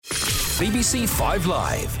BBC 5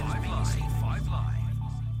 Live.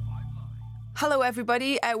 Hello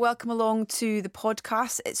everybody, welcome along to the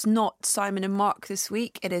podcast. It's not Simon and Mark this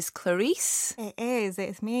week, it is Clarice. It is,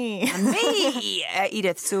 it's me. And me,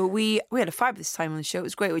 Edith. So we had a fabulous time on the show. It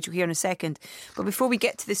was great, which you'll hear in a second. But before we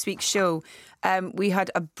get to this week's show, we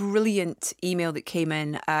had a brilliant email that came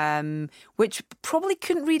in, which probably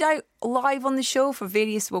couldn't read out live on the show for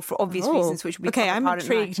obvious reasons, which will be okay, I'm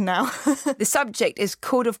intrigued now. The subject is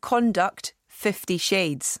Code of Conduct 50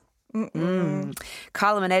 Shades.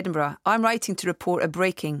 Callum in Edinburgh. I'm writing to report a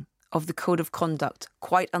breaking of the Code of Conduct,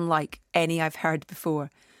 quite unlike any I've heard before.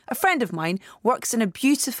 A friend of mine works in a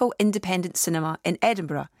beautiful independent cinema in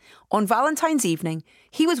Edinburgh. On Valentine's evening,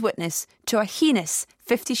 he was witness to a heinous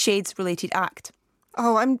 50 Shades related act.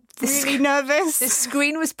 Oh, I'm really nervous. The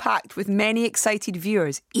screen was packed with many excited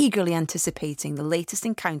viewers, eagerly anticipating the latest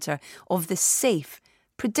encounter of this safe,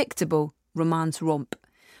 predictable romance romp.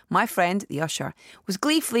 My friend, the usher, was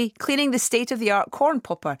gleefully cleaning the state-of-the-art corn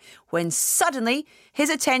popper when suddenly his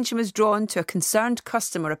attention was drawn to a concerned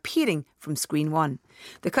customer appearing from screen one.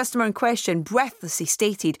 The customer in question breathlessly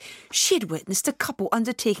stated she'd witnessed a couple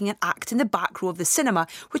undertaking an act in the back row of the cinema,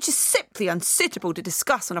 which is simply unsuitable to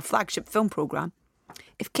discuss on a flagship film programme.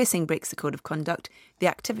 If kissing breaks the code of conduct, the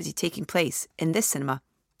activity taking place in this cinema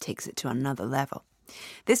takes it to another level.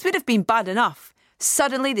 This would have been bad enough.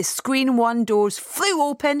 Suddenly, the screen one doors flew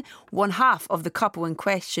open. One half of the couple in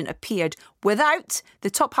question appeared without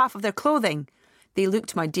the top half of their clothing. They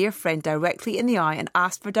looked my dear friend directly in the eye and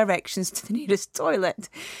asked for directions to the nearest toilet.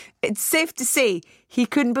 It's safe to say he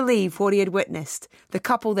couldn't believe what he had witnessed. The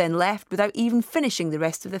couple then left without even finishing the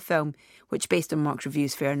rest of the film, which, based on Mark's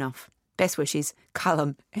reviews, fair enough. Best wishes,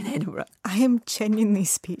 Callum in Edinburgh. I am genuinely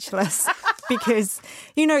speechless because,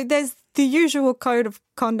 there's the usual code of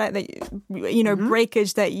conduct that,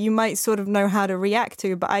 breakage that you might sort of know how to react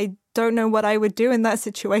to, but I don't know what I would do in that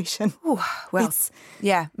situation. Ooh, well,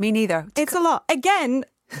 yeah, me neither. It's a lot. Again,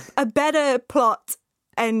 a better plot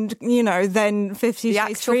and, than 50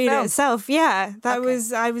 Shades Freed itself. Yeah, I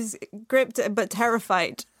was gripped but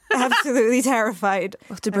terrified. Absolutely terrified.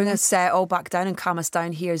 We'll have to bring us all back down and calm us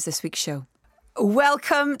down. Here's this week's show.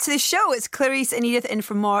 Welcome to the show. It's Clarice and Edith in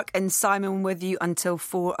for Mark and Simon with you until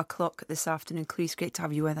 4 o'clock this afternoon. Clarice, great to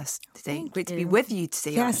have you with us today. Great to be with you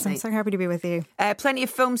today. Yes, I'm so happy to be with you. Plenty of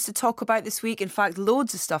films to talk about this week. In fact,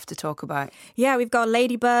 loads of stuff to talk about. Yeah, we've got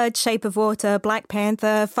Lady Bird, Shape of Water, Black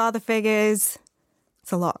Panther, Father Figures.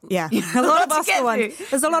 It's a lot, yeah. A lot of Oscar ones.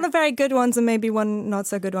 There's a lot of very good ones and maybe one not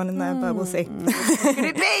so good one in there, but we'll see. What could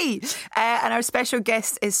it be? And our special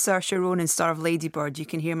guest is Saoirse Ronan, star of Lady Bird. You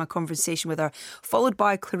can hear my conversation with her, followed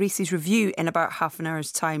by Clarice's review in about half an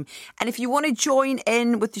hour's time. And if you want to join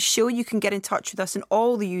in with the show, you can get in touch with us in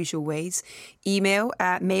all the usual ways. Email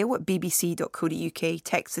mail@bbc.co.uk,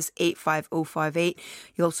 text us 85058.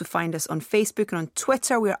 You'll also find us on Facebook and on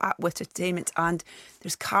Twitter. We're at Wittertainment, and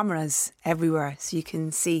there's cameras everywhere, so you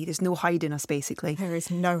can see. There's no hiding us, basically. There is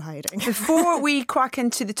no hiding. Before we crack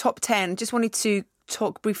into the top 10, just wanted to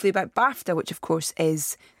talk briefly about BAFTA, which of course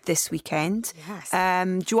is this weekend. Yes.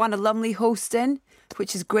 Joanna Lumley hosting,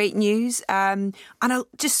 which is great news. And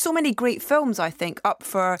just so many great films, I think, up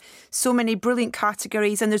for so many brilliant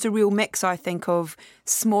categories. And there's a real mix, I think, of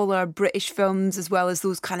smaller British films as well as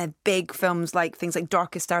those kind of big films like things like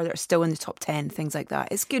Darkest Hour that are still in the top 10, things like that.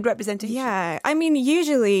 It's good representation. Yeah. I mean,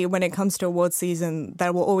 usually when it comes to awards season,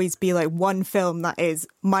 there will always be like one film that is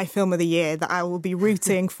my film of the year that I will be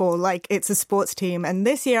rooting for, like it's a sports team. And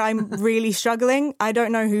this year I'm really struggling. I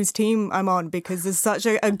don't know whose team I'm on because there's such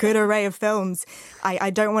a good array of films. I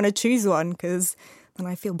don't want to choose one because then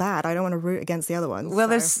I feel bad. I don't want to root against the other ones. Well,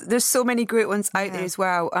 there's so many great ones out there as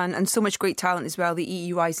well, and so much great talent as well. The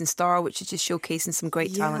EU Rising Star, which is just showcasing some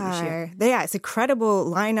great talent this year. Yeah, it's a credible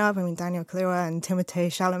lineup. I mean, Daniel Kaluuya and Timothée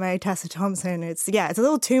Chalamet, Tessa Thompson. It's a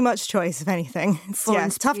little too much choice, if anything.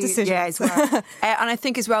 It's tough decision. Yeah, as well. And I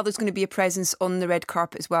think as well, there's going to be a presence on the red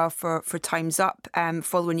carpet as well for Time's Up,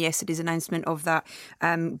 following yesterday's announcement of that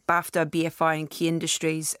BAFTA, BFI and key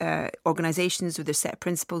industries organisations with their set of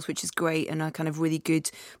principles, which is great and a kind of really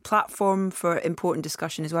good platform for important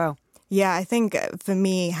discussion as well. Yeah, I think for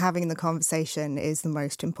me, having the conversation is the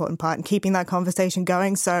most important part and keeping that conversation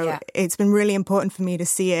going. So It's been really important for me to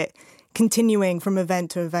see it continuing from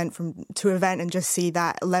event to event, and just see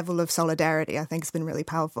that level of solidarity. I think it's been really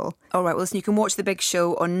powerful. All right, well, listen, you can watch the big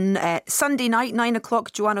show on Sunday night, 9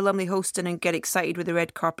 o'clock, Joanna Lumley hosting, and get excited with the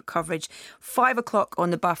red carpet coverage. 5 o'clock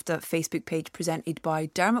on the BAFTA Facebook page, presented by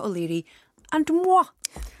Dermot O'Leary and moi.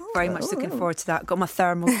 Very much looking forward to that. Got my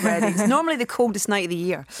thermals ready. It's normally the coldest night of the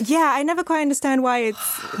year. Yeah, I never quite understand why it's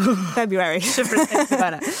February.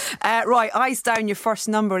 Right, eyes down, your first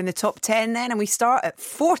number in the top 10 then, and we start at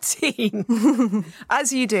 14,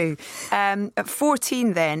 as you do. At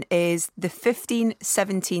 14 then is the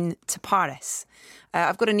 15-17 to Paris.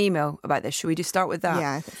 I've got an email about this. Shall we just start with that?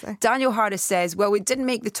 Yeah, I think so. Daniel Harris says, well, it didn't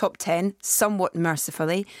make the top 10, somewhat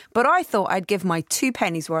mercifully, but I thought I'd give my 2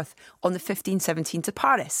 pennies worth on the 15-17 to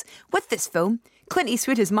Paris. With this film, Clint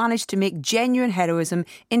Eastwood has managed to make genuine heroism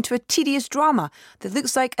into a tedious drama that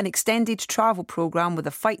looks like an extended travel programme with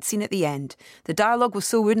a fight scene at the end. The dialogue was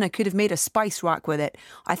so wooden I could have made a spice rack with it.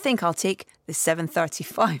 I think I'll take the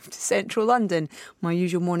 7:35 to central London, my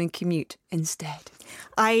usual morning commute, instead.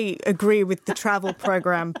 I agree with the travel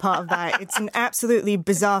program part of that. It's an absolutely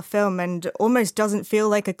bizarre film and almost doesn't feel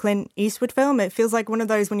like a Clint Eastwood film. It feels like one of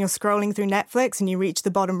those when you're scrolling through Netflix and you reach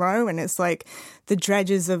the bottom row and it's like the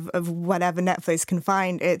dredges of whatever Netflix can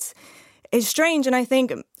find. It's strange. And I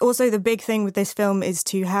think also the big thing with this film is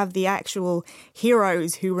to have the actual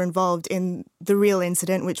heroes who were involved in the real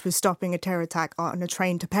incident, which was stopping a terror attack on a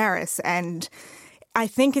train to Paris. And I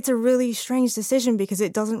think it's a really strange decision because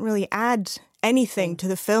it doesn't really add anything to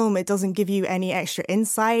the film. It doesn't give you any extra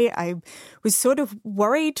insight. I was sort of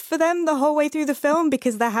worried for them the whole way through the film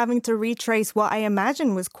because they're having to retrace what I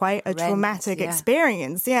imagine was quite a traumatic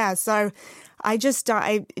experience. Yeah, so it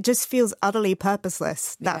just feels utterly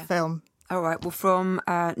purposeless, that film. All right, well, from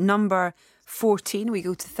number 14, we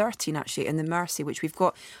go to 13 actually in the Mercy, which we've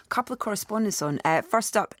got a couple of correspondence on.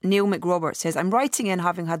 First up, Neil McRobert says, I'm writing in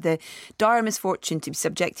having had the dire misfortune to be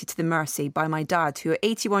subjected to the Mercy by my dad, who at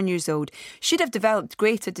 81 years old should have developed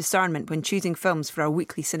greater discernment when choosing films for our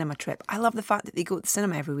weekly cinema trip. I love the fact that they go to the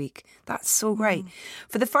cinema every week. That's so great.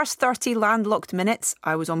 For the first 30 landlocked minutes,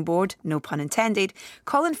 I was on board, no pun intended.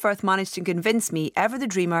 Colin Firth managed to convince me, ever the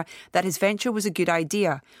dreamer, that his venture was a good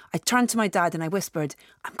idea. I turned to my dad and I whispered,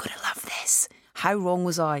 I'm going to love this. How wrong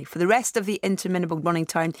was I? For the rest of the interminable running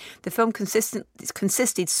time, the film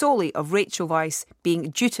consisted solely of Rachel Weisz being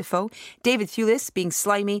dutiful, David Thewlis being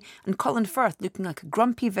slimy, and Colin Firth looking like a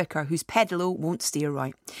grumpy vicar whose pedalo won't steer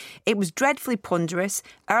right. It was dreadfully ponderous.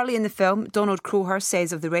 Early in the film, Donald Crowhurst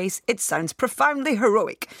says of the race, it sounds profoundly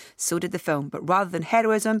heroic. So did the film, but rather than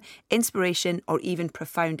heroism, inspiration, or even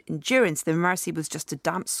profound endurance, the Mercy was just a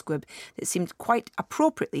damp squib that seemed quite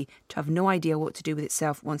appropriately to have no idea what to do with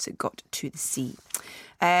itself once it got to the sea.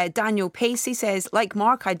 Daniel Pacey says, like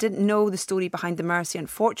Mark, I didn't know the story behind the Mercy.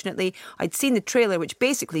 Unfortunately, I'd seen the trailer, which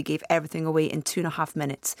basically gave everything away in 2.5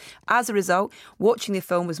 minutes. As a result, watching the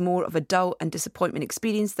film was more of a dull and disappointment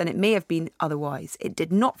experience than it may have been otherwise. It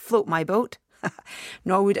did not float my boat,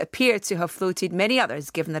 nor would it appear to have floated many others,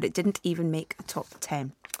 given that it didn't even make a top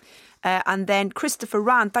 10. And then Christopher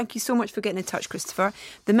Rand, thank you so much for getting in touch, Christopher.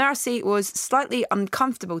 The Mercy was slightly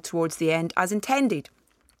uncomfortable towards the end, as intended.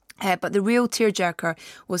 But the real tearjerker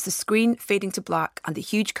was the screen fading to black and the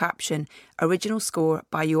huge caption, original score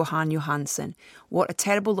by Johan Johansson. What a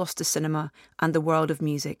terrible loss to cinema and the world of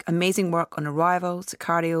music. Amazing work on Arrival,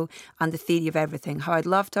 Sicario and The Theory of Everything. How I'd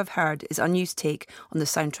love to have heard his unused take on the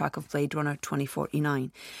soundtrack of Blade Runner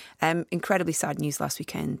 2049. Incredibly sad news last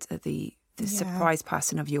weekend at the surprise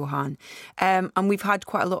passing of Johan. And we've had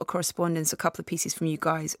quite a lot of correspondence, a couple of pieces from you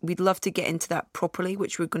guys. We'd love to get into that properly,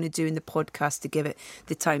 which we're going to do in the podcast to give it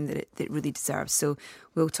the time that it really deserves. So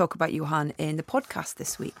we'll talk about Johan in the podcast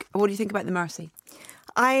this week. What do you think about The Mercy?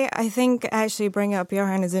 I think actually bringing up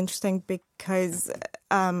Johan is interesting because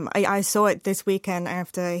I saw it this weekend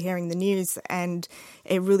after hearing the news, and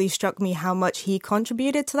it really struck me how much he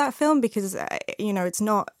contributed to that film because, it's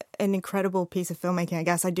not an incredible piece of filmmaking. I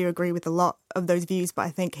guess I do agree with a lot of those views, but I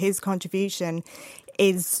think his contribution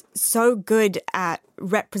is so good at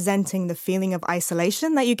representing the feeling of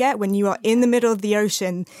isolation that you get when you are in the middle of the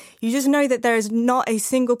ocean. You just know that there is not a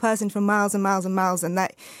single person for miles and miles and miles, and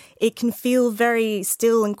that it can feel very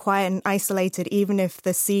still and quiet and isolated, even if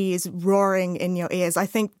the sea is roaring in your ears. I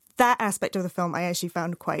think that aspect of the film I actually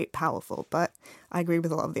found quite powerful, but I agree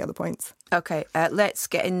with a lot of the other points. Okay, let's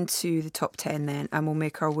get into the top 10 then, and we'll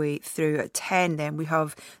make our way through. At 10 then, we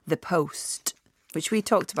have The Post, which we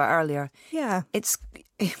talked about earlier. Yeah.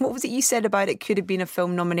 What was it you said about it could have been a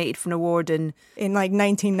film nominated for an award in like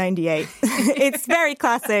 1998. It's very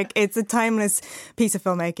classic. It's a timeless piece of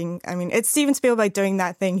filmmaking. I mean, it's Steven Spielberg doing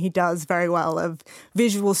that thing he does very well of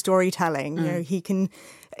visual storytelling. You know, he can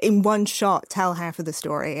in one shot tell half of the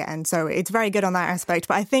story, and so it's very good on that aspect.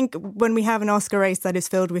 But I think when we have an Oscar race that is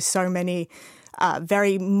filled with so many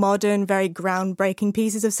very modern, very groundbreaking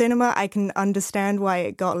pieces of cinema, I can understand why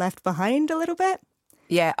it got left behind a little bit.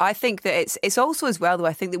 Yeah, I think that it's also as well, though,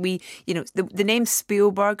 I think that we, the names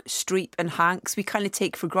Spielberg, Streep and Hanks, we kind of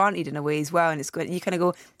take for granted in a way as well. And you kind of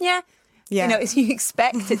go, yeah. You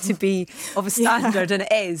expect it to be of a standard, and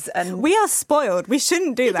it is. And we are spoiled. We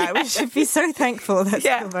shouldn't do that. We should be so thankful that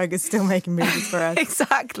Spielberg is still making movies for us.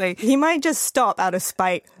 Exactly. He might just stop out of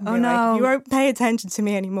spite. Oh, no. You won't pay attention to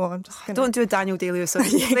me anymore. I'm just gonna... Don't do a Daniel Day-Lewis song.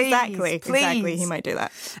 Exactly. He might do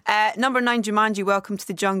that. Number 9, Jumanji, Welcome to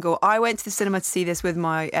the Jungle. I went to the cinema to see this with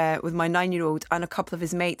my 9-year-old and a couple of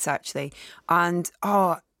his mates, actually. And,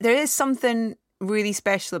 there is something really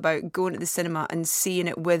special about going to the cinema and seeing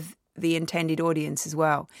it with the intended audience as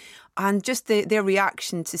well, and just their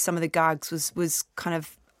reaction to some of the gags was kind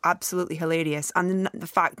of absolutely hilarious. And the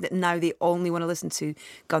fact that now they only want to listen to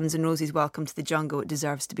Guns N' Roses' Welcome to the Jungle, it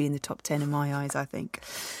deserves to be in the top 10 in my eyes, I think.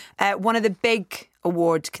 One of the big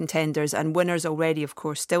award contenders and winners already, of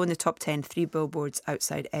course, still in the top 10, 3 Billboards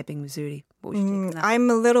Outside Ebbing, Missouri. What was your take on that? I'm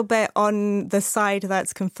a little bit on the side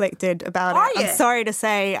that's conflicted about it. I'm sorry to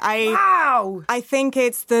say. I think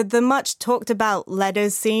it's the much talked about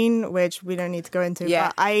letters scene, which we don't need to go into. Yeah.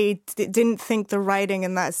 But I didn't think the writing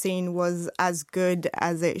in that scene was as good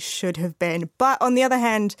as it should have been. But on the other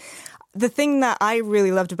hand, the thing that I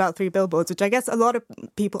really loved about 3 Billboards, which I guess a lot of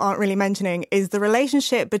people aren't really mentioning, is the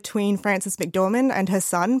relationship between Frances McDormand and her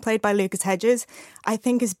son, played by Lucas Hedges. I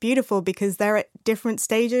think is beautiful because they're at different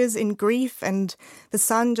stages in grief, and the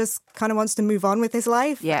son just kind of wants to move on with his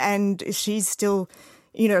life. Yeah. And she's still,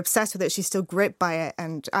 obsessed with it. She's still gripped by it.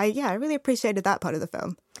 And I really appreciated that part of the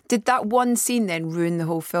film. Did that one scene then ruin the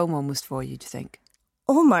whole film almost for you, do you think?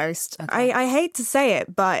 Almost. Okay. I hate to say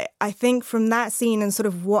it, but I think from that scene and sort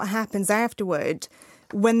of what happens afterward,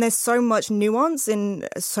 when there's so much nuance in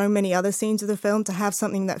so many other scenes of the film, to have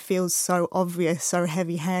something that feels so obvious, so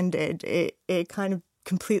heavy-handed, it kind of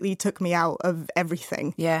completely took me out of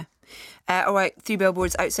everything. Yeah. All right, 3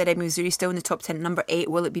 Billboards Outside Ebbing, Missouri, still in the top 10. Number 8,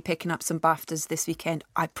 will it be picking up some BAFTAs this weekend?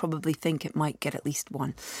 I probably think it might get at least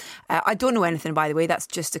one. I don't know anything, by the way. That's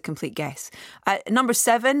just a complete guess. Number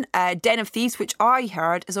 7, Den of Thieves, which I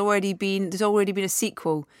heard there's already been a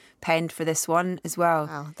sequel penned for this one as well.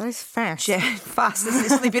 Wow, that is fast. Yeah, fast.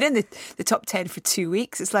 It's only been in the top 10 for 2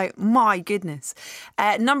 weeks. It's like, my goodness.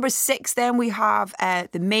 Number 6, then we have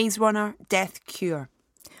The Maze Runner, Death Cure.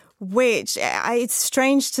 Which, it's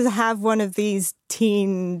strange to have one of these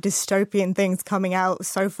teen dystopian things coming out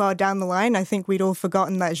so far down the line. I think we'd all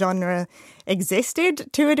forgotten that genre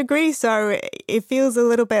existed to a degree, so it feels a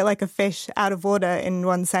little bit like a fish out of water in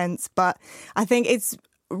one sense. But I think it's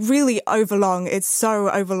really overlong. It's so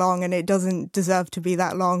overlong, and it doesn't deserve to be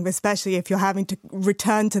that long, especially if you're having to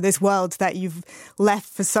return to this world that you've left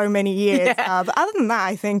for so many years. Yeah. But other than that,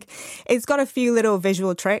 I think it's got a few little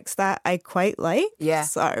visual tricks that I quite like. Yeah.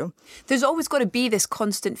 So there's always got to be this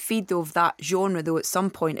constant feed, though, of that genre, though, at some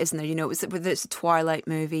point, isn't there? Whether it's the Twilight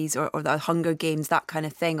movies or the Hunger Games, that kind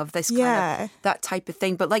of thing, of this kind of, that type of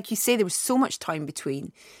thing. But like you say, there was so much time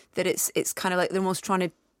between that it's kind of like they're almost trying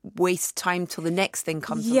to waste time till the next thing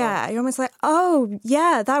comes along. Yeah, you're almost like, oh,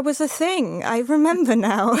 yeah, that was a thing. I remember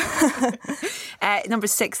now. Number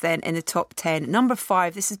 6 then in the top 10. Number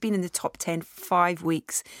 5, this has been in the top 10 for 5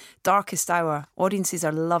 weeks. Darkest Hour. Audiences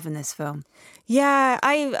are loving this film. Yeah,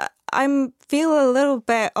 I feel a little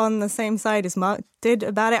bit on the same side as Mark did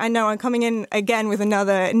about it. I know I'm coming in again with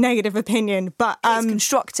another negative opinion, but it's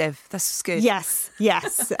constructive. That's good. Yes.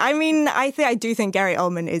 I mean, I do think Gary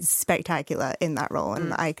Oldman is spectacular in that role,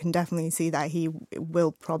 and I can definitely see that he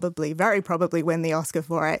will very probably win the Oscar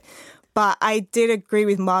for it. But I did agree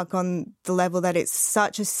with Mark on the level that it's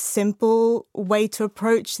such a simple way to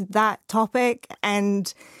approach that topic,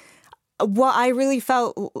 and what I really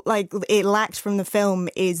felt like it lacked from the film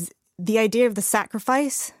is the idea of the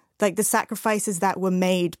sacrifice, like the sacrifices that were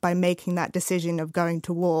made by making that decision of going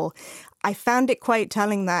to war. I found it quite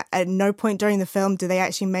telling that at no point during the film do they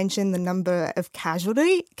actually mention the number of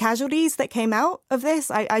casualties that came out of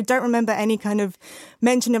this. I don't remember any kind of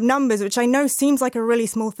mention of numbers, which I know seems like a really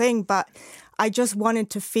small thing, but I just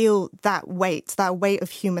wanted to feel that weight of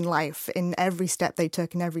human life in every step they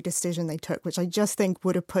took and every decision they took, which I just think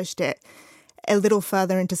would have pushed it a little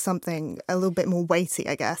further into something a little bit more weighty,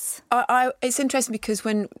 I guess. It's interesting because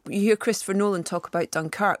when you hear Christopher Nolan talk about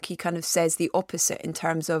Dunkirk, he kind of says the opposite in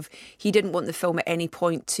terms of he didn't want the film at any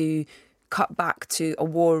point to cut back to a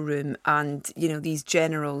war room and, these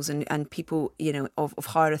generals and people, of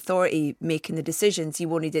higher authority making the decisions. He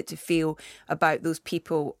wanted it to feel about those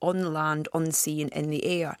people on the land, on the sea and in the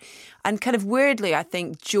air. And kind of weirdly, I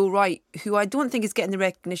think Joe Wright, who I don't think is getting the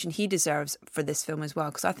recognition he deserves for this film as well,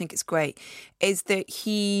 because I think it's great, is that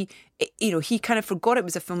he kind of forgot it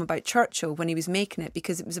was a film about Churchill when he was making it,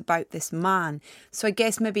 because it was about this man. So I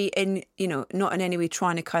guess maybe not in any way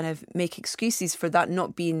trying to kind of make excuses for that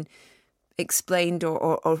not being explained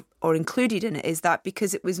or included in it, is that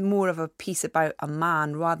because it was more of a piece about a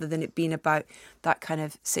man rather than it being about that kind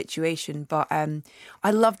of situation. But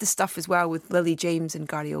I love the stuff as well with Lily James and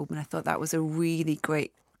Gary Oldman. I thought that was a really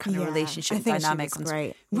great kind of relationship I think dynamic. She was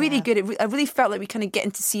great. Really good. I really felt like we kind of getting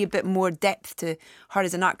to see a bit more depth to her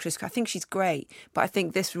as an actress. I think she's great, but I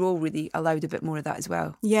think this role really allowed a bit more of that as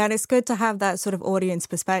well. Yeah, and it's good to have that sort of audience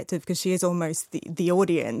perspective, because she is almost the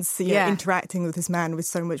audience, interacting with this man with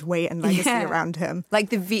so much weight and legacy around him. Like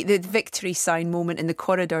the victory sign moment in the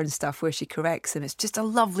corridor and stuff where she corrects him. It's just a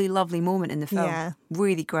lovely, lovely moment in the film. Yeah.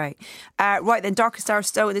 Really great. Right then, Darkest Hour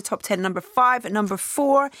still in the top 10, number 5. At number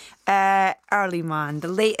 4, Early Man, the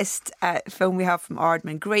latest film we have from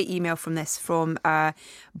Aardman. Great email from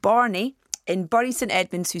Barney in Bury St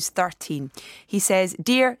Edmunds, who's 13. He says,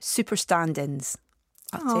 "Dear Super Stand-ins."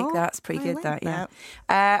 I'll take that. That's pretty good, like that.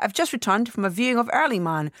 I've just returned from a viewing of Early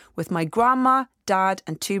Man with my grandma, dad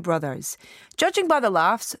and 2 brothers. Judging by the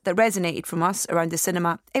laughs that resonated from us around the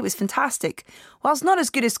cinema, it was fantastic. Whilst not as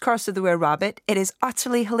good as Curse of the Were Rabbit, it is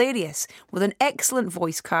utterly hilarious, with an excellent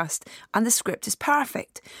voice cast, and the script is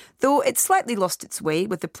perfect. Though it slightly lost its way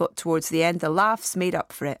with the plot towards the end, the laughs made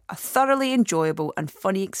up for it. A thoroughly enjoyable and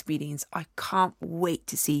funny experience. I can't wait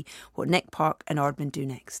to see what Nick Park and Aardman do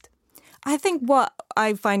next. I think what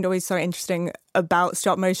I find always so interesting about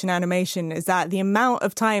stop motion animation is that the amount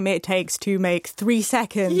of time it takes to make 3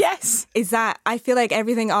 seconds is that I feel like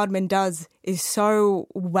everything Aardman does is so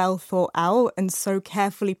well thought out and so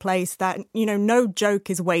carefully placed that, no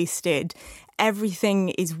joke is wasted. Everything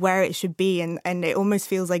is where it should be, and it almost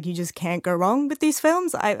feels like you just can't go wrong with these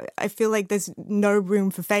films. I feel like there's no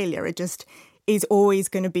room for failure. It just is always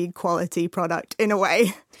going to be quality product in a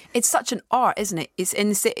way. It's such an art, isn't it?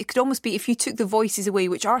 It could almost be if you took the voices away,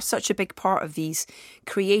 which are such a big part of these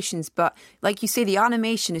creations. But like you say, the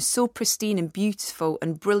animation is so pristine and beautiful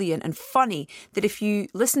and brilliant and funny that if you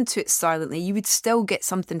listen to it silently, you would still get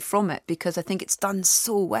something from it, because I think it's done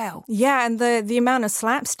so well. Yeah, and the amount of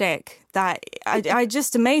slapstick that I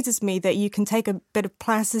just amazes me that you can take a bit of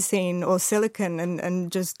plasticine or silicone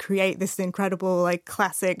and just create this incredible, like,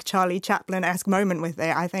 classic Charlie Chaplin-esque moment with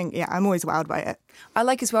it. I think, I'm always wowed by it. I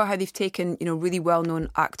like as well how they've taken, really well-known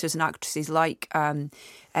actors and actresses like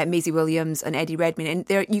Maisie Williams and Eddie Redmayne,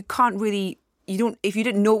 and you can't really... if you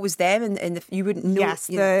didn't know it was them, and you wouldn't know. Yes,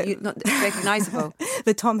 you're not recognisable.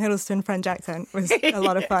 The Tom Hiddleston French accent was a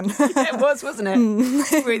lot of fun. It was, wasn't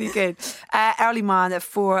it? Really good. Early Man at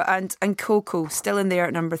 4, and Coco still in there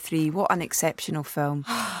at number 3. What an exceptional film!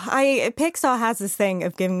 Pixar has this thing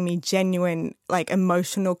of giving me genuine, like,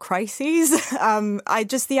 emotional crises.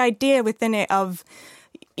 The idea within it of,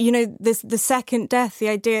 the second death, the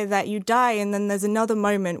idea that you die, and then there's another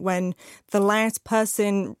moment when the last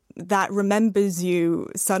person that remembers you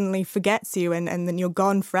suddenly forgets you, and then you're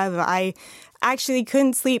gone forever. I actually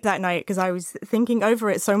couldn't sleep that night because I was thinking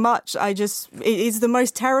over it so much. It is the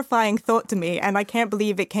most terrifying thought to me, and I can't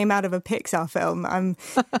believe it came out of a Pixar film.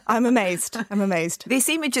 I'm amazed. I'm amazed. They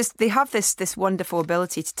seem to they have this wonderful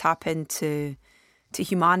ability to tap into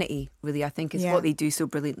humanity, really, I think, is what they do so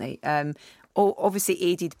brilliantly. Obviously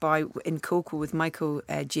aided by, in Coco, with Michael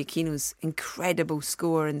Giacchino's incredible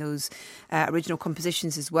score and those original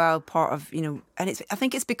compositions as well, part of, and I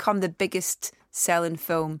think it's become the biggest selling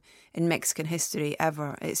film in Mexican history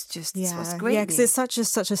ever. It's just it's great. Yeah, because it's such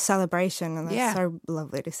a celebration, and that's so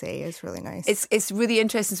lovely to see. It's really nice. It's really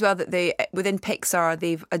interesting as well that within Pixar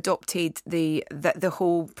they've adopted the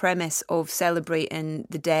whole premise of celebrating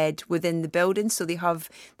the dead within the building. So they have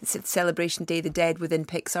the Celebration Day of the Dead within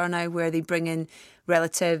Pixar now, where they bring in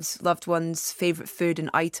relatives, loved ones, favourite food and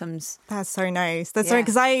items. That's so nice. That's right,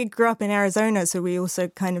 because I grew up in Arizona, so we also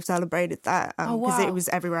kind of celebrated that because it was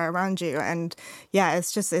everywhere around you. And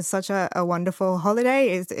it's such a wonderful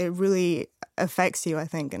holiday. It really affects you, I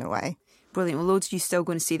think, in a way. Brilliant. Well, loads of you still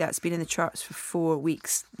going to see that. It's been in the charts for 4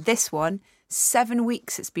 weeks. This one, 7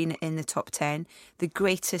 weeks it's been in the top 10. The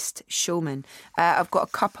Greatest Showman. I've got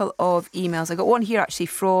a couple of emails. I got one here actually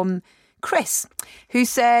from Chris, who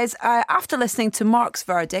says, after listening to Mark's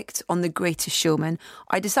verdict on The Greatest Showman,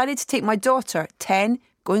 I decided to take my daughter, 10,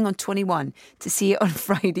 going on 21, to see it on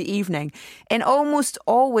Friday evening. In almost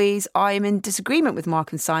all ways, I am in disagreement with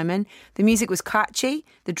Mark and Simon. The music was catchy,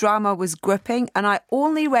 the drama was gripping, and I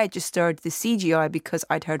only registered the CGI because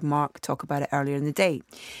I'd heard Mark talk about it earlier in the day.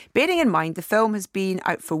 Bearing in mind the film has been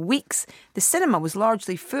out for weeks, the cinema was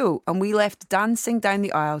largely full, and we left dancing down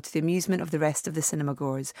the aisle to the amusement of the rest of the cinema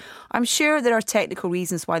goers. I'm sure there are technical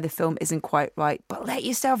reasons why the film isn't quite right, but let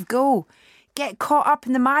yourself go. Get caught up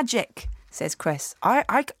in the magic, says Chris. I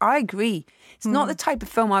agree. It's not the type of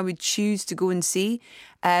film I would choose to go and see.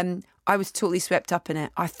 I was totally swept up in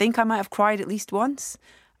it. I think I might have cried at least once.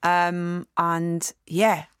 And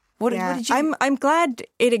yeah. What did you... I'm glad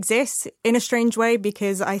it exists in a strange way,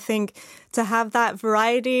 because I think to have that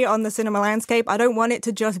variety on the cinema landscape, I don't want it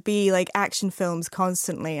to just be like action films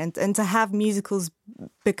constantly, and to have musicals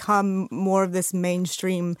become more of this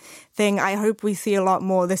mainstream thing. I hope we see a lot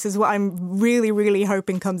more. This is what I'm really, really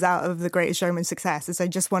hoping comes out of The Greatest Showman success, is I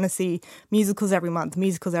just want to see musicals every month,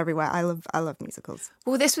 musicals everywhere. I love musicals.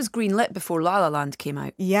 Well, this was greenlit before La La Land came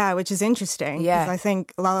out. Yeah, which is interesting. Yeah. Because I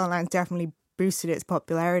think La La Land definitely boosted its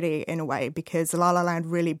popularity in a way, because La La Land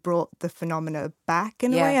really brought the phenomena back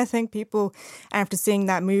in a way. I think people, after seeing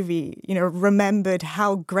that movie, remembered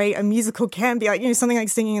how great a musical can be. Like, something like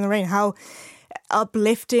Singing in the Rain, how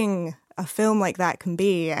uplifting a film like that can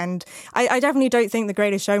be. And I definitely don't think The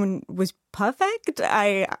Greatest Showman was perfect.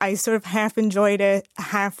 I sort of half enjoyed it,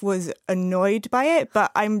 half was annoyed by it,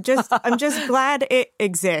 but I'm just glad it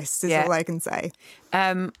exists, is all I can say.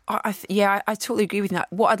 I totally agree with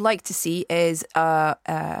that. What I'd like to see is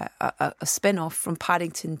a spin-off from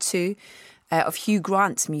Paddington 2 of Hugh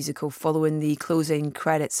Grant's musical following the closing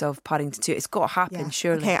credits of Paddington 2. It's got to happen,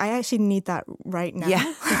 surely. Okay, I actually need that right now. Yeah.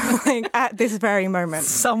 Like, at this very moment.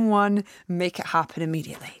 Someone make it happen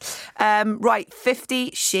immediately. Right,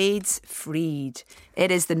 50 Shades Freed.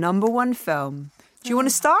 It is the number one film. Do you want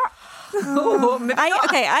to start?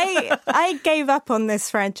 I gave up on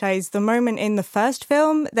this franchise the moment in the first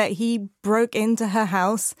film that he broke into her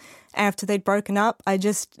house after they'd broken up. I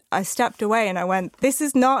stepped away and I went, this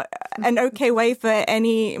is not an okay way for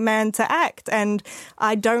any man to act, and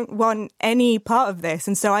I don't want any part of this.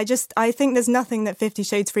 And so I think there's nothing that 50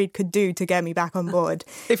 Shades Freed could do to get me back on board.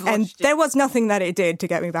 And there was nothing that it did to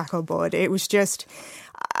get me back on board. It was just,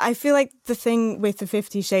 I feel like the thing with the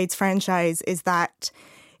 50 Shades franchise is that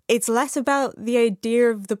it's less about the idea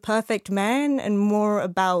of the perfect man and more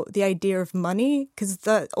about the idea of money, because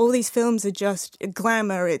all these films are just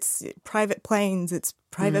glamour. It's private planes, it's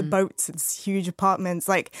private boats, it's huge apartments.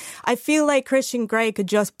 Like, I feel like Christian Grey could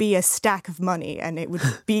just be a stack of money and it would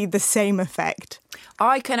be the same effect.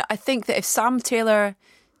 I think that if Sam Taylor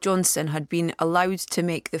Johnson had been allowed to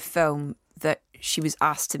make the film that she was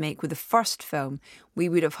asked to make with the first film, we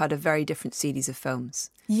would have had a very different series of films.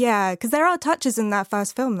 Yeah, because there are touches in that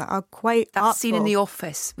first film that are quite That artful. scene in the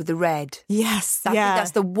office with the red. Yes, I think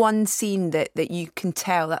that's the one scene that you can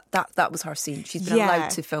tell that was her scene. She's been allowed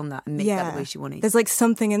to film that and make that the way she wanted. There's like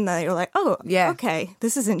something in there. You're like, oh, okay,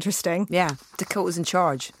 this is interesting. Yeah, Dakota's in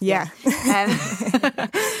charge. Yeah.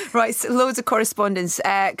 Right, so loads of correspondence.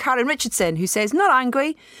 Karen Richardson, who says, not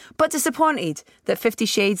angry, but disappointed that 50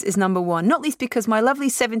 Shades is number one, not least because my lovely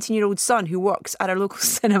 17-year-old son, who works at our local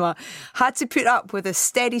cinema, had to put up with a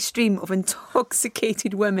steady stream of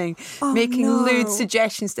intoxicated women making lewd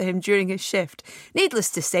suggestions to him during his shift. Needless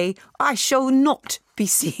to say, I shall not be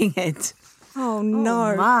seeing it. Oh,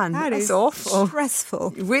 no. Oh, man, that's awful.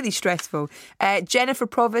 Stressful. Really stressful. Jennifer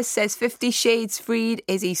Provost says 50 Shades Freed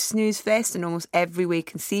is a snooze fest in almost every way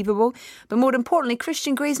conceivable. But more importantly,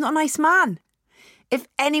 Christian Grey's not a nice man. If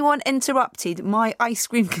anyone interrupted my ice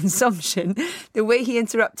cream consumption the way he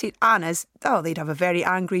interrupted Anna's, they'd have a very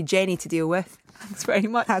angry Jenny to deal with. Thanks very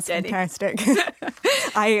much, That's Jenny. fantastic.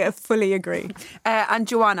 I fully agree. And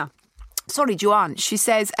Joanne, she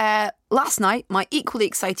says, last night, my equally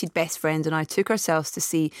excited best friend and I took ourselves to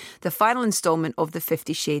see the final instalment of the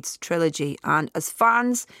 50 Shades trilogy. And as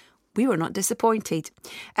fans, we were not disappointed.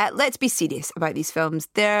 Let's be serious about these films.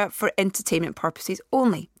 They're for entertainment purposes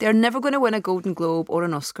only. They're never going to win a Golden Globe or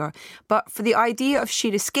an Oscar. But for the idea of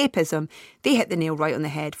sheer escapism, they hit the nail right on the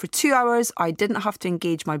head. For 2 hours, I didn't have to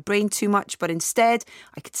engage my brain too much, but instead,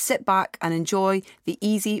 I could sit back and enjoy the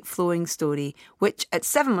easy flowing story, which at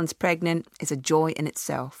 7 months pregnant is a joy in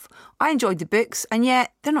itself. I enjoyed the books, and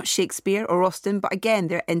yet they're not Shakespeare or Austen, but again,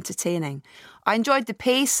 they're entertaining. I enjoyed the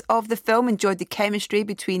pace of the film, enjoyed the chemistry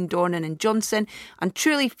between Dornan and Johnson, and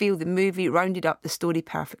truly feel the movie rounded up the story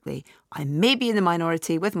perfectly. I may be in the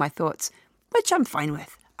minority with my thoughts, which I'm fine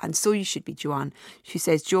with. And so you should be, Joanne. She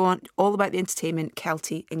says, Joanne, all about the entertainment,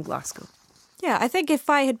 Kelty in Glasgow. Yeah, I think if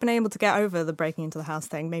I had been able to get over the breaking into the house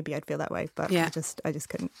thing, maybe I'd feel that way. But I just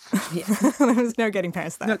couldn't. Yeah. There was no getting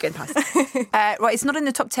past that. Not getting past that. Right, it's not in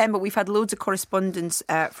the top 10, but we've had loads of correspondence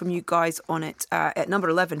from you guys on it. At number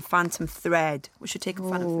 11, Phantom Thread. What's your take on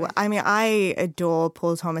Phantom Thread? I mean, I adore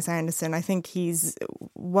Paul Thomas Anderson. I think he's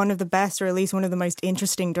one of the best, or at least one of the most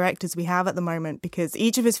interesting directors we have at the moment, because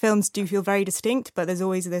each of his films do feel very distinct, but there's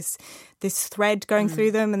always this thread going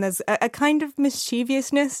through them, and there's a kind of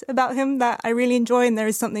mischievousness about him that I really enjoy. And there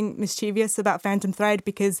is something mischievous about Phantom Thread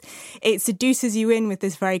because it seduces you in with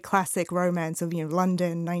this very classic romance of,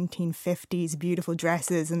 London, 1950s, beautiful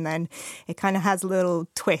dresses, and then it kind of has a little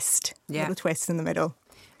twist in the middle.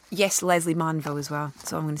 Yes, Leslie Manville as well.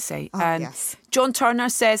 That's all I'm going to say. Yes. John Turner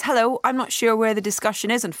says, hello, I'm not sure where the discussion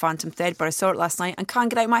is on Phantom Thread, but I saw it last night and can't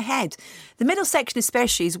get it out of my head. The middle section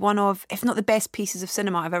especially is one of, if not the best pieces of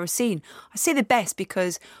cinema I've ever seen. I say the best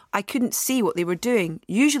because I couldn't see what they were doing.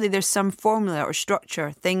 Usually there's some formula or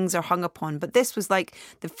structure, things are hung upon, but this was like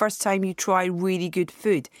the first time you try really good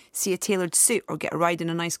food, see a tailored suit or get a ride in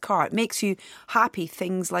a nice car. It makes you happy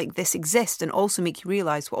things like this exist and also make you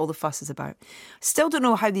realise what all the fuss is about. Still don't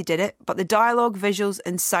know how they did it, but the dialogue, visuals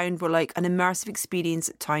and sound were like an immersive experience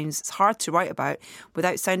at times. It's hard to write about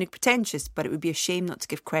without sounding pretentious, but it would be a shame not to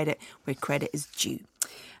give credit where credit is due.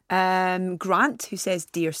 Grant, who says,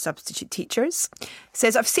 dear substitute teachers,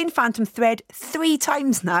 says, I've seen Phantom Thread 3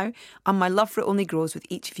 times now and my love for it only grows with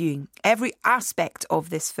each viewing. Every aspect of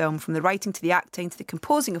this film, from the writing to the acting to the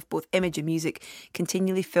composing of both image and music,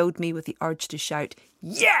 continually filled me with the urge to shout,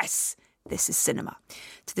 yes! This is cinema,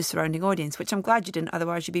 to the surrounding audience, which I'm glad you didn't,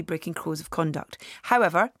 otherwise you'd be breaking codes of conduct.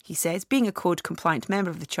 However, he says, being a code-compliant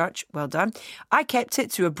member of the church, well done, I kept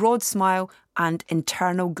it to a broad smile and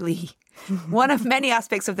internal glee. One of many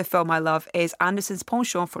aspects of the film I love is Anderson's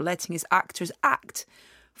penchant for letting his actors act,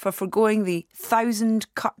 for foregoing the 1,000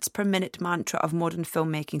 cuts per minute mantra of modern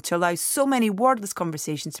filmmaking to allow so many wordless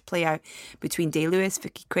conversations to play out between Day-Lewis,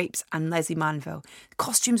 Vicky Krieps and Leslie Manville. The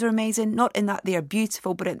costumes are amazing, not in that they are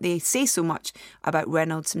beautiful, but they say so much about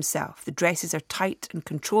Reynolds himself. The dresses are tight and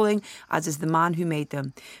controlling, as is the man who made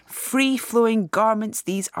them. Free-flowing garments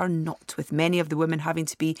these are not, with many of the women having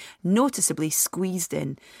to be noticeably squeezed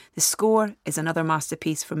in. The score is another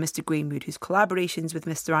masterpiece from Mr. Greenwood, whose collaborations with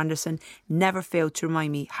Mr. Anderson never failed to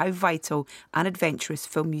remind me how vital and adventurous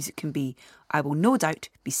film music can be. I will no doubt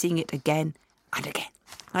be seeing it again and again.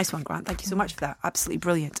 Nice one, Grant. Thank you so much for that. Absolutely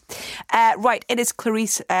brilliant. Right, it is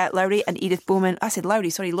Clarice Lowry and Edith Bowman. I said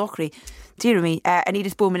Lowry, sorry, Lockery. Dear me. And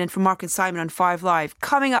Edith Bowman in for Mark and Simon on 5 Live.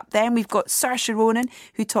 Coming up then, we've got Saoirse Ronan,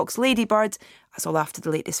 who talks Ladybird. That's all after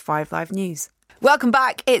the latest 5 Live news. Welcome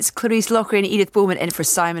back. It's Clarice Lockery and Edith Bowman in for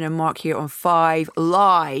Simon and Mark here on 5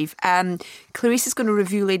 Live. Clarice is going to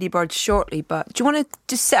review Ladybird shortly, but do you want to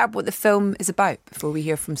just set up what the film is about before we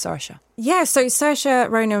hear from Saoirse? Yeah, so Saoirse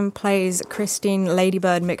Ronan plays Christine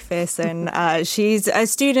Ladybird McPherson. She's a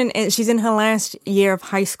student, she's in her last year of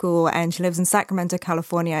high school and she lives in Sacramento,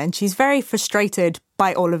 California, and she's very frustrated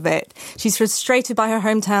by all of it. She's frustrated by her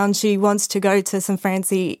hometown. She wants to go to some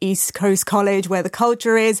fancy East Coast college where the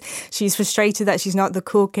culture is. She's frustrated that she's not the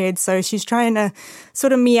cool kid, so she's trying to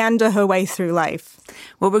sort of meander her way through life.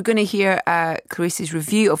 Well, we're going to hear Clarice's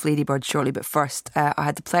review of Ladybird shortly, but first, I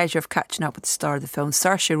had the pleasure of catching up with the star of the film,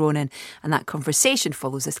 Saoirse Ronan, and that conversation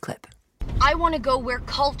follows this clip. I want to go where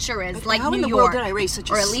culture is, like How New in the York, world did I raise such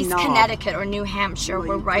a or at least snob? Connecticut or New Hampshire, Well,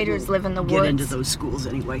 where you writers couldn't live in the get woods. into those schools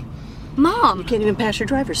anyway. Mom, You can't even pass your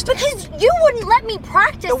driver's test. because you wouldn't let me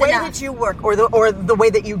practice The way enough. that you work, or the way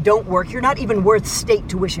that you don't work, you're not even worth state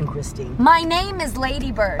tuition, Christine. My name is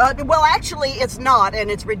Ladybird. Well, actually, it's not,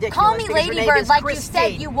 and it's ridiculous. Call me because your name Ladybird is like you Christine.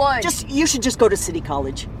 said you would. You should just go to City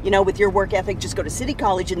College. You know, with your work ethic, just go to City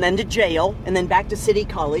College and then to jail, and then back to City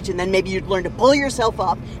College, and then maybe you'd learn to pull yourself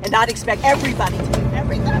up and not expect everybody to do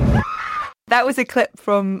everything. That was a clip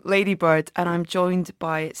from Ladybird, and I'm joined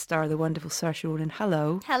by its star, the wonderful Saoirse Ronan.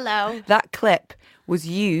 Hello. Hello. That clip was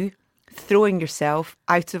you throwing yourself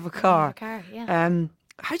out of a car. Yeah.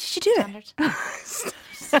 How did you do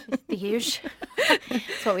Standard. The huge.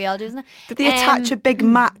 That's what we all do, isn't it? it? Did they attach a big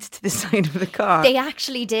mat to the side of the car? They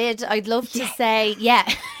actually did. I'd love to say, yeah.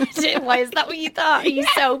 Why is that what you thought? Are you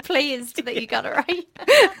so pleased that you got it right?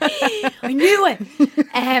 I knew it.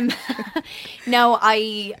 No,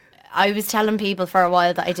 I was telling people for a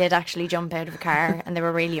while that I did actually jump out of a car and they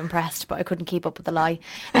were really impressed, but I couldn't keep up with the lie.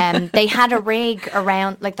 They had a rig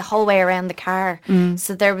around, like the whole way around the car.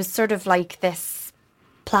 So there was sort of like this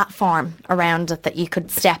platform around it that you could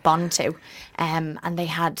step onto. And they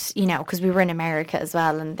had, you know, because we were in America as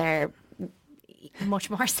well, and obviously much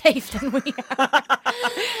more safe than we are.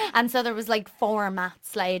 And so there was like 4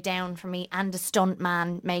 mats laid down for me and a stunt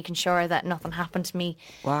man making sure that nothing happened to me.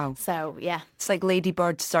 Wow. So, yeah. It's like Lady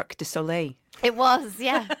Bird Cirque du Soleil. It was,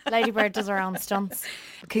 yeah. Lady Bird does her own stunts.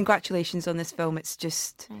 Congratulations on this film. It's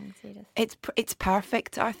just, Thanks, Edith. it's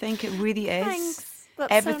perfect, I think. It really is. Thanks.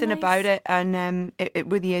 That's Everything so nice. about it, and it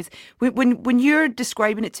really is. When you're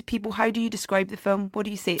describing it to people, how do you describe the film? What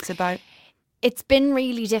do you say it's about? It's been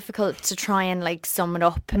really difficult to try and like sum it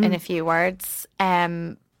up in a few words.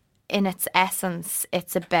 In its essence,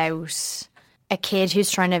 it's about a kid who's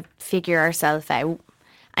trying to figure herself out,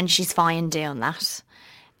 and she's fine doing that.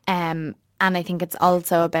 And I think it's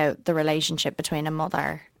also about the relationship between a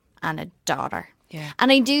mother and a daughter. Yeah.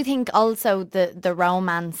 And I do think also the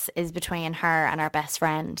romance is between her and her best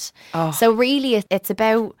friend. Oh. So really it's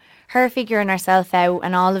about her figuring herself out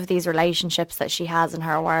and all of these relationships that she has in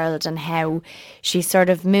her world, and how she sort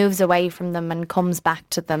of moves away from them and comes back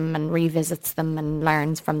to them and revisits them and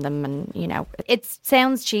learns from them. And, you know, it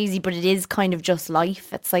sounds cheesy, but it is kind of just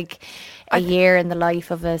life. It's like a year in the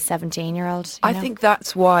life of a 17-year-old. I think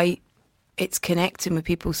that's why it's connecting with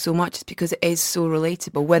people so much, is because it is so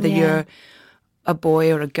relatable, whether you're a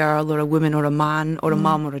boy or a girl or a woman or a man or a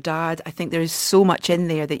mum or a dad. I think there is so much in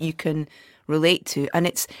there that you can relate to, and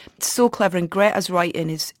it's so clever. And Greta's writing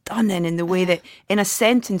is done in the way that in a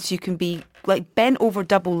sentence you can be like bent over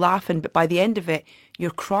double laughing, but by the end of it you're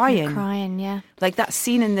crying. You're crying, yeah. Like that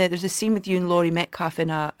scene there's a scene with you and Laurie Metcalf in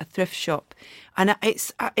a thrift shop, and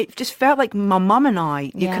it just felt like my mum and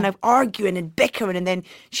I, you're kind of arguing and bickering, and then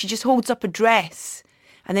she just holds up a dress.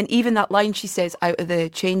 And then even that line she says out of the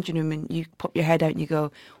changing room, and you pop your head out and you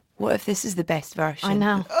go, what if this is the best version? I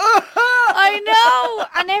know. I know.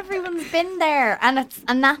 And everyone's been there.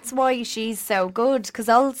 And that's why she's so good, because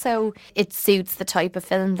also it suits the type of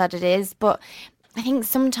film that it is. But I think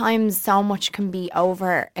sometimes so much can be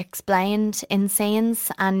over-explained in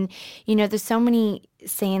scenes. And, you know, there's so many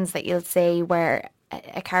scenes that you'll see where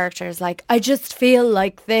a character is like, I just feel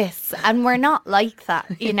like this, and we're not like that,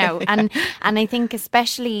 you know. and I think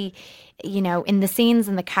especially, you know, in the scenes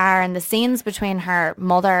in the car and the scenes between her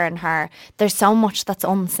mother and her, there's so much that's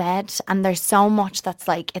unsaid, and there's so much that's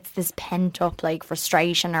like, it's this pent up like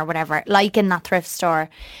frustration or whatever, like in that thrift store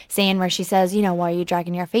scene where she says, you know, why are you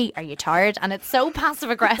dragging your feet, are you tired? And it's so passive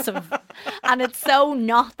aggressive and it's so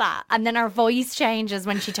not that. And then her voice changes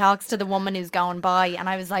when she talks to the woman who's going by, and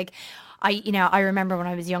I was like, I remember when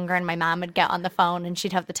I was younger and my mum would get on the phone and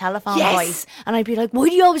she'd have the telephone voice, and I'd be like, why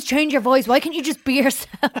do you always change your voice? Why can't you just be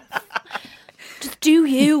yourself? Just do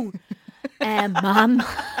you, mum.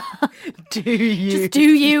 Do you? Just do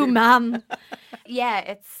you, mum. Yeah,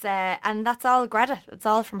 it's and that's all Greta. It's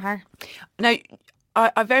all from her. Now,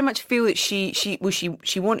 I very much feel that she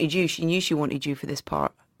wanted you. She knew she wanted you for this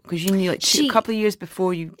part. Because you knew, like, a couple of years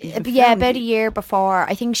before you even filmed about it. a year before.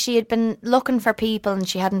 I think she had been looking for people and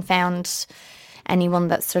she hadn't found anyone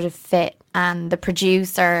that sort of fit. And the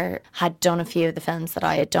producer had done a few of the films that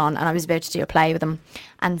I had done, and I was about to do a play with him.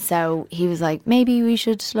 And so he was like, maybe we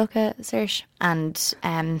should look at Saoirse.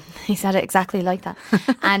 And he said it exactly like that.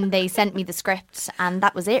 And they sent me the script, and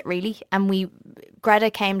that was it, really. And Greta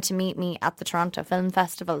came to meet me at the Toronto Film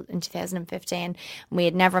Festival in 2015. We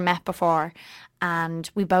had never met before, and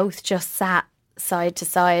we both just sat side to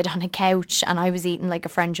side on a couch, and I was eating like a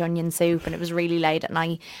French onion soup, and it was really late at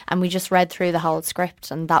night, and we just read through the whole script,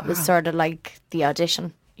 and that was sort of like the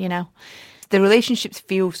audition, you know. The relationships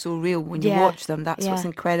feel so real when you watch them. That's what's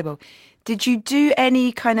incredible. Did you do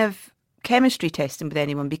any kind of chemistry testing with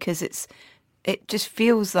anyone? Because it just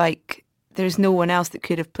feels like there's no one else that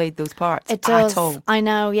could have played those parts at all. I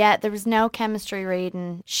know, yeah. There was no chemistry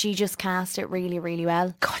reading. She just cast it really, really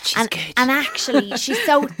well. God, she's good. And actually, she's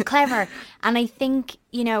so clever. And I think,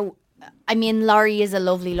 you know, I mean, Laurie is a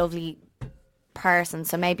lovely, lovely person,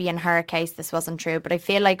 so maybe in her case this wasn't true, but I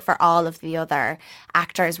feel like for all of the other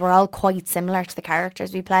actors, we're all quite similar to the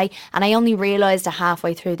characters we play. And I only realised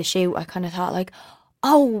halfway through the shoot, I kind of thought like,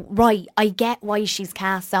 oh, right, I get why she's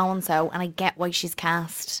cast so-and-so, and I get why she's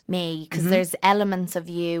cast me, because there's elements of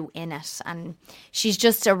you in it, and she's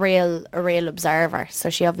just a real observer, so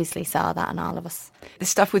she obviously saw that in all of us. The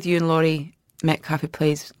stuff with you and Laurie Metcalf, who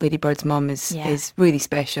plays Lady Bird's mum, is really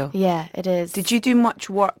special. Yeah, it is. Did you do much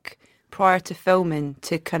work prior to filming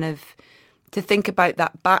to think about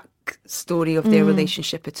that backstory of their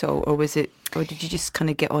relationship at all, or did you just kind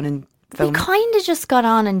of get on and film? We kind of just got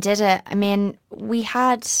on and did it. I mean, we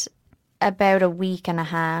had about a week and a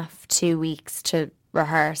half, 2 weeks to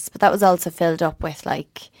rehearse, but that was also filled up with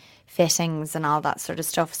like fittings and all that sort of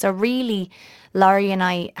stuff. So really, Laurie and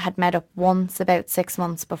I had met up once about 6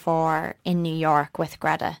 months before in New York with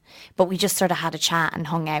Greta, but we just sort of had a chat and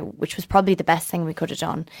hung out, which was probably the best thing we could have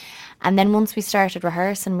done. And then once we started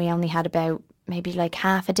rehearsing, we only had about maybe like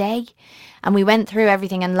half a day, and we went through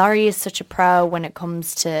everything. And Laurie is such a pro when it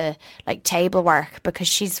comes to like table work, because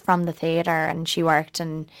she's from the theatre and she worked,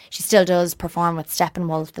 and she still does perform with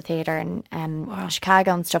Steppenwolf, the theatre in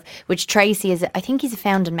Chicago and stuff, which Tracy is, I think he's a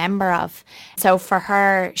founding member of. So for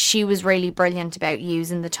her, she was really brilliant about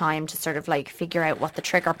using the time to sort of like figure out what the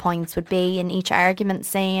trigger points would be in each argument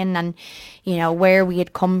scene, and you know, where we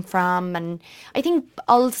had come from. And I think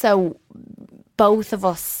also both of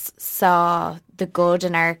us saw the good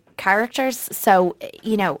in our characters. So,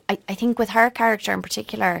 you know, I think with her character in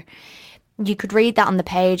particular, you could read that on the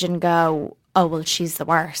page and go, oh, well, she's the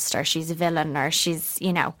worst, or she's a villain, or she's,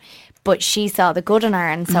 you know, but she saw the good in her.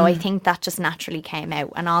 And so I think that just naturally came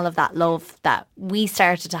out, and all of that love that we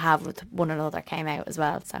started to have with one another came out as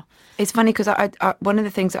well. So it's funny because I one of the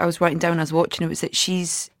things that I was writing down as watching it was that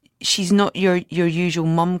she's not your usual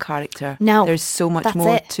mum character. No, there's so much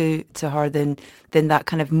more to her than that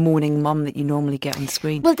kind of moaning mum that you normally get on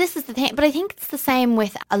screen. Well, this is the thing, but I think it's the same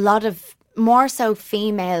with a lot of more so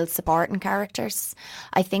female supporting characters.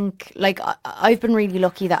 I think, like, I've been really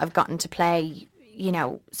lucky that I've gotten to play, you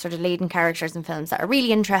know, sort of leading characters in films that are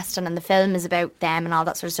really interesting, and the film is about them and all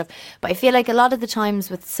that sort of stuff. But I feel like a lot of the times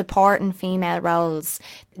with supporting female roles,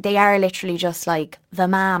 they are literally just like the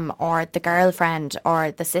mum or the girlfriend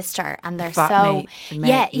or the sister, and they're so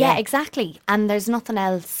yeah, exactly, and there's nothing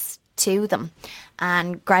else to them.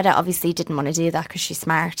 And Greta obviously didn't want to do that because she's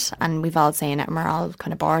smart, and we've all seen it and we're all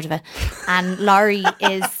kind of bored of it. And Laurie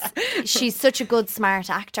she's such a good smart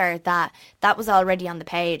actor that was already on the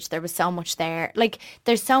page. There was so much there. Like,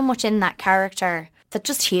 there's so much in that character that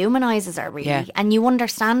just humanises her, really. Yeah. And you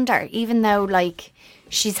understand her, even though, like,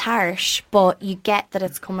 she's harsh, but you get that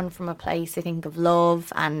it's coming from a place, I think, of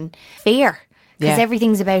love and fear. Because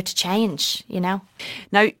everything's about to change, you know.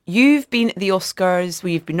 Now, you've been at the Oscars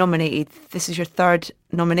where you've been nominated. This is your third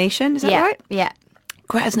nomination, is that right? Yeah.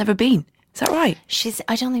 Greta's never been. Is that right?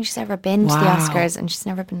 I don't think she's ever been to the Oscars, and she's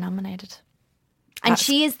never been nominated. And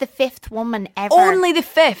she is the fifth woman ever. Only the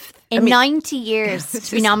fifth? In 90 years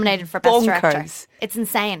to be nominated for Best Director. It's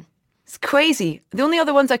insane. It's crazy. The only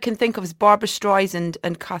other ones I can think of is Barbara Streisand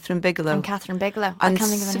and Catherine Bigelow. And I can't think of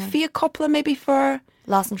her name. Sophia Coppola, maybe, for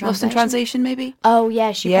Lost in Translation, maybe. Oh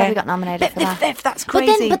yeah, she probably got nominated for that. The fifth, that's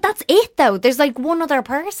crazy. But that's it though. There's like one other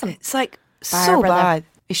person. It's like so bad.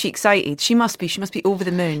 Is she excited? She must be over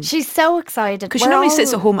the moon. She's so excited. Because she normally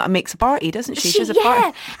sits at home and makes a party, doesn't she? She has a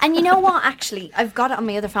party. And you know what, actually, I've got it on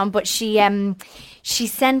my other phone, but she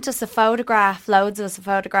sent us a photograph, loads of us a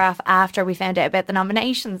photograph after we found out about the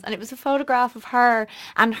nominations, and it was a photograph of her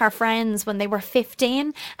and her friends when they were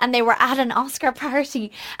 15, and they were at an Oscar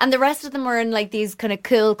party, and the rest of them were in like these kind of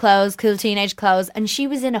cool teenage clothes, and she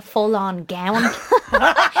was in a full-on gown.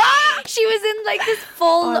 She was in like this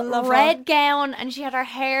full red gown, and she had her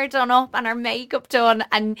hair done up and her makeup done,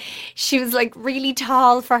 and she was like really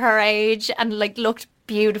tall for her age and like looked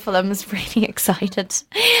beautiful and was really excited.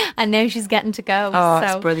 And now she's getting to go. Oh, so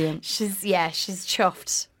it's brilliant. She's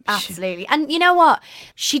chuffed. Absolutely. And you know what?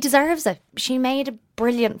 She deserves it. She made a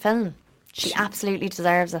brilliant film. She absolutely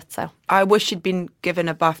deserves it. So I wish she'd been given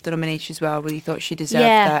a BAFTA nomination as well. I really thought she deserved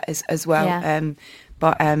that as well. Yeah.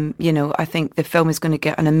 But you know, I think the film is going to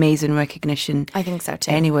get an amazing recognition. I think so too.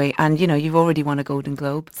 Anyway, and you know, you've already won a Golden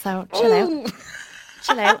Globe. So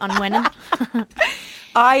chill out on winning.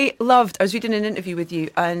 I was reading an interview with you,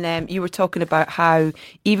 and you were talking about how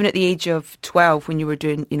even at the age of 12, when you were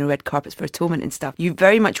doing, you know, red carpets for Atonement and stuff, you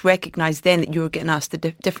very much recognised then that you were getting asked the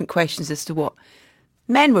different questions as to what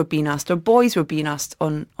men were being asked or boys were being asked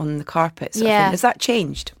on the carpet. Has that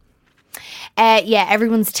changed?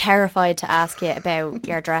 Everyone's terrified to ask you about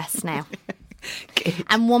your dress now. Good.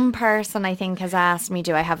 And one person I think has asked me,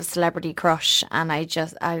 do I have a celebrity crush? And I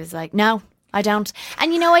was like, no, I don't.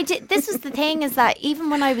 And you know, this was the thing, is that even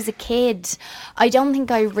when I was a kid, I don't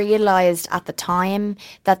think I realised at the time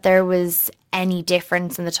that there was any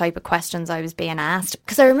difference in the type of questions I was being asked.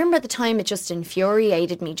 Because I remember at the time it just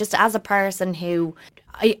infuriated me, just as a person who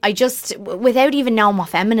I just, without even knowing what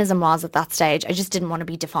feminism was at that stage, I just didn't want to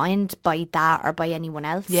be defined by that or by anyone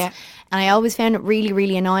else. Yeah. And I always found it really,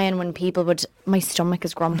 really annoying when people would, my stomach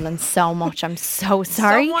is grumbling so much. I'm so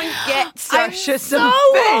sorry. Someone get Saoirse some so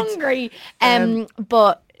food. Hungry.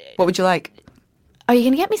 But what would you like? Are you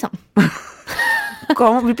going to get me something? Go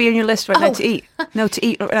on, what would be on your list right now to eat? No, to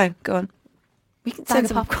eat right now. Go on. We can Bag send of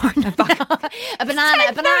some popcorn. a banana.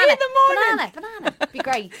 A banana. Banana. Be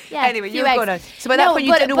great. Yeah. Anyway, few you were eggs. going on. So by that point,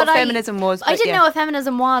 you didn't know what I- feminism was. I but didn't yeah. know what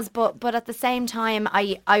feminism was, but at the same time,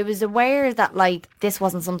 I was aware that like this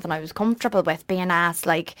wasn't something I was comfortable with, being asked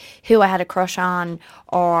like who I had a crush on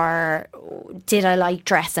or did I like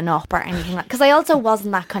dressing up or anything like. Because I also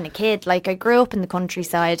wasn't that kind of kid. Like I grew up in the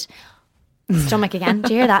countryside. Stomach again,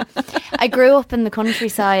 do you hear that? I grew up in the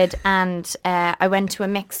countryside and I went to a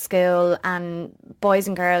mixed school and boys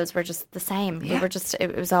and girls were just the same. We were just,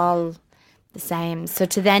 it was all the same. So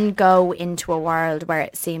to then go into a world where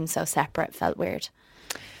it seemed so separate felt weird.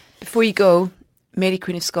 Before you go, Mary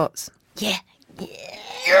Queen of Scots. Yeah.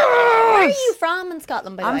 Where are you from in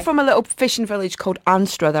Scotland, by the way? I'm from a little fishing village called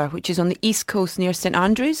Anstruther, which is on the east coast near St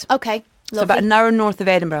Andrews. Okay, So about an hour north of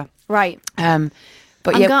Edinburgh. Right.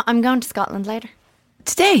 But I'm going to Scotland later.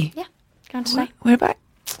 Today? Yeah, going today. Where about?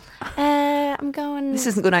 I'm going... This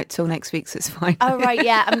isn't going out till next week, so it's fine. Oh, right,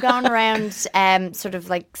 yeah. I'm going around sort of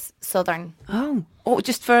like southern. Oh,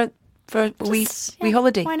 just for a wee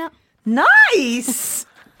holiday. Why not? Nice.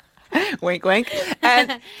 Wink, wink.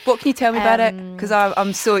 What can you tell me about it? Because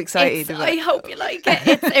I'm so excited. I hope you like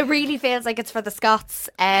it. It really feels like it's for the Scots.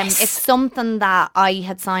 It's something that I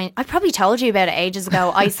had signed. I probably told you about it ages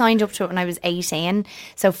ago. I signed up to it when I was 18.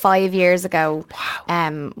 So 5 years ago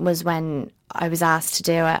was when I was asked to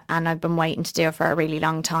do it. And I've been waiting to do it for a really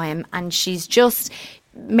long time. And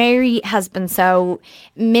Mary has been so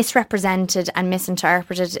misrepresented and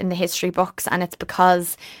misinterpreted in the history books, and it's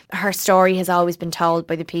because her story has always been told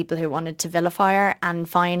by the people who wanted to vilify her, and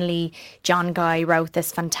finally John Guy wrote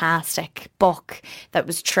this fantastic book that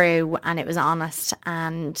was true and it was honest,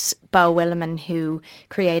 and Beau Willimon, who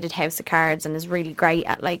created House of Cards and is really great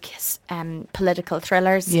at like political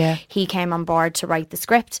thrillers, he came on board to write the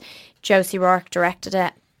script. Josie Rourke directed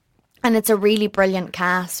it. And it's a really brilliant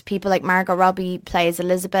cast. People like Margot Robbie plays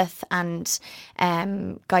Elizabeth, and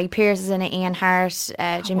Guy Pearce is in it, Ian Hart,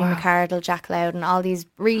 Jimmy McArdle, Jack Loudon, all these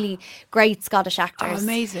really great Scottish actors. Oh,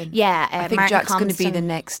 amazing. Yeah. I think Martin Jack's going to be Compston. the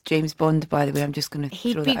next James Bond, by the way. I'm just going to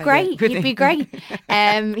He'd be great. He'd be great.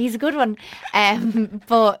 He's a good one.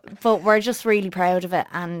 But we're just really proud of it.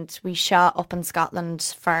 And we shot up in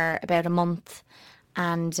Scotland for about a month.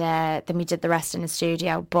 And then we did the rest in the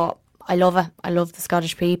studio. But I love it. I love the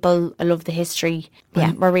Scottish people. I love the history.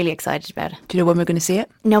 Yeah, we're really excited about it. Do you know when we're going to see it?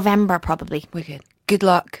 November, probably. Wicked. Good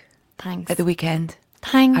luck. Thanks. At the weekend.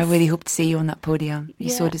 Thanks. I really hope to see you on that podium. You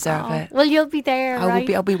so deserve it. Well, you'll be there, right?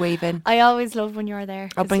 I'll be waving. I always love when you're there.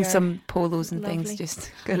 I'll bring some polos and lovely. things.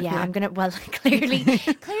 Just Yeah, I'm gonna. Well, clearly,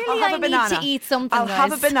 I'll have I a banana. need to eat something. I'll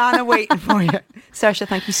have a banana waiting for you. Saoirse,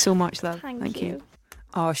 thank you so much, love. Thank you.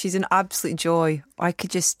 Oh, she's an absolute joy.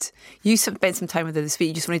 You spent some time with her this week.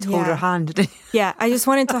 You just wanted to hold her hand, didn't you? Yeah, I just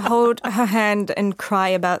wanted to hold her hand and cry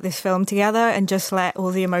about this film together and just let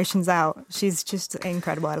all the emotions out. She's just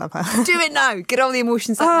incredible. I love her. Do it now. Get all the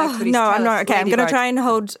emotions out now. Clarice. No, Tell I'm not. us. Okay, I'm Lady going to Bird. try and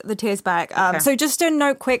hold the tears back. Okay. So just to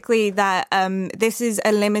note quickly that this is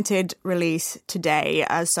a limited release today.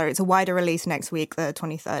 So it's a wider release next week, the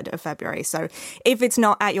 23rd of February. So if it's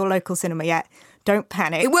not at your local cinema yet, don't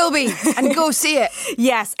panic. It will be. And go see it.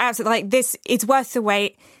 Yes, absolutely. Like this, it's worth the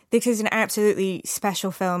wait. This is an absolutely special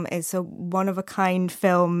film. It's a one-of-a-kind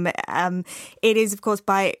film. It is, of course,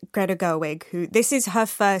 by Greta Gerwig, this is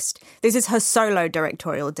her solo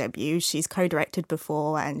directorial debut. She's co-directed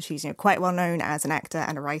before, and she's quite well known as an actor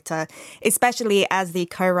and a writer, especially as the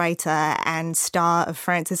co-writer and star of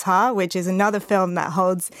Frances Ha, which is another film that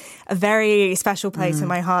holds a very special place in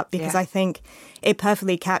my heart, because I think it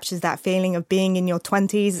perfectly captures that feeling of being in your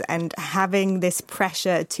 20s and having this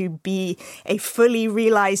pressure to be a fully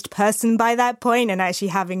realised person by that point and actually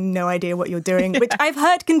having no idea what you're doing, which I've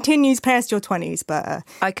heard continues past your 20s. But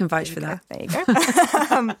I can vouch for that. There you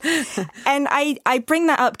go. And I bring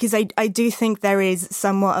that up because I do think there is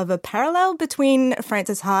somewhat of a parallel between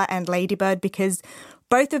Frances Ha and Lady Bird, because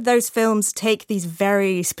both of those films take these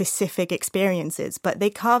very specific experiences, but they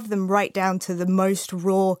carve them right down to the most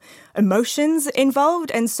raw emotions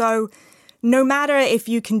involved. And so no matter if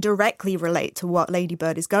you can directly relate to what Lady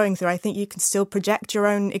Bird is going through, I think you can still project your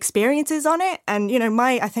own experiences on it. And,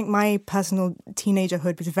 I think my personal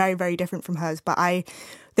teenagerhood was very, very different from hers, but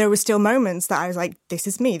there were still moments that I was like, this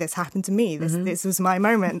is me, this happened to me, this was my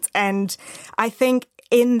moment. And I think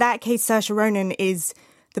in that case, Saoirse Ronan is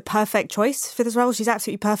the perfect choice for this role. She's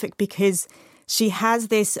absolutely perfect because she has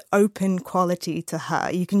this open quality to her.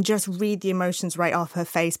 You can just read the emotions right off her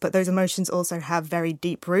face, but those emotions also have very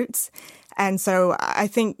deep roots. And so I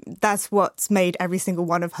think that's what's made every single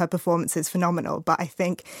one of her performances phenomenal. But I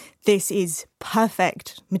think this is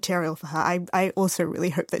perfect material for her. I also really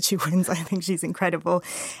hope that she wins. I think she's incredible.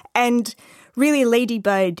 And really, Lady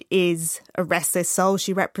Bird is a restless soul.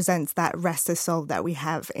 She represents that restless soul that we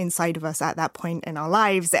have inside of us at that point in our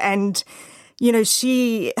lives. And, you know,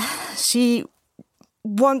 she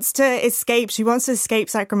wants to escape. She wants to escape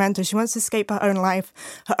Sacramento. She wants to escape her own life,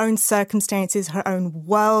 her own circumstances, her own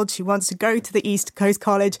world. She wants to go to the East Coast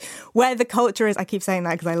College where the culture is. I keep saying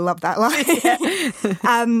that because I love that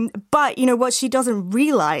line. But, you know, what she doesn't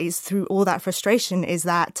realize through all that frustration is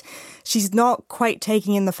that she's not quite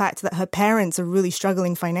taking in the fact that her parents are really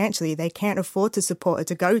struggling financially. They can't afford to support her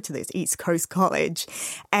to go to this East Coast College.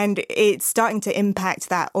 And it's starting to impact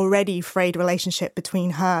that already frayed relationship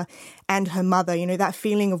between her and her mother. You know, that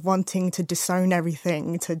feeling of wanting to disown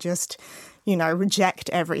everything, to just, you know, reject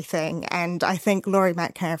everything. And I think Laurie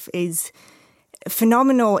Metcalf is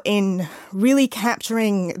phenomenal in really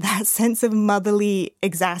capturing that sense of motherly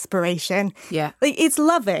exasperation. Yeah. Like, it's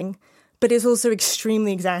loving, but it's also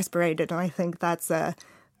extremely exasperated. And I think that's an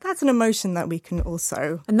emotion that we can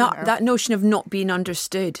also... And that notion of not being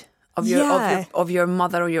understood, of your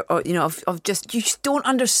mother, of just, you just don't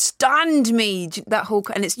understand me, that whole...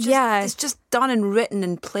 And it's just done and written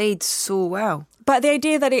and played so well. But the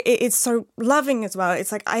idea that it's so loving as well.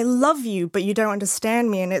 It's like, I love you, but you don't understand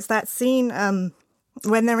me. And it's that scene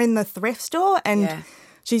when they're in the thrift store and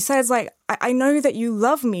she says, like, I know that you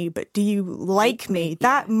love me, but do you like me?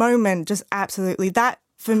 That moment, just absolutely, that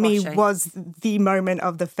for me was the moment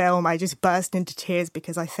of the film. I just burst into tears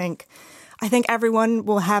because I think everyone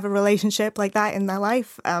will have a relationship like that in their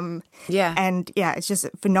life. And it's just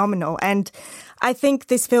phenomenal. And I think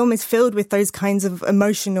this film is filled with those kinds of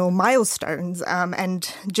emotional milestones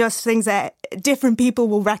and just things that different people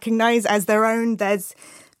will recognize as their own. There's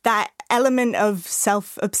that element of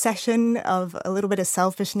self-obsession, of a little bit of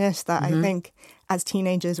selfishness that I think as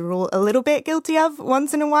teenagers we're all a little bit guilty of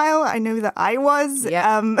once in a while. I know that I was.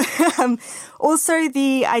 Yeah. Also,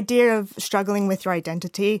 the idea of struggling with your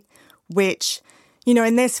identity, which, you know,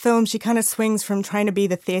 in this film, she kind of swings from trying to be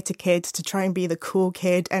the theatre kid to try and be the cool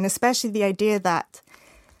kid. And especially the idea that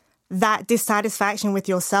dissatisfaction with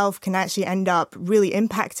yourself can actually end up really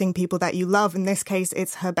impacting people that you love. In this case,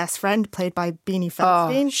 it's her best friend, played by Beanie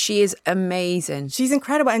Feldstein. Oh, she is amazing. She's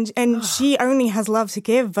incredible. And she only has love to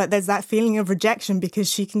give, but there's that feeling of rejection because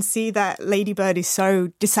she can see that Lady Bird is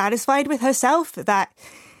so dissatisfied with herself that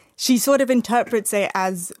she sort of interprets it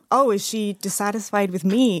as, oh, is she dissatisfied with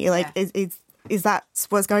me? Like, is that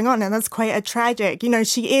what's going on? And that's quite a tragic, you know,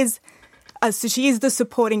 she is the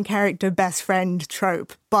supporting character, best friend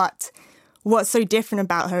trope. But what's so different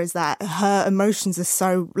about her is that her emotions are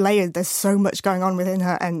so layered. There's so much going on within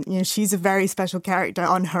her. And, you know, she's a very special character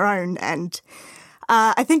on her own. And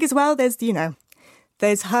I think as well, there's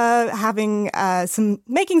her having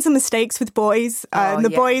making some mistakes with boys.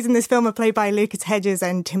 Boys in this film are played by Lucas Hedges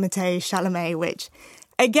and Timothée Chalamet, which,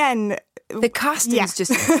 again... The casting is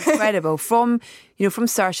just incredible. From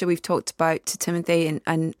Saoirse, we've talked about, to Timothy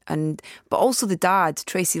and but also the dad,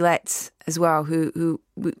 Tracy Letts, as well, who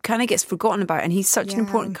kind of gets forgotten about, and he's such an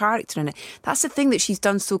important character in it. That's the thing that she's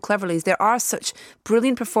done so cleverly, is there are such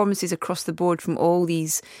brilliant performances across the board from all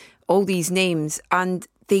these names, and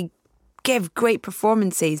they give great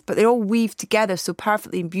performances, but they're all weaved together so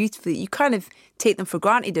perfectly and beautifully that you kind of take them for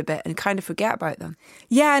granted a bit and kind of forget about them.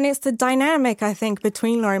 Yeah, and it's the dynamic, I think,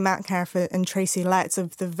 between Laurie Metcalf and Tracy Letts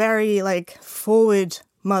of the very, like, forward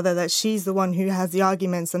mother, that she's the one who has the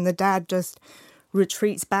arguments and the dad just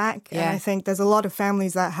retreats back. Yeah. And I think there's a lot of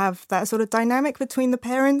families that have that sort of dynamic between the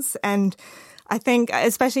parents, and I think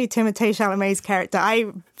especially Timothée Chalamet's character,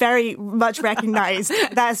 I very much recognised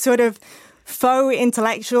that sort of faux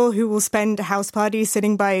intellectual who will spend house parties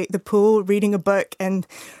sitting by the pool reading a book and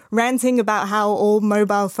ranting about how all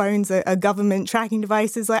mobile phones are government tracking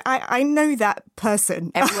devices. Like, I know that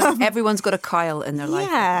person. Everyone's got a Kyle in their life.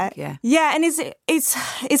 Yeah, and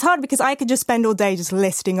it's hard because I could just spend all day just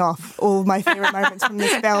listing off all my favourite moments from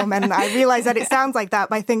this film, and I realise that it sounds like that,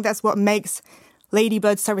 but I think that's what makes Lady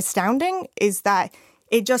Bird so astounding, is that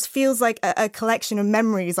it just feels like a collection of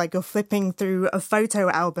memories, like you're flipping through a photo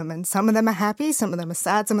album, and some of them are happy, some of them are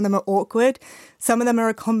sad, some of them are awkward, some of them are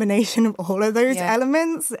a combination of all of those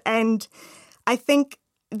elements. And I think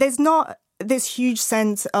there's not this huge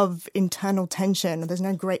sense of internal tension, there's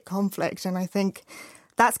no great conflict. And I think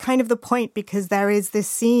that's kind of the point, because there is this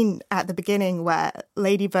scene at the beginning where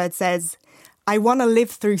Lady Bird says, I want to live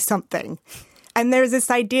through something. And there's this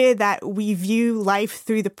idea that we view life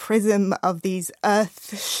through the prism of these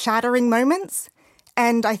earth-shattering moments.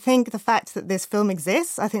 And I think the fact that this film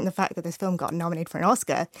exists, I think the fact that this film got nominated for an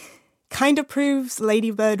Oscar kind of proves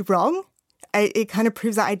Lady Bird wrong. It kind of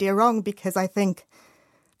proves that idea wrong, because I think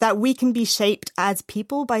that we can be shaped as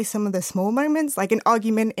people by some of the small moments, like an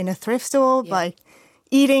argument in a thrift store, by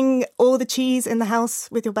eating all the cheese in the house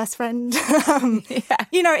with your best friend.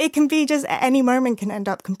 You know, it can be just any moment can end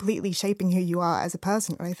up completely shaping who you are as a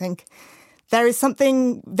person. And I think there is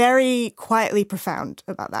something very quietly profound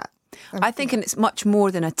about that. I think, and it's much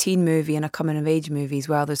more than a teen movie and a coming-of-age movie as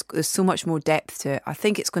well. There's so much more depth to it. I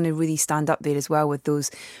think it's going to really stand up there as well with those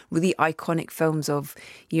really iconic films of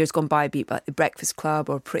years gone by, be it like The Breakfast Club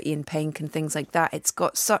or Pretty in Pink and things like that. It's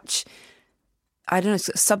got such, I don't know,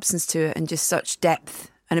 substance to it and just such depth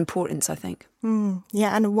and importance, I think.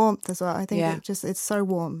 Yeah, and a warmth as well. I think Yeah. it's so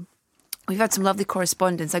warm. We've had some lovely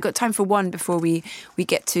correspondence. I got time for one before we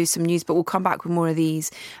get to some news, but we'll come back with more of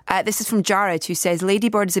these. This is from Jared, who says, Lady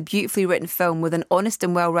Bird is a beautifully written film with an honest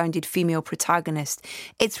and well-rounded female protagonist.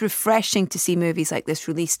 It's refreshing to see movies like this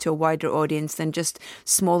released to a wider audience than just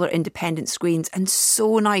smaller independent screens, and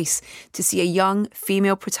so nice to see a young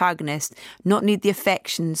female protagonist not need the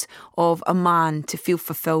affections of a man to feel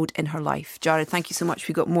fulfilled in her life. Jared, thank you so much.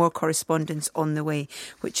 We got more correspondence on the way,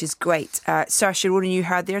 which is great. Saoirse Ronan, you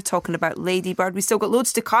heard there talking about Lady Bird. We still got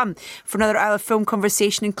loads to come for another Isle of Film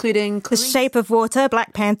conversation, including The Shape of Water,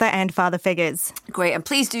 Black Panther and Father Figures. Great. And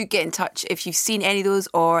please do get in touch if you've seen any of those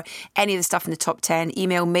or any of the stuff in the top 10.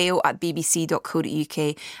 Email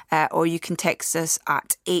mail@bbc.co.uk or you can text us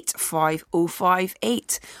at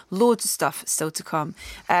 85058. Loads of stuff still to come.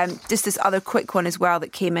 Just this other quick one as well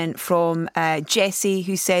that came in from Jessie,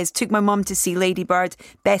 who says, took my mum to see Lady Bird,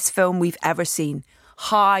 best film we've ever seen.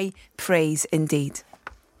 High praise indeed.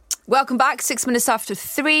 Welcome back. 6 minutes after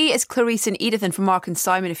 3. It's Clarice and Edith, and from Mark and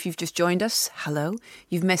Simon. If you've just joined us, hello.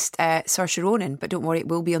 You've missed Saoirse Ronan, but don't worry, it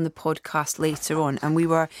will be on the podcast later on. And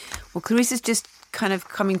Clarice is just kind of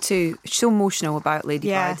coming to so emotional about Lady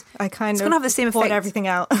Bird. I kind it's of going to have the same effect. everything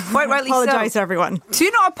out. Quite rightly Apologise so. to everyone.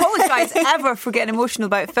 Do not apologise ever for getting emotional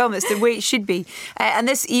about a film. It's the way it should be. And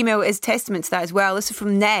this email is testament to that as well. This is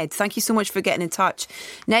from Ned. Thank you so much for getting in touch.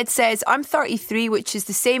 Ned says, I'm 33, which is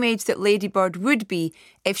the same age that Lady Bird would be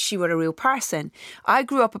if she were a real person. I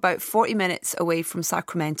grew up about 40 minutes away from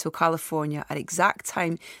Sacramento, California, at the exact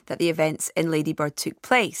time that the events in Lady Bird took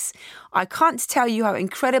place. I can't tell you how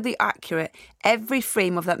incredibly accurate every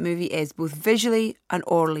frame of that movie is, both visually and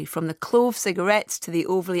orally, from the clove cigarettes to the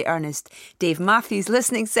overly earnest Dave Matthews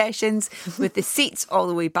listening sessions with the seats all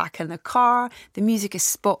the way back in the car. The music is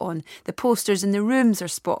spot on. The posters in the rooms are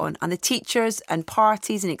spot on. And the teachers and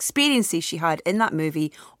parties and experiences she had in that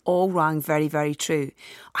movie all rang very, very true.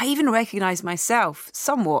 I even recognised myself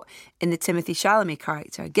somewhat in the Timothée Chalamet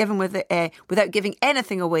character, without giving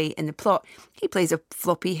anything away in the plot. He plays a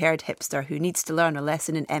floppy-haired hipster who needs to learn a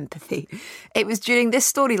lesson in empathy. It was during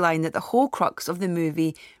this storyline that the whole crux of the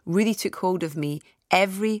movie really took hold of me.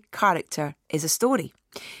 Every character is a story.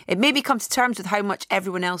 It made me come to terms with how much what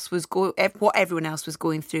everyone else was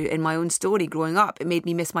going through in my own story growing up. It made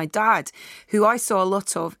me miss my dad, who I saw a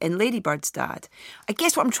lot of in Lady Bird's dad. I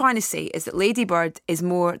guess what I'm trying to say is that Lady Bird is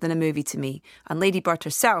more than a movie to me, and Lady Bird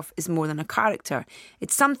herself is more than a character.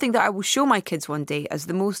 It's something that I will show my kids one day as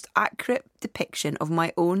the most accurate depiction of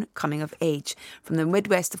my own coming of age from the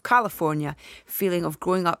Midwest of California, feeling of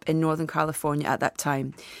growing up in Northern California at that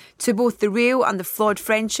time. To both the real and the flawed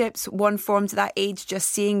friendships one formed at that age, just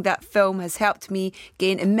seeing that film has helped me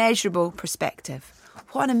gain immeasurable perspective.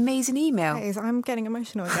 What an amazing email. I'm getting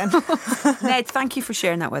emotional again. Ned, thank you for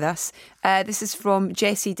sharing that with us. This is from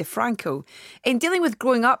Jessie DeFranco. In dealing with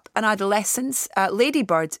growing up and adolescence, Lady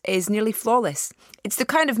Bird is nearly flawless. It's the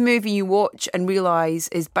kind of movie you watch and realise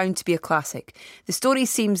is bound to be a classic. The story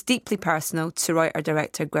seems deeply personal to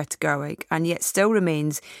writer-director Greta Gerwig, and yet still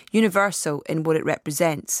remains universal in what it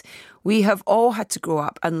represents. We have all had to grow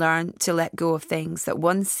up and learn to let go of things that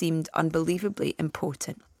once seemed unbelievably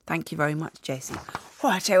important. Thank you very much, Jessie.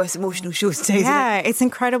 What a tell us emotional shows today, Yeah, isn't it? it's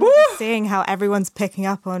incredible seeing how everyone's picking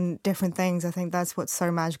up on different things. I think that's what's so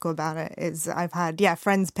magical about it. Is I've had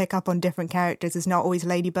friends pick up on different characters. It's not always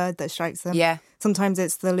Lady Bird that strikes them. Yeah. Sometimes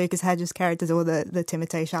it's the Lucas Hedges characters or the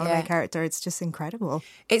Timothée Chalamet character. It's just incredible.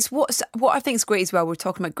 It's what I think is great as well. We're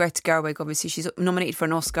talking about Greta Gerwig. Obviously, she's nominated for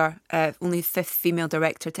an Oscar. Only the 5th female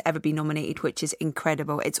director to ever be nominated, which is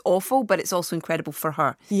incredible. It's awful, but it's also incredible for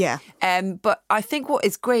her. Yeah. But I think what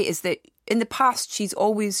is great is that in the past, she's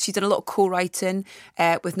done a lot of co-writing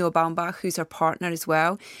with Noah Baumbach, who's her partner as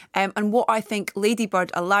well. And what I think Lady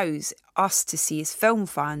Bird allows us to see as film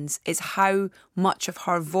fans is how much of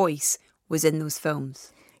her voice was in those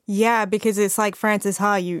films. Yeah, because it's like Frances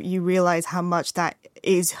Ha, you realise how much that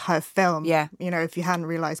is her film. Yeah. You know, if you hadn't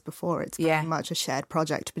realised before, it's very much a shared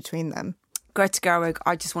project between them. Greta Gerwig,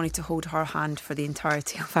 I just wanted to hold her hand for the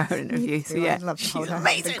entirety of our interview. So yeah, I'd love to hold her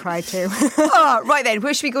hand and cry too. Oh, right then,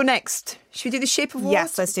 where should we go next? Should we do The Shape of Water?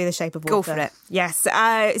 Yes, let's do The Shape of Water. Go for it. Yes.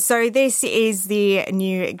 So this is the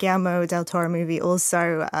new Guillermo del Toro movie,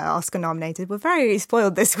 also Oscar nominated. We're very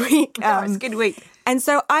spoiled this week. It's a good week. And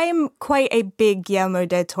so I'm quite a big Guillermo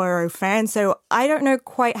del Toro fan, so I don't know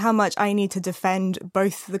quite how much I need to defend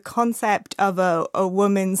both the concept of a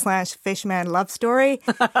woman/fishman love story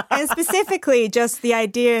and specifically just the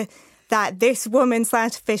idea that this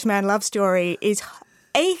woman/fishman love story is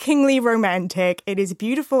achingly romantic. It is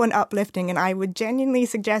beautiful and uplifting, and I would genuinely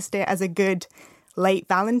suggest it as a good late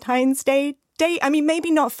Valentine's Day date. I mean,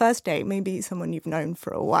 maybe not first date, maybe someone you've known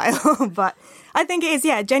for a while, but I think it is,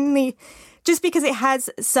 genuinely... Just because it has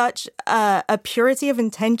such a purity of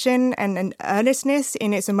intention and an earnestness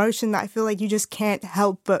in its emotion that I feel like you just can't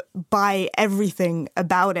help but buy everything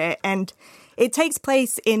about it. And it takes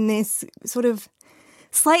place in this sort of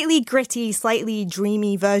slightly gritty, slightly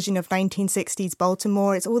dreamy version of 1960s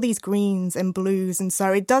Baltimore. It's all these greens and blues. And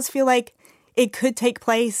so it does feel like it could take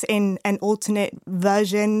place in an alternate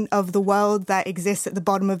version of the world that exists at the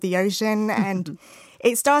bottom of the ocean. And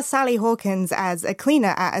it stars Sally Hawkins as a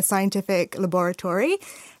cleaner at a scientific laboratory,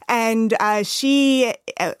 and she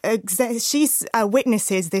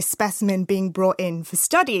witnesses this specimen being brought in for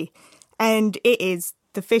study, and it is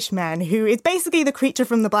the fishman, who is basically the creature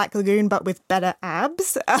from the Black Lagoon, but with better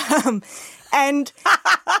abs. And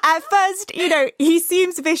at first, he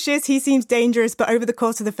seems vicious, he seems dangerous, but over the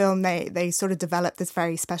course of the film, they sort of develop this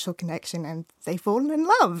very special connection, and they fall in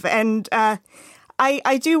love. And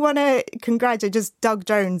I do want to congratulate just Doug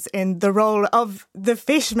Jones in the role of the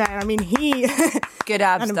fishman. I mean, he... Good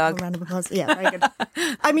abs, Doug. Round of applause. Yeah, very good.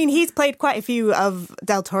 I mean, he's played quite a few of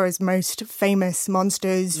Del Toro's most famous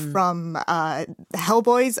monsters, from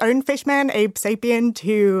Hellboy's own fishman, Abe Sapien,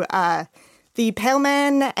 to the Pale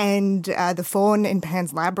Man and the Faun in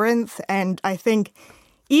Pan's Labyrinth. And I think...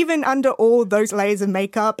 even under all those layers of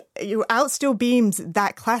makeup, you out still beams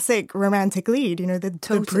that classic romantic lead.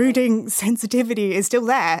 The brooding sensitivity is still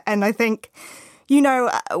there. And I think,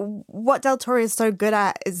 what Del Toro is so good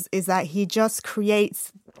at is that he just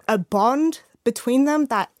creates a bond between them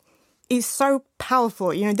that is so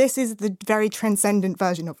powerful. This is the very transcendent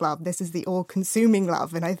version of love. This is the all-consuming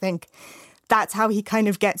love. And I think that's how he kind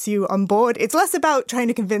of gets you on board. It's less about trying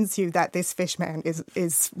to convince you that this fishman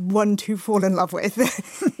is one to fall in love with.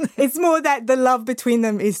 It's more that the love between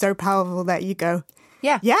them is so powerful that you go,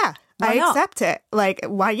 yeah, I accept it. Like,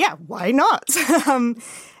 why not?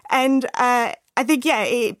 And I think,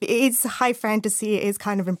 it's high fantasy. It is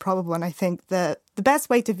kind of improbable. And I think the best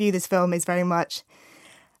way to view this film is very much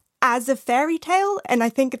as a fairy tale, and I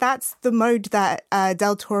think that's the mode that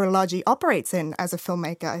Del Toro largely operates in as a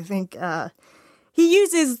filmmaker. I think he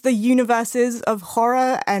uses the universes of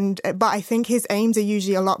horror, but I think his aims are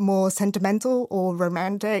usually a lot more sentimental or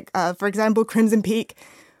romantic. For example, Crimson Peak,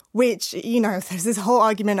 which, there's this whole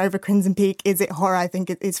argument over Crimson Peak. Is it horror? I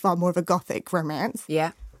think it's far more of a gothic romance.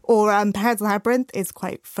 Yeah. Or Pan's Labyrinth is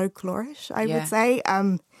quite folklorish, I would say.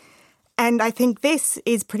 And I think this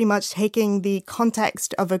is pretty much taking the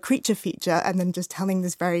context of a creature feature and then just telling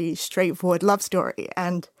this very straightforward love story.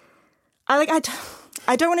 And I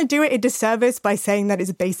don't want to do it a disservice by saying that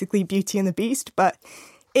it's basically Beauty and the Beast, but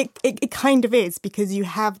it kind of is, because you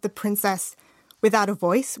have the princess without a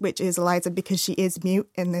voice, which is Eliza, because she is mute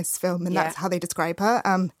in this film, and that's how they describe her.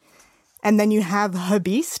 And then you have her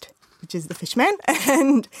beast, which is the fishman.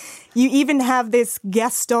 And you even have this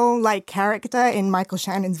Gaston-like character in Michael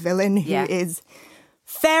Shannon's villain who is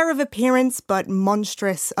fair of appearance but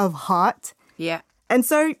monstrous of heart. Yeah. And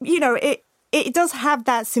so, it does have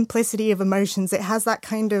that simplicity of emotions. It has that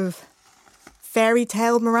kind of fairy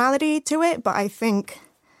tale morality to it. But I think,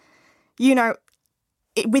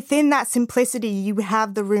 within that simplicity, you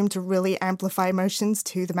have the room to really amplify emotions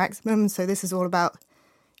to the maximum. So this is all about...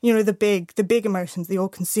 the big emotions, the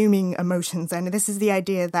all-consuming emotions. And this is the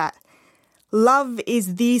idea that love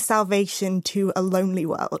is the salvation to a lonely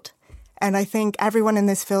world. And I think everyone in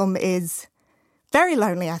this film is very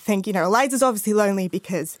lonely. I think, Eliza's obviously lonely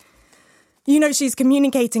because, she's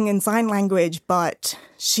communicating in sign language, but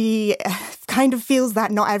she kind of feels that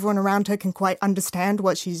not everyone around her can quite understand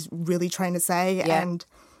what she's really trying to say. Yeah. And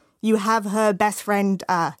you have her best friend...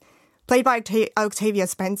 played by Octavia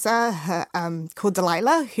Spencer, called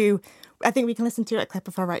Delilah, who I think we can listen to a clip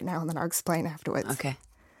of her right now, and then I'll explain afterwards. Okay.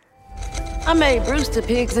 I made Brewster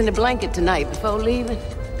pigs in the blanket tonight before leaving.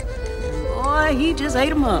 Boy, he just ate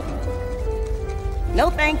them up. No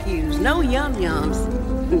thank yous, no yum-yums,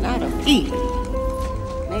 not a peep.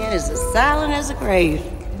 Man is as silent as a grave.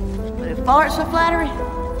 But if farts for flattery,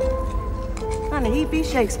 honey, he be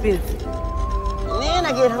Shakespeare. And then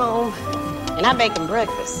I get home, and I bake him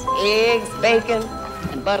breakfast. Eggs, bacon,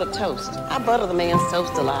 and butter toast. I butter the man's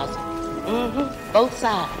toast, Elijah. Both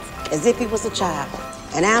sides, as if he was a child.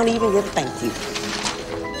 And I don't even get a thank you.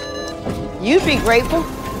 You'd be grateful,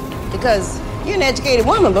 because you're an educated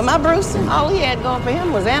woman, but my Bruce, all he had going for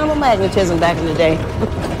him was animal magnetism back in the day.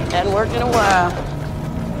 Hadn't worked in a while.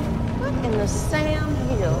 What in the Sam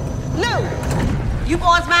Hill? Lou! You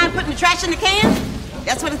boys mind putting the trash in the can?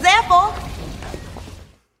 That's what it's there for.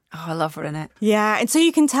 Oh, I love her in it. Yeah, and so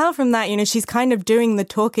you can tell from that, she's kind of doing the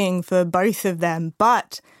talking for both of them,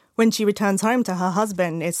 but when she returns home to her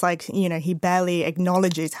husband, it's like, he barely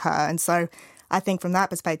acknowledges her. And so I think from that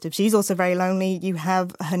perspective, she's also very lonely. You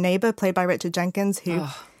have her neighbor, played by Richard Jenkins, who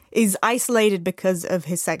is isolated because of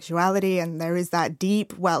his sexuality, and there is that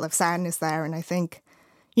deep well of sadness there. And I think,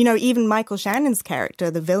 even Michael Shannon's character,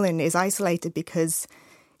 the villain, is isolated because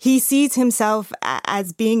he sees himself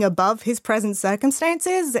as being above his present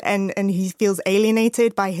circumstances, and he feels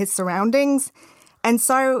alienated by his surroundings. And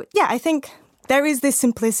so, yeah, I think there is this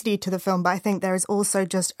simplicity to the film, but I think there is also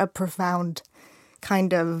just a profound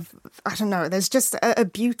kind of, I don't know, there's just a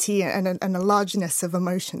beauty and a largeness of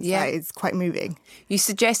emotions that is quite moving. You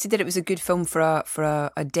suggested that it was a good film for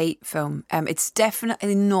a date film. It's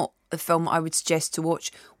definitely not a film I would suggest to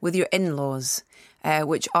watch with your in-laws,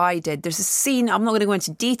 which I did. There's a scene, I'm not going to go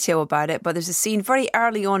into detail about it, but there's a scene very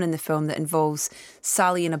early on in the film that involves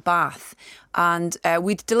Sally in a bath. And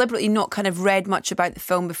we'd deliberately not kind of read much about the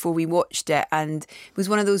film before we watched it. And it was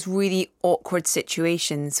one of those really awkward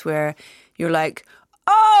situations where you're like,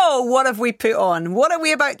 oh, what have we put on? What am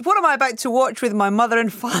I about to watch with my mother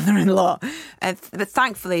and father-in-law? But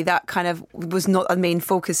thankfully, that kind of was not a main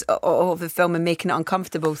focus of the film and making it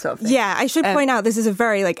uncomfortable sort of thing. Yeah, I should point out this is a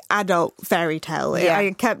very adult fairy tale. Yeah.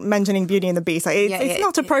 I kept mentioning Beauty and the Beast. It's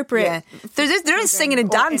not appropriate. Yeah. There is singing and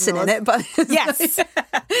dancing in it, but yes,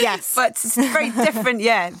 yes, but it's very different.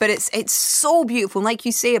 Yeah, but it's so beautiful. And like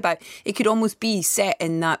you say about it, could almost be set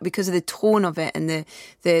in that because of the tone of it and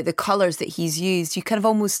the colours that he's used. You kind of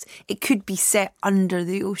almost, it could be set under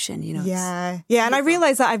the ocean, Yeah, and I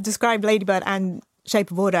realise that I've described Lady Bird and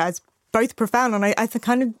Shape of Water as both profound, and I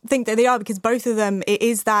kind of think that they are, because both of them, it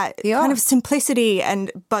is that kind of simplicity,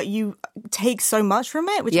 but you take so much from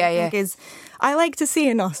it, which I think is, I like to see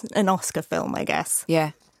an Oscar film, I guess.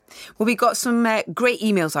 Yeah. Well, we got some great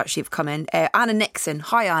emails actually have come in. Anna Nixon.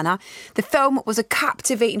 Hi, Anna. The film was a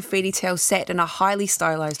captivating fairy tale set in a highly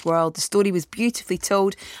stylised world. The story was beautifully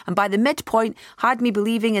told, and by the midpoint had me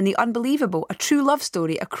believing in the unbelievable, a true love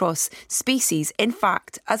story across species. In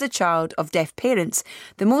fact, as a child of deaf parents,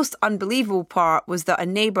 the most unbelievable part was that a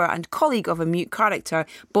neighbour and colleague of a mute character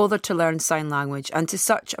bothered to learn sign language, and to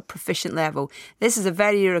such a proficient level. This is a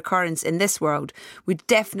very rare occurrence in this world. We'd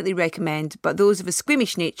definitely recommend, but those of a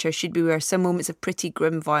squeamish nature should beware some moments of pretty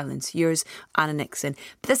grim violence. Yours, Anna Nixon.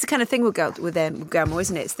 But that's the kind of thing with Guillermo,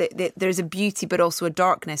 isn't it? It's that there's a beauty but also a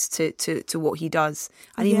darkness to what he does.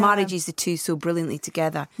 And he manages the two so brilliantly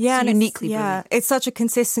together. Yeah, so uniquely brilliant. It's such a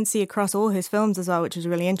consistency across all his films as well, which is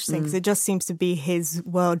really interesting, because it just seems to be his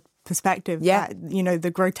world perspective that,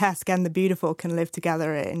 the grotesque and the beautiful can live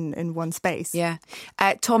together in one space. Yeah.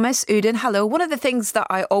 Thomas Uden, hello. One of the things that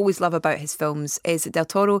I always love about his films is that Del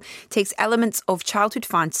Toro takes elements of childhood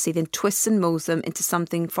fantasy, then twists and molds them into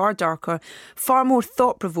something far darker, far more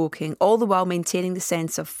thought-provoking, all the while maintaining the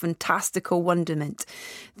sense of fantastical wonderment.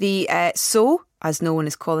 The So, as no one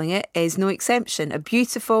is calling it, is no exception. A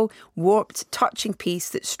beautiful, warped, touching piece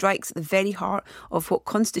that strikes at the very heart of what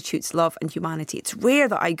constitutes love and humanity. It's rare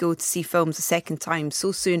that I go to see films a second time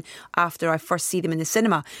so soon after I first see them in the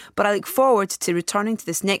cinema, but I look forward to returning to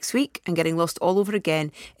this next week and getting lost all over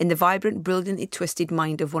again in the vibrant, brilliantly twisted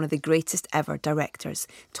mind of one of the greatest ever directors.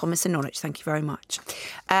 Thomas in Norwich, thank you very much.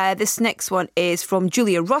 This next one is from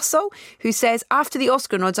Julia Russell, who says, after the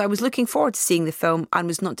Oscar nods, I was looking forward to seeing the film and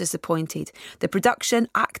was not disappointed. The production,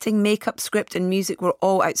 acting, makeup, script and music were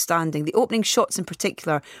all outstanding. The opening shots in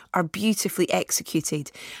particular are beautifully executed.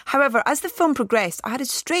 However, as the film progressed, I had a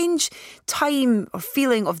strange time or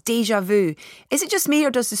feeling of deja vu. Is it just me, or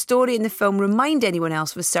does the story in the film remind anyone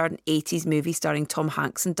else of a certain 80s movie starring Tom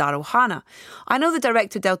Hanks and Daryl Hannah? I know the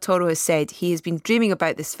director Del Toro has said he has been dreaming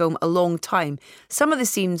about this film a long time. Some of the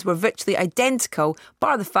scenes were virtually identical,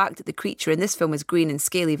 bar the fact that the creature in this film is green and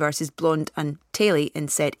scaly versus blonde and taily in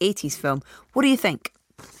said 80s film. What do you think?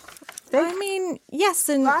 I mean, yes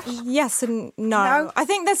and no. I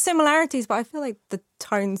think there's similarities, but I feel like the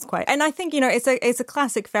tone's quite... And I think, it's a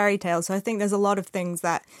classic fairy tale, so I think there's a lot of things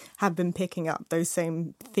that have been picking up those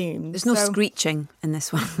same themes. There's no screeching in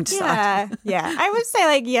this one. Yeah. I would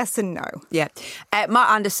say yes and no. Yeah. Matt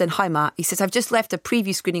Anderson, hi Matt. He says, I've just left a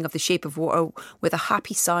preview screening of The Shape of Water with a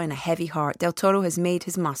happy sigh and a heavy heart. Del Toro has made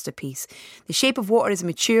his masterpiece. The Shape of Water is a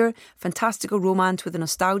mature, fantastical romance with a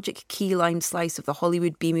nostalgic key lime slice of the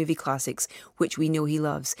Hollywood B-movie classics, which we know he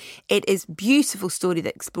loves. It is a beautiful story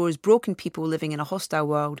that explores broken people living in a hostile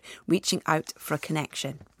world, reaching out for a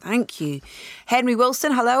connection. Thank you. Henry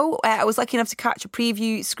Wilson, hello. I was lucky enough to catch a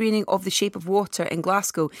preview screening of The Shape of Water in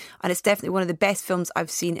Glasgow, and it's definitely one of the best films I've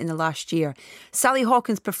seen in the last year. Sally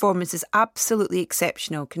Hawkins' performance is absolutely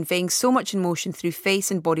exceptional, conveying so much emotion through face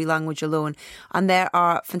and body language alone. And there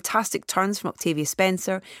are fantastic turns from Octavia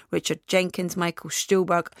Spencer, Richard Jenkins, Michael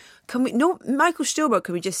Stuhlbarg. Michael Stuhlbarg,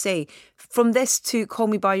 can we just say, from this to Call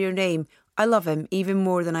Me By Your Name, I love him even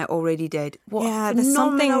more than I already did. What a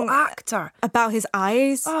phenomenal actor. About his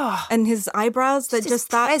eyes and his eyebrows, that just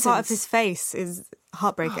that presence. part of his face is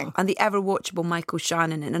heartbreaking. And the ever-watchable Michael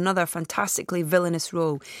Shannon in another fantastically villainous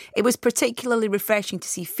role. It was particularly refreshing to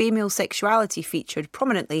see female sexuality featured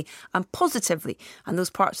prominently and positively, and those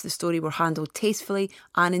parts of the story were handled tastefully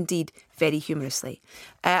and indeed very humorously.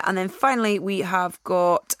 And then finally we have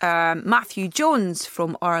got Matthew Jones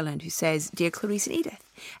from Ireland, who says, Dear Clarice and Edith,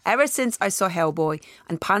 ever since I saw Hellboy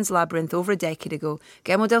and Pan's Labyrinth over a decade ago,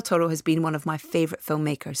 Guillermo del Toro has been one of my favourite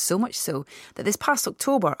filmmakers, so much so that this past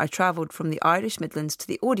October I travelled from the Irish Midlands to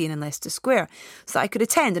the Odeon in Leicester Square so that I could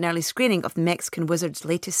attend an early screening of the Mexican wizard's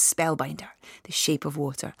latest spellbinder, The Shape of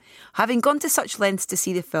Water. Having gone to such lengths to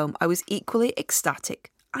see the film, I was equally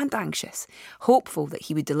ecstatic and anxious, hopeful that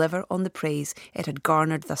he would deliver on the praise it had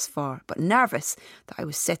garnered thus far, but nervous that I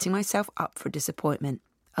was setting myself up for disappointment.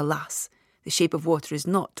 Alas, The Shape of Water is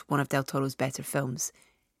not one of Del Toro's better films.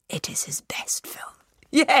 It is his best film.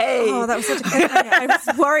 Yay! Oh, that was such a good idea. I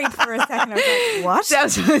was worried for a second. I was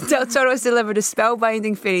like, what? Del Toro has delivered a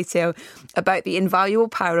spellbinding fairy tale about the invaluable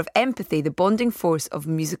power of empathy, the bonding force of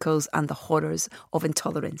musicals and the horrors of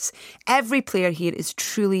intolerance. Every player here is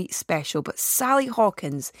truly special, but Sally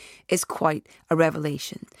Hawkins is quite a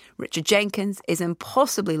revelation. Richard Jenkins is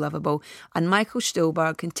impossibly lovable, and Michael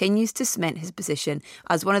Stuhlbarg continues to cement his position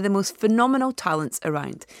as one of the most phenomenal talents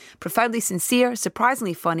around. Profoundly sincere,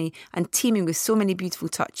 surprisingly funny, and teeming with so many beautiful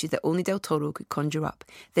touches that only Del Toro could conjure up.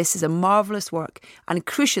 This is a marvellous work, and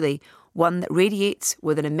crucially, one that radiates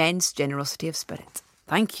with an immense generosity of spirit.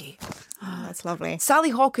 Thank you. Oh, that's lovely. Sally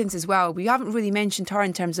Hawkins as well. We haven't really mentioned her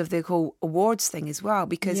in terms of the whole awards thing as well,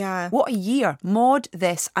 because what a year. Maud,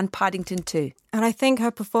 this, and Paddington 2. And I think her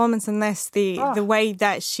performance in this, the way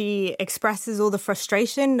that she expresses all the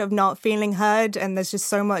frustration of not feeling heard, and there's just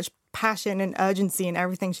so much passion and urgency in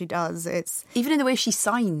everything she does. It's even in the way she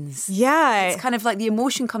signs. Yeah. It's kind of like the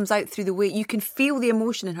emotion comes out through the way you can feel the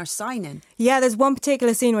emotion in her signing. Yeah, there's one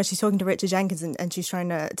particular scene where she's talking to Richard Jenkins and she's trying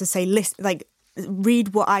to say, listen, like,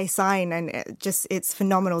 read what I sign, and it's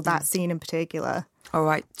phenomenal, that scene in particular. All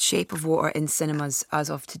right, Shape of Water in cinemas as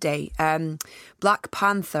of today. Black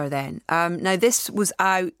Panther then. Now this was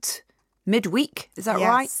out midweek, is that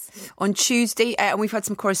right? On Tuesday, and we've had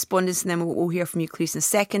some correspondence, and then we'll hear from you, Clarice, in a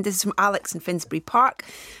second. This is from Alex in Finsbury Park,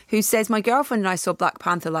 who says, my girlfriend and I saw Black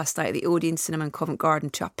Panther last night at the Odeon Cinema in Covent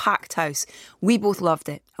Garden to a packed house. We both loved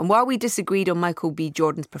it, and while we disagreed on Michael B.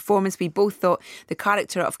 Jordan's performance, we both thought the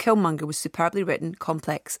character of Killmonger was superbly written,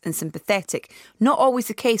 complex and sympathetic. Not always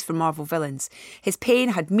the case for Marvel villains. His pain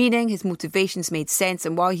had meaning, his motivations made sense,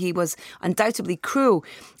 and while he was undoubtedly cruel,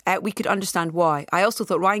 we could understand why. I also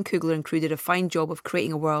thought Ryan Coogler and crew did a fine job of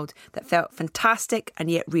creating a world that felt fantastic and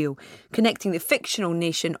yet real, connecting the fictional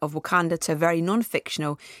nation of Wakanda to a very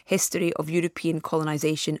non-fictional history of European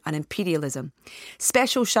colonisation and imperialism.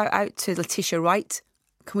 Special shout out to Letitia Wright.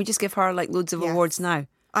 Can we just give her loads of awards now?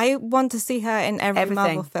 I want to see her in every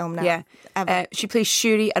Marvel film now. Yeah. She plays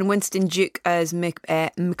Shuri and Winston Duke as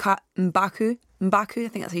M'Baku, I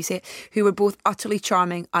think that's how you say it, who were both utterly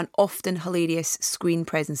charming and often hilarious screen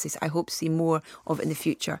presences. I hope to see more of it in the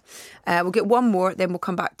future. We'll get one more, then we'll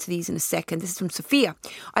come back to these in a second. This is from Sophia.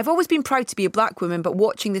 I've always been proud to be a black woman, but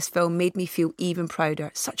watching this film made me feel even prouder.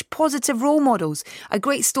 Such positive role models, a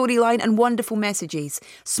great storyline and wonderful messages.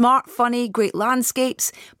 Smart, funny, great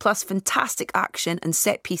landscapes, plus fantastic action and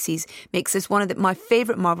set pieces makes this one of my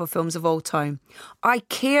favourite Marvel films of all time. I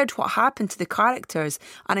cared what happened to the characters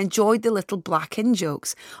and enjoyed the little black in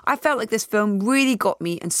jokes. I felt like this film really got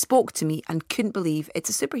me and spoke to me and couldn't believe it's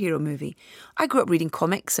a superhero movie. I grew up reading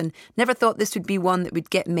comics and never thought this would be one that would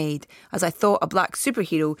get made, as I thought a black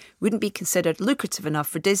superhero wouldn't be considered lucrative enough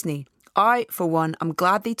for Disney. I, for one, am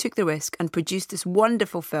glad they took the risk and produced this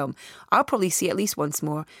wonderful film. I'll probably see it at least once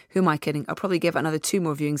more. Who am I kidding? I'll probably give it another 2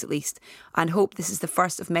 more viewings at least, and hope this is the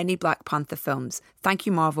first of many Black Panther films. Thank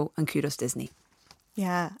you, Marvel, and kudos, Disney.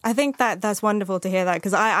 Yeah, I think that's wonderful to hear that,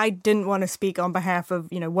 because I didn't want to speak on behalf of,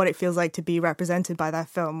 what it feels like to be represented by that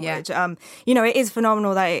film, which, it is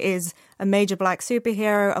phenomenal that it is a major Black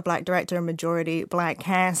superhero, a Black director, a majority Black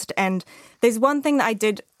cast. And there's one thing that I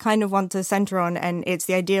did kind of want to center on, and it's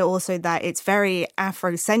the idea also that it's very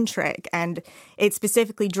Afrocentric, and it's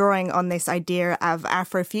specifically drawing on this idea of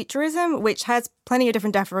Afrofuturism, which has plenty of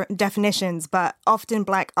different definitions, but often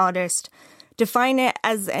Black artists define it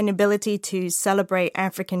as an ability to celebrate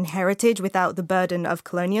African heritage without the burden of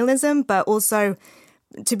colonialism, but also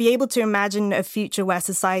to be able to imagine a future where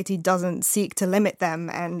society doesn't seek to limit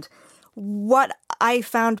them. And what I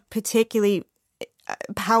found particularly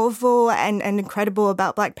powerful and incredible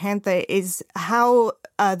about Black Panther is how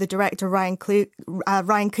the director Ryan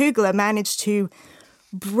Coogler managed to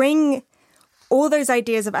bring all those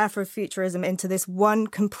ideas of Afrofuturism into this one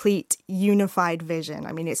complete unified vision.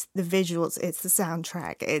 I mean, it's the visuals, it's the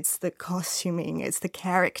soundtrack, it's the costuming, it's the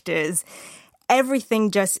characters. Everything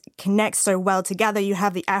just connects so well together. You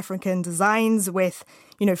have the African designs with,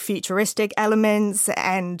 futuristic elements.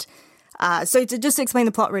 And so to just explain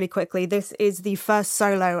the plot really quickly, this is the first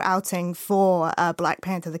solo outing for Black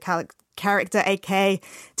Panther, the character, aka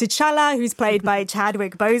T'Challa, who's played by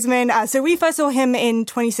Chadwick Boseman. So we first saw him in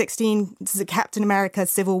 2016, this is Captain America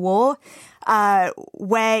Civil War,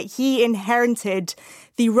 where he inherited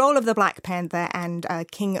the role of the Black Panther and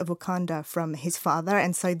King of Wakanda from his father.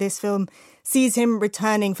 And so this film sees him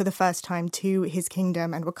returning for the first time to his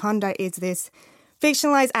kingdom. And Wakanda is this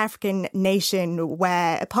fictionalized African nation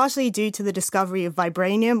where, partially due to the discovery of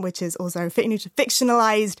vibranium, which is also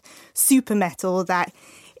fictionalized super metal, that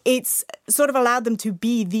it's sort of allowed them to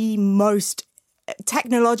be the most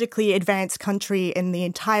technologically advanced country in the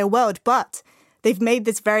entire world. But they've made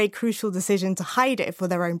this very crucial decision to hide it for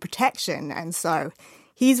their own protection. And so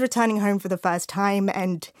he's returning home for the first time,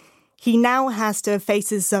 and he now has to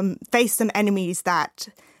face some enemies that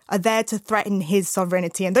are there to threaten his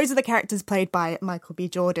sovereignty. And those are the characters played by Michael B.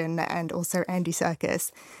 Jordan and also Andy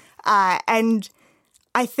Serkis. And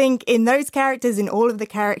I think in those characters, in all of the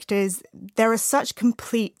characters, there are such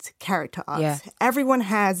complete character arcs. Yeah. Everyone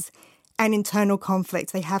has an internal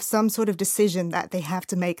conflict. They have some sort of decision that they have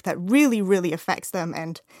to make that really, really affects them.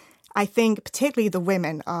 And I think particularly the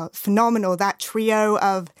women are phenomenal. That trio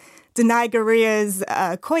of Danai Gurira's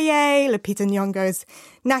Koye, Lupita Nyong'o's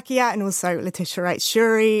Nakia, and also Letitia Wright's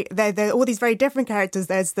Shuri. They're all these very different characters.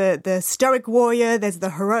 There's the stoic warrior, there's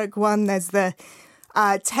the heroic one, there's the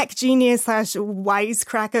tech genius /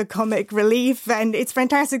 wisecracker comic relief. And it's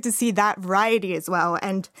fantastic to see that variety as well.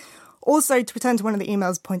 And also, to return to one of the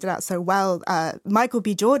emails pointed out so well, Michael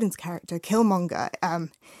B. Jordan's character, Killmonger,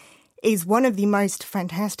 is one of the most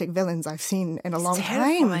fantastic villains I've seen in a long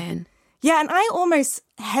time. Yeah, and I almost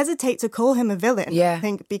hesitate to call him a villain, I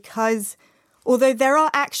think, because although there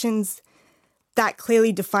are actions that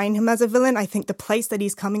clearly define him as a villain, I think the place that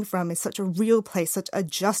he's coming from is such a real place, such a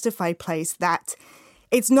justified place, that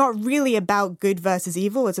it's not really about good versus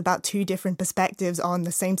evil. It's about two different perspectives on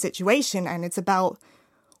the same situation, and it's about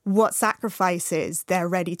what sacrifices they're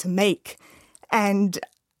ready to make. And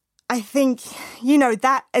I think,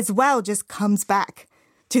 that as well just comes back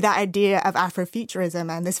to that idea of Afrofuturism.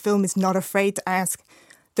 And this film is not afraid to ask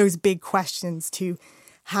those big questions, to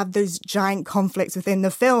have those giant conflicts within the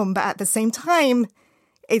film. But at the same time,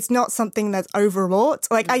 it's not something that's overwrought.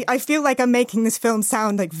 Like, I feel like I'm making this film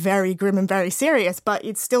sound like very grim and very serious, but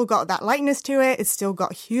it's still got that lightness to it. It's still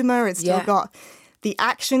got humor. It's still got the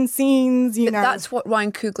action scenes, But that's what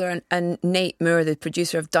Ryan Coogler and Nate Moore, the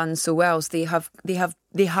producer, have done so well. So they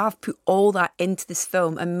have put all that into this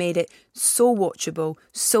film and made it so watchable,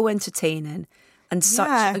 so entertaining, and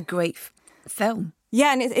such a great film.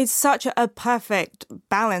 Yeah, and it's such a perfect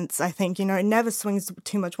balance, I think. It never swings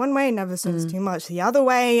too much one way, it never swings too much the other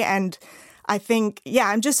way. And I think,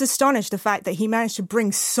 I'm just astonished the fact that he managed to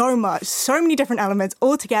bring so many different elements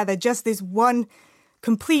all together, just this one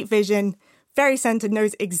complete vision, very centered,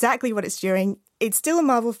 knows exactly what it's doing. It's still a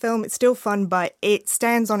Marvel film, it's still fun, but it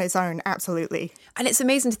stands on its own, absolutely. And it's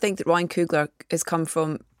amazing to think that Ryan Coogler has come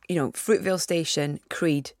from, Fruitvale Station,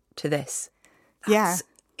 Creed, to this. That's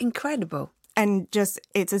incredible. And just,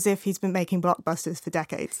 it's as if he's been making blockbusters for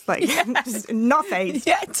decades. Like, just not phased.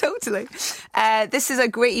 Yeah, totally. This is a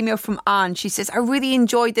great email from Anne. She says, I really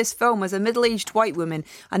enjoyed this film. As a middle-aged white woman,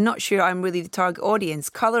 I'm not sure I'm really the target audience.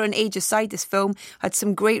 Colour and age aside, this film had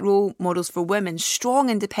some great role models for women, strong,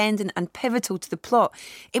 independent and pivotal to the plot.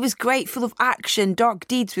 It was great, full of action, dark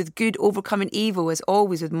deeds with good overcoming evil, as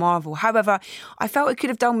always with Marvel. However, I felt it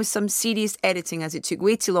could have done with some serious editing, as it took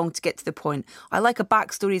way too long to get to the point. I like a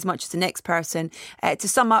backstory as much as the next person. To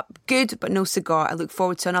sum up, good but no cigar. I look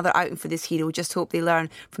forward to another outing for this hero. Just hope they learn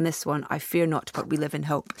from this one. I fear not, but we live in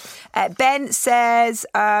hope. Ben says,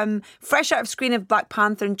 fresh out of screening of Black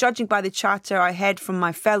Panther, and judging by the chatter I heard from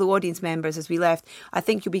my fellow audience members as we left, I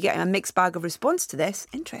think you'll be getting a mixed bag of response to this.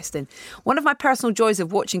 Interesting. One of my personal joys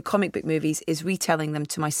of watching comic book movies is retelling them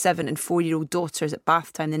to my 7 and 4-year-old daughters at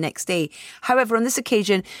bath time the next day. However, on this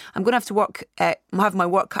occasion, I'm going to have to have my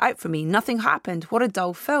work cut out for me. Nothing happened. What a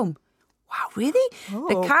dull film. Wow, really? Oh.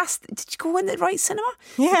 The cast, did you go in the right cinema?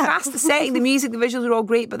 Yeah. The cast, the setting, the music, the visuals are all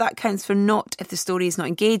great, but that counts for naught if the story is not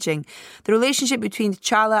engaging. The relationship between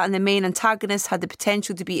T'Challa and the main antagonist had the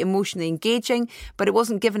potential to be emotionally engaging, but it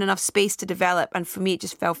wasn't given enough space to develop, and for me it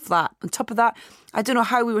just fell flat. On top of that, I don't know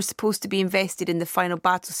how we were supposed to be invested in the final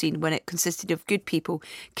battle scene when it consisted of good people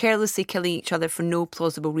carelessly killing each other for no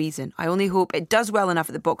plausible reason. I only hope it does well enough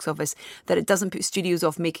at the box office that it doesn't put studios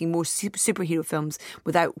off making more superhero films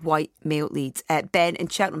without white male leads. Ben in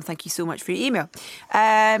Cheltenham, thank you so much for your email.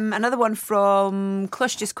 Another one from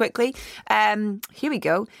Clush, just quickly. Here we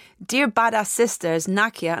go. Dear Badass Sisters,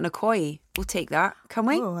 Nakia and Okoye. We'll take that, can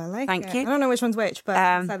we? Oh, I like Thank it. you. I don't know which one's which, but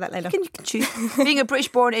I'll say that later. You can choose. Being a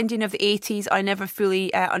British-born Indian of the 80s, I never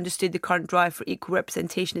fully understood the current drive for equal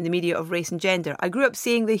representation in the media of race and gender. I grew up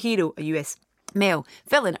seeing the hero, a US male,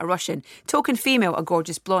 villain, a Russian, token female, a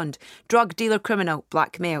gorgeous blonde, drug dealer criminal,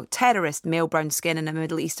 black male, terrorist, male brown skin and a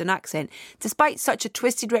Middle Eastern accent. Despite such a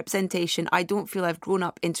twisted representation, I don't feel I've grown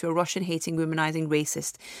up into a Russian-hating, womanising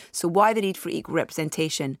racist. So why the need for equal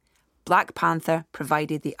representation? Black Panther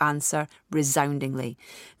provided the answer resoundingly.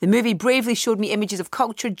 The movie bravely showed me images of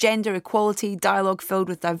culture, gender, equality, dialogue filled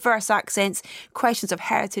with diverse accents, questions of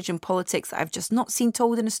heritage and politics that I've just not seen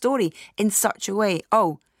told in a story in such a way.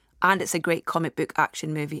 Oh, and it's a great comic book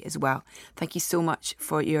action movie as well. Thank you so much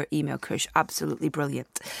for your email, Kush. Absolutely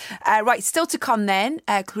brilliant. Right, still to come then.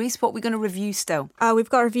 Clarice, what are we going to review still? We've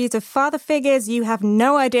got reviews of Father Figures, You Have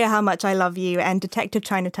No Idea How Much I Love You, and Detective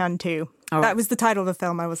Chinatown 2. Right. That was the title of the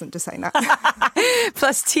film. I wasn't just saying that.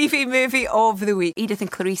 Plus TV movie of the week. Edith and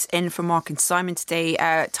Clarice in for Mark and Simon today.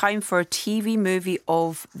 Time for TV movie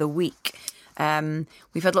of the week.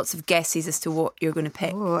 We've had lots of guesses as to what you're going to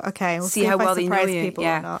pick. Oh, okay. We'll see how if well I they know surprise you. people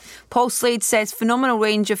or not. Paul Slade says, phenomenal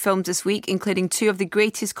range of films this week, including 2 of the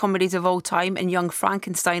greatest comedies of all time in Young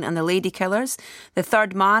Frankenstein and The Lady Killers. The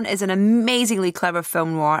Third Man is an amazingly clever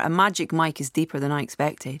film noir, and Magic Mike is deeper than I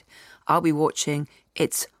expected. I'll be watching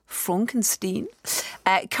It's Frankenstein.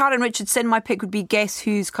 Karen Richardson, my pick would be Guess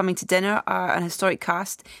Who's Coming to Dinner, an historic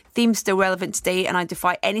cast. Theme still relevant today, and I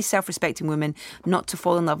defy any self-respecting woman not to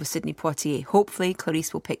fall in love with Sidney Poitier. Hopefully,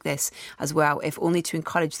 Clarice will pick this as well, if only to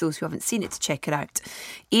encourage those who haven't seen it to check it out.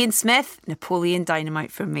 Ian Smith, Napoleon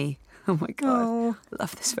Dynamite for me. Oh my God, Oh.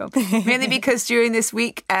 love this film. Mainly because during this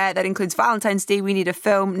week, that includes Valentine's Day, we need a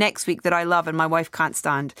film next week that I love and my wife can't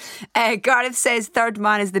stand. Gareth says Third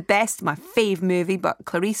Man is the best, my fave movie, but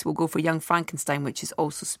Clarice will go for Young Frankenstein, which is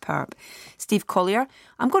also superb. Steve Collier,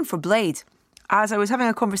 I'm going for Blade. As I was having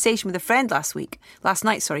a conversation with a friend last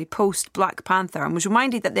night, post Black Panther, and was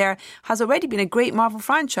reminded that there has already been a great Marvel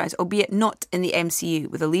franchise, albeit not in the MCU,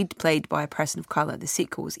 with a lead played by a person of colour. The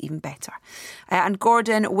sequel was even better. And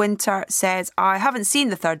Gordon Winter says, I haven't seen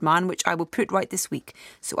The Third Man, which I will put right this week,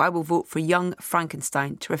 so I will vote for Young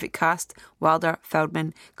Frankenstein. Terrific cast, Wilder,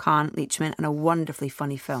 Feldman, Khan, Leachman, and a wonderfully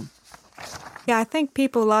funny film. Yeah, I think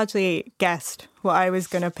people largely guessed what I was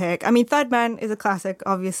going to pick. I mean, Third Man is a classic,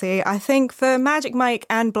 obviously. I think for Magic Mike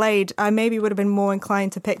and Blade, I maybe would have been more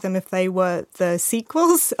inclined to pick them if they were the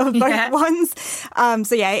sequels of both ones.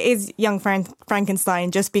 So yeah, it is Young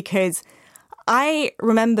Frankenstein, just because I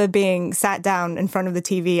remember being sat down in front of the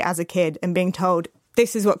TV as a kid and being told,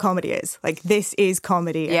 this is what comedy is. Like, this is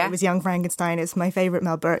comedy. Yeah. And it was Young Frankenstein. It's my favourite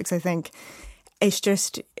Mel Brooks, I think. It's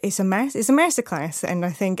a masterclass, and I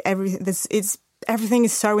think everything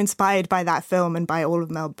is so inspired by that film and by all of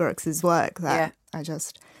Mel Brooks' work that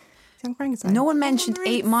it's Young Frankenstein. No one mentioned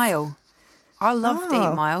 8 Mile. I loved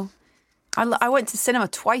 8 Mile. I went to cinema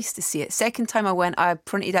twice to see it. Second time I went, I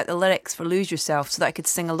printed out the lyrics for Lose Yourself so that I could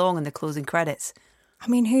sing along in the closing credits. I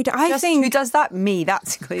mean, who does that? Me,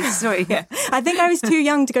 that's clear. Sorry, yeah. I think I was too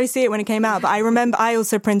young to go see it when it came out, but I remember I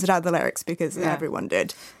also printed out the lyrics because everyone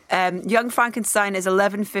did. Young Frankenstein is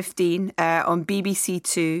 11:15 on BBC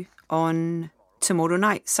Two on tomorrow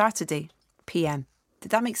night, Saturday, PM.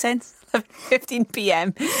 Did that make sense? 11:15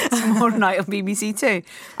 PM tomorrow night on BBC Two.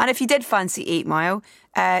 And if you did fancy 8 Mile,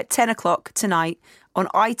 10 o'clock tonight on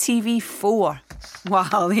ITV4.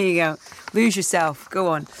 Wow, there you go. Lose yourself. Go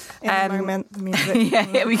on. In the moment, the music. Yeah,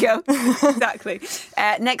 here we go. Exactly.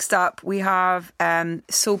 Next up, we have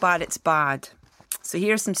So Bad It's Bad. So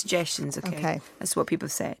here are some suggestions, okay? That's what people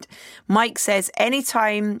have said. Mike says,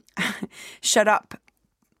 anytime, shut up.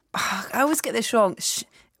 I always get this wrong.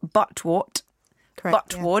 But what?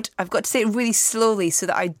 Correct, But what? I've got to say it really slowly so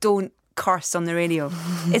that I don't curse on the radio.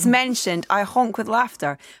 It's mentioned, I honk with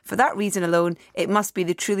laughter. For that reason alone, it must be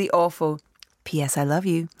the truly awful P.S. I love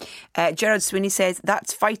you. Gerard Sweeney says,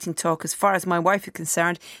 that's fighting talk as far as my wife is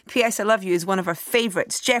concerned. P.S. I love you is one of her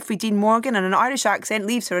favourites. Jeffrey Dean Morgan and an Irish accent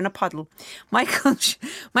leaves her in a puddle. Michael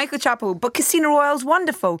Chappell, but Casino Royale's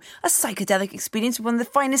wonderful. A psychedelic experience with one of the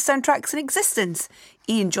finest soundtracks in existence.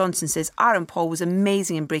 Ian Johnson says, Aaron Paul was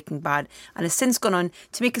amazing in Breaking Bad and has since gone on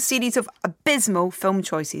to make a series of abysmal film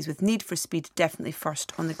choices with Need for Speed definitely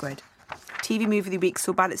first on the grid. TV movie of the week,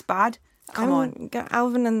 So Bad It's Bad. Come on.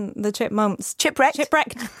 Alvin and the Chipmunks.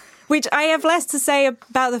 Chipwrecked. Which I have less to say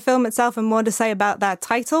about the film itself and more to say about that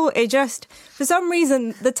title. It just, for some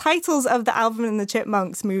reason, the titles of the Alvin and the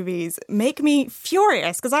Chipmunks movies make me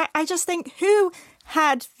furious because I just think, who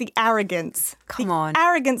had the arrogance?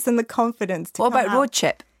 Arrogance and the confidence to What come about out? Road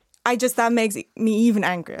Chip? That makes me even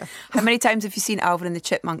angrier. How many times have you seen Alvin and the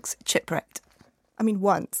Chipmunks Chipwrecked? I mean,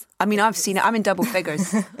 once. I mean, I've seen it. I'm in double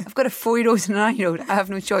figures. I've got a 4-year-old and a 9-year-old. I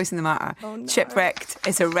have no choice in the matter. Oh, no. Chipwrecked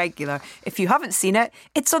is a regular. If you haven't seen it,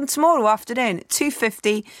 it's on tomorrow afternoon,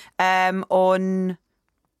 2:50 on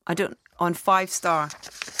 5 Star.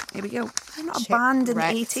 Here we go. I'm not a band in the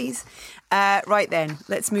 80s. Right then,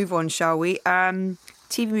 let's move on, shall we?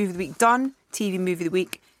 TV movie of the week done. TV movie of the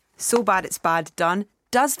week, So Bad It's Bad done.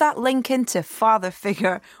 Does that link into father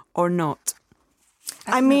figure or not?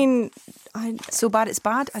 So Bad It's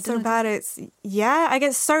Bad? I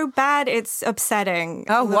guess So Bad It's upsetting.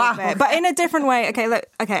 Oh, wow. bit. But in a different way.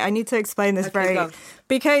 Okay, I need to explain this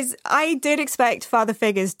because I did expect father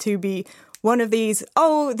figures to be one of these,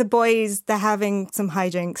 the boys, they're having some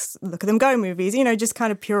hijinks, look at them go movies, just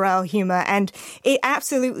kind of puerile humour. And it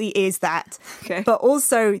absolutely is that. Okay. But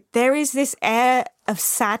also there is this air of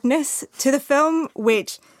sadness to the film,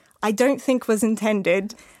 which I don't think was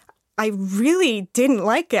intended. I really didn't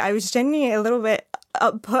like it. I was genuinely a little bit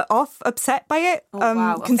put off, upset by it,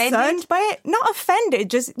 concerned Offended? by it. Not offended,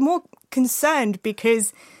 just more concerned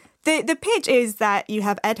because the pitch is that you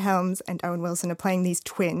have Ed Helms and Owen Wilson are playing these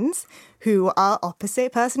twins who are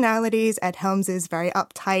opposite personalities. Ed Helms is very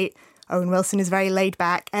uptight. Owen Wilson is very laid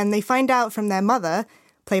back. And they find out from their mother,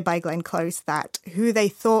 played by Glenn Close, that who they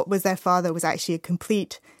thought was their father was actually a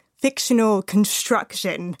complete fictional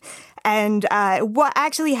construction. And what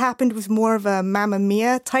actually happened was more of a Mamma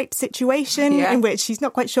Mia type situation in which she's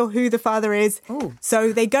not quite sure who the father is. Ooh.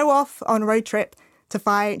 So they go off on a road trip to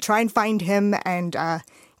try and find him, and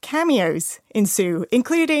cameos ensue,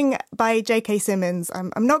 including by J.K. Simmons.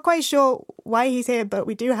 I'm not quite sure why he's here, but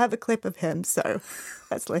we do have a clip of him, so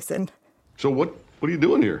let's listen. So what are you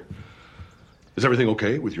doing here? Is everything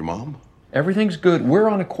okay with your mom? Everything's good. We're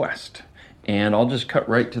on a quest, and I'll just cut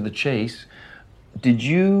right to the chase. Did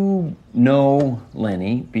you know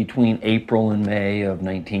Lenny between April and May of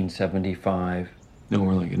 1975? No,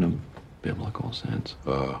 we're like in a biblical sense.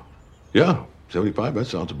 Yeah, 75, that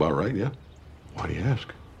sounds about right, yeah. Why do you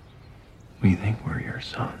ask? We think we're your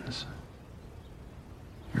sons.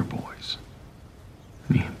 Your boys.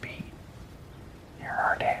 Me and Pete. You're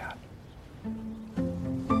our dad.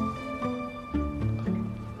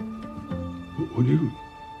 Would you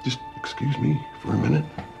just excuse me for a minute?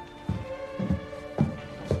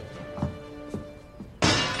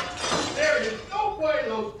 There is no way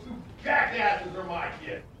those two jackasses are my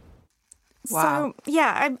kids. Wow.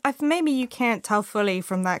 So, maybe you can't tell fully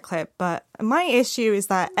from that clip, but my issue is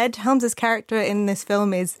that Ed Helms' character in this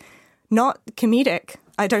film is not comedic,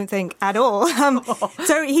 I don't think, at all.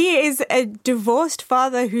 So he is a divorced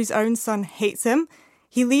father whose own son hates him.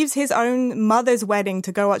 He leaves his own mother's wedding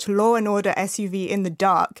to go watch Law & Order SUV in the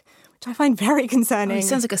dark, which I find very concerning. He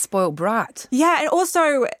sounds like a spoiled brat. Yeah, and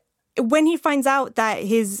also when he finds out that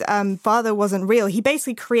his father wasn't real, he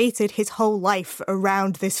basically created his whole life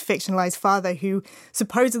around this fictionalized father who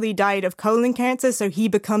supposedly died of colon cancer. So he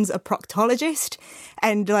becomes a proctologist.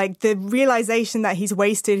 And like the realization that he's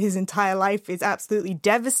wasted his entire life is absolutely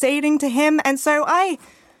devastating to him. And so I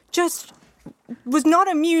just was not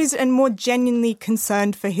amused and more genuinely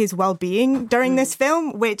concerned for his well-being during this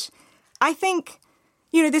film, which I think...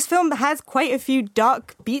 this film has quite a few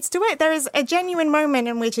dark beats to it. There is a genuine moment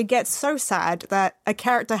in which it gets so sad that a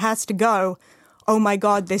character has to go, oh my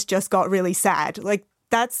God, this just got really sad. Like,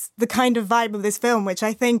 that's the kind of vibe of this film, which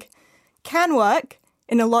I think can work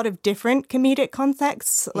in a lot of different comedic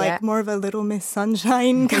contexts, like more of a Little Miss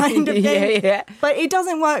Sunshine kind of thing. But it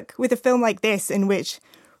doesn't work with a film like this, in which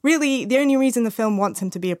really the only reason the film wants him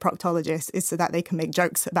to be a proctologist is so that they can make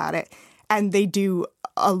jokes about it. And they do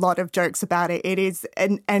a lot of jokes about it. It is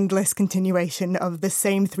an endless continuation of the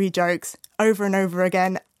same 3 jokes over and over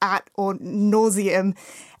again ad nauseum.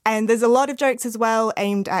 And there's a lot of jokes as well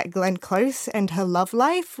aimed at Glenn Close and her love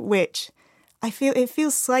life, which I feel it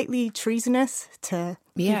feels slightly treasonous to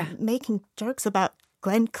be making jokes about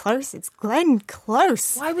Glenn Close. It's Glenn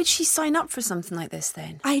Close. Why would she sign up for something like this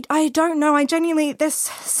then? I don't know. I genuinely, there's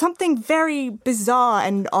something very bizarre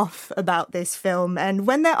and off about this film. And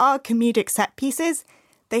when there are comedic set pieces,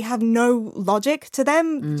 they have no logic to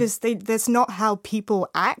them. That's not how people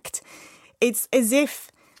act. It's as if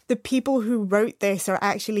the people who wrote this are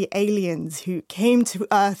actually aliens who came to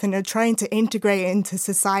Earth and are trying to integrate into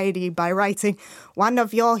society by writing one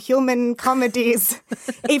of your human comedies.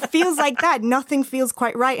 It feels like that. Nothing feels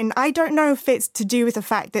quite right. And I don't know if it's to do with the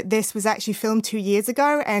fact that this was actually filmed 2 years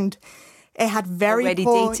ago and it had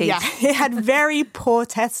it had very poor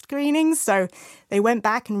test screenings. So they went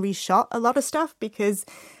back and reshot a lot of stuff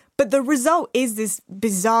but the result is this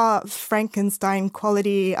bizarre Frankenstein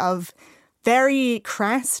quality of very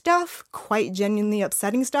crass stuff, quite genuinely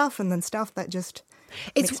upsetting stuff, and then stuff that just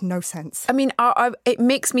makes no sense. I mean, it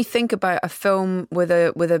makes me think about a film with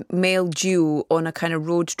a male duo on a kind of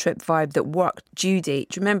road trip vibe that worked. Due Date.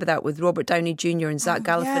 Do you remember that with Robert Downey Jr. and Zach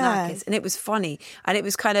Galifianakis? Yeah. And it was funny, and it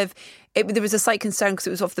was kind of there was a slight concern because it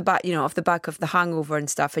was off the back of The Hangover and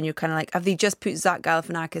stuff, and you're kind of like, have they just put Zach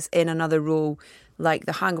Galifianakis in another role like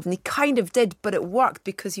The Hangover? And they kind of did, but it worked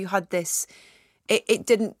because you had this. It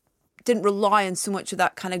didn't rely on so much of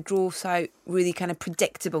that kind of gross out, really kind of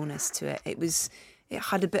predictableness to it. It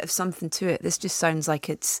had a bit of something to it. This just sounds like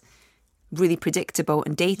it's really predictable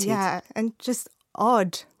and dated. Yeah, and just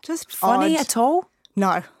odd. Just funny odd. At all?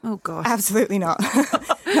 No. Oh, gosh. Absolutely not.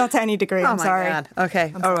 Not to any degree, I'm sorry. God.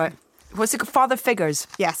 Okay, all right. What's it called? Father Figures?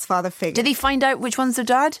 Yes, Father Figures. Did he find out which one's their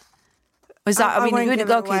dad? Was that? I won't give it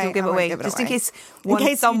away. Don't give it away. Just in case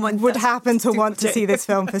someone would happen to want to see this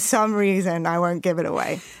film for some reason, I won't give it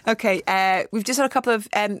away. Okay, we've just had a couple of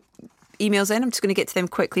emails in. I'm just going to get to them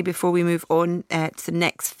quickly before we move on to the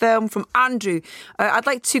next film. From Andrew, I'd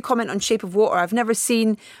like to comment on Shape of Water. I've never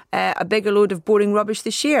seen a bigger load of boring rubbish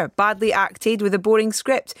this year. Badly acted with a boring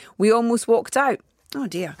script. We almost walked out. Oh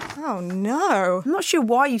dear. Oh no. I'm not sure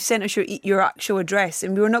why you sent us your actual address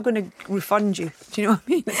and we were not going to refund you. Do you know what I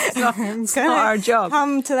mean? It's not our job.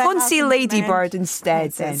 Come to that. Go and see Lady Bird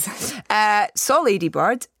instead then. Saw Lady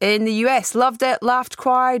Bird in the US. Loved it, laughed,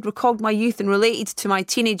 cried, recalled my youth and related to my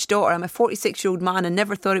teenage daughter. I'm a 46-year-old man and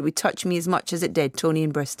never thought it would touch me as much as it did. Tony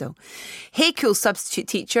in Bristol. Hey cool substitute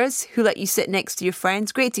teachers who let you sit next to your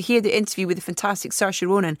friends. Great to hear the interview with the fantastic Saoirse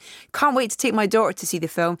Ronan. Can't wait to take my daughter to see the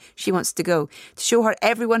film. She wants to go. To show her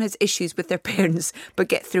everyone has issues with their parents, but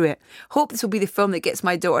get through it. Hope this will be the film that gets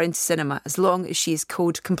my daughter into cinema, as long as she is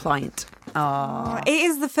code compliant. Aww. It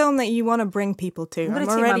is the film that you want to bring people to. I'm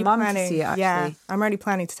already planning to see it, actually. Yeah, I'm already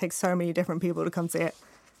planning to take so many different people to come see it.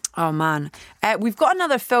 Oh man, we've got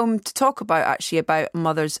another film to talk about actually about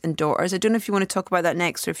mothers and daughters. I don't know if you want to talk about that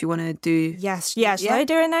next or if you want to do. Yes, yeah. Should I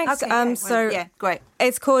do it next? Okay, great.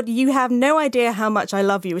 It's called "You Have No Idea How Much I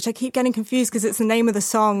Love You," which I keep getting confused because it's the name of the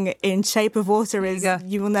song in Shape of Water. Is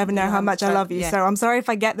 "You Will Never Know How Much I Love You." Yeah. So I'm sorry if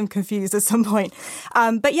I get them confused at some point.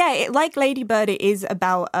 But yeah, like Lady Bird, it is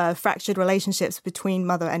about fractured relationships between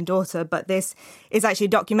mother and daughter. But this is actually a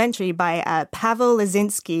documentary by Pavel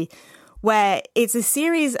Lazinski, where it's a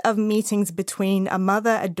series of meetings between a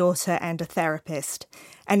mother, a daughter, and a therapist.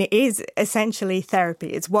 And it is essentially therapy.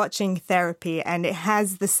 It's watching therapy, and it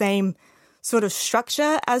has the same sort of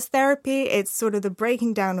structure as therapy. It's sort of the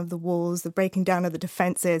breaking down of the walls, the breaking down of the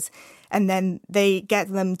defenses, and then they get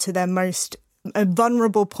them to their most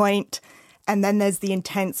vulnerable point. And then there's the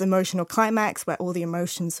intense emotional climax where all the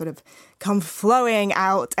emotions sort of come flowing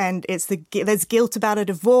out, and there's guilt about a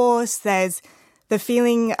divorce, there's the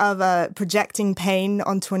feeling of projecting pain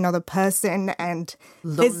onto another person and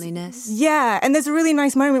loneliness. Yeah, and there's a really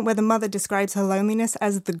nice moment where the mother describes her loneliness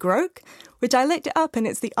as the groak, which I looked it up, and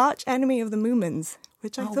it's the arch enemy of the Moomins,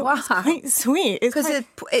 which I thought was quite sweet. Because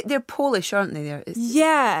they're Polish, aren't they?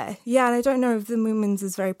 Yeah, and I don't know if the Moomins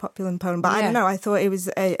is very popular in Poland, but I don't know. I thought it was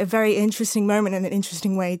a very interesting moment and an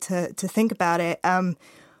interesting way to think about it.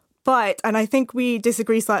 But I think we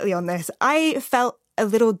disagree slightly on this, I felt a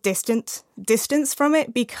little distance from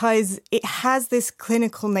it because it has this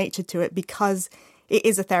clinical nature to it, because it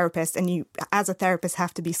is a therapist and you, as a therapist,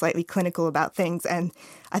 have to be slightly clinical about things. And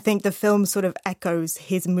I think the film sort of echoes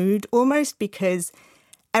his mood almost, because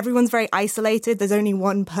everyone's very isolated. There's only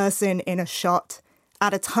one person in a shot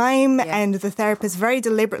at a time. Yeah. And the therapist very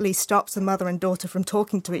deliberately stops the mother and daughter from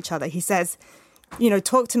talking to each other. He says,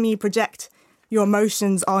 talk to me, project your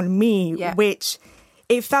emotions on me, which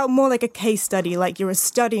it felt more like a case study, like you were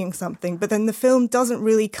studying something. But then the film doesn't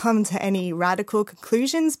really come to any radical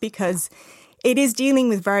conclusions because it is dealing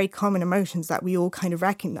with very common emotions that we all kind of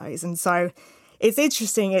recognize. And so it's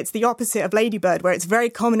interesting. It's the opposite of Lady Bird, where it's very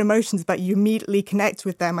common emotions, but you immediately connect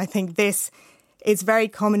with them. I think this is very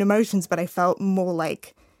common emotions, but I felt more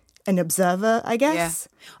like an observer, I guess.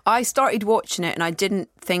 Yeah. I started watching it and I didn't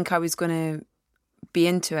think I was going to be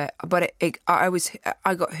into it, but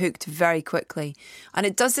I got hooked very quickly. And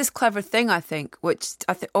it does this clever thing, I think, which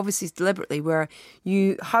I think obviously is deliberately, where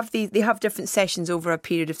you have they have different sessions over a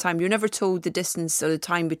period of time. You're never told the distance or the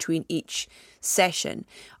time between each session,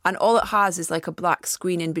 and all it has is like a black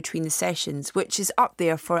screen in between the sessions, which is up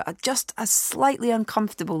there for just a slightly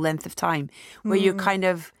uncomfortable length of time, where you're kind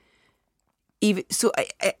of even so.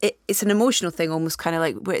 It's an emotional thing, almost kind of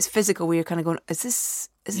like where it's physical, where you're kind of going, is this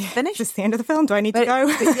finished? Is this the end of the film? Do I need to go?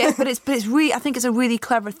 but it's really, I think it's a really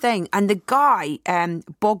clever thing. And the guy,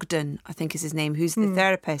 Bogdan, I think is his name, who's the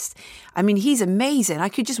therapist. I mean, he's amazing. I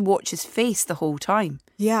could just watch his face the whole time.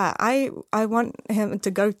 Yeah, I want him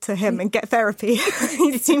to go to him and get therapy.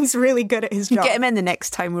 He seems really good at his job. Get him in the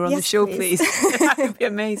next time we're on the show, please. That would be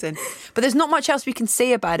amazing. But there's not much else we can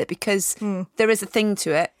say about it because there is a thing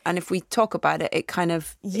to it. And if we talk about it, it kind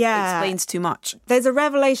of it explains too much. There's a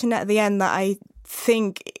revelation at the end that I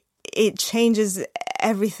think it changes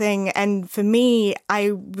everything, and for me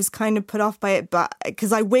I was kind of put off by it, but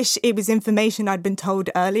because I wish it was information I'd been told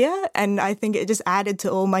earlier, and I think it just added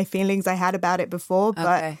to all my feelings I had about it before.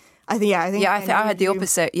 But I think I had the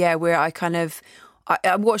opposite, where I kind of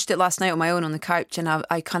I watched it last night on my own on the couch, and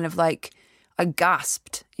I kind of like I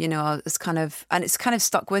gasped, it's kind of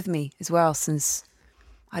stuck with me as well since,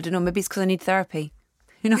 I don't know, maybe it's because I need therapy.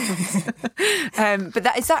 Who knows?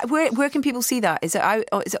 But where can people see that? Is it out?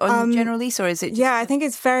 Is it on general release, or is it? I think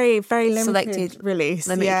it's very, very limited selected release.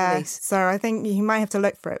 Limited release. So I think you might have to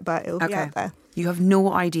look for it, but it'll be out there. You have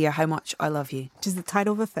no idea how much I love you. Which is the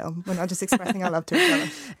title of a film. We're not just expressing our love to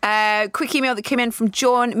each other. Quick email that came in from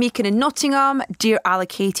John Meakin in Nottingham. Dear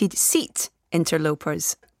allocated seat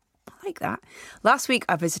interlopers. I like that. Last week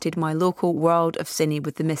I visited my local World of Cine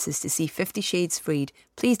with the missus to see 50 Shades Freed.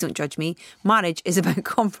 Please don't judge me. Marriage is about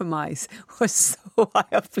compromise, or so I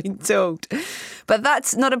have been told. But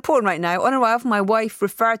that's not important right now. On arrival, my wife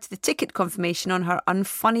referred to the ticket confirmation on her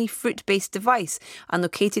unfunny fruit-based device and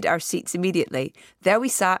located our seats immediately. There we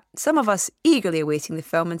sat, some of us eagerly awaiting the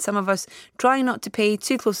film and some of us trying not to pay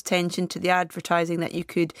too close attention to the advertising that you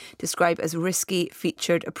could describe as risky,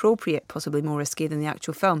 featured, appropriate, possibly more risky than the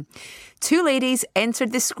actual film. Two ladies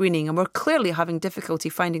entered the screening and were clearly having difficulty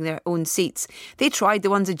finding their own seats. They tried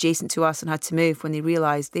the ones adjacent to us and had to move when they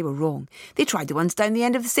realised they were wrong. They tried the ones down the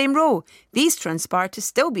end of the same row. These transpired to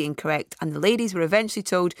still be incorrect, and the ladies were eventually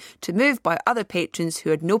told to move by other patrons who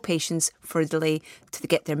had no patience for a delay to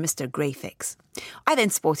get their Mr. Grey fix. I then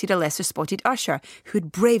spotted a lesser spotted usher who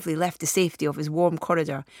had bravely left the safety of his warm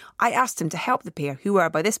corridor. I asked him to help the pair, who were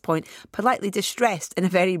by this point politely distressed in a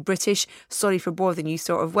very British, sorry for bothering you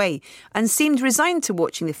sort of way, and seemed resigned to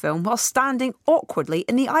watching the film while standing awkwardly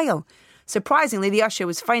in the aisle. Surprisingly, the usher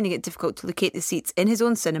was finding it difficult to locate the seats in his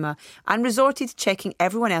own cinema and resorted to checking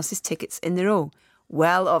everyone else's tickets in the row.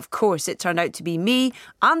 Well, of course, it turned out to be me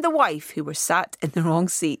and the wife who were sat in the wrong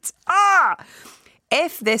seat.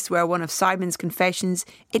 If this were one of Simon's confessions,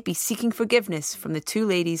 it'd be seeking forgiveness from the two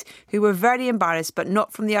ladies who were very embarrassed, but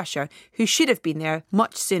not from the usher, who should have been there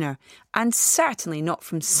much sooner, and certainly not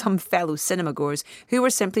from some fellow cinema-goers who were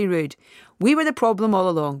simply rude. We were the problem all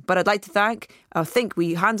along, but I'd like to think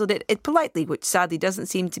we handled it politely, which sadly doesn't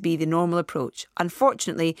seem to be the normal approach.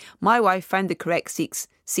 Unfortunately, my wife found the correct seats,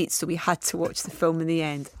 so we had to watch the film in the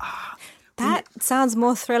end. That sounds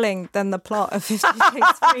more thrilling than the plot of 50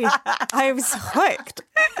 Shades Freed. I was hooked.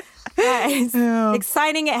 It's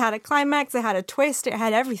exciting. It had a climax. It had a twist. It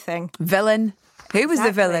had everything. Villain. Who was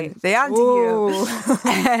the villain? The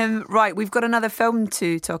anti-hero. Right, we've got another film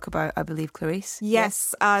to talk about, I believe, Clarice.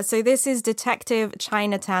 Yes. So this is Detective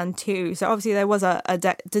Chinatown 2. So obviously there was a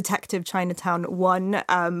Detective Chinatown 1,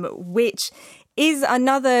 which is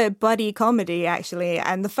another buddy comedy, actually.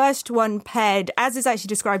 And the first one paired, as is actually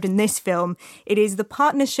described in this film, it is the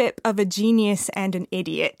partnership of a genius and an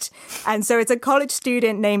idiot. And so it's a college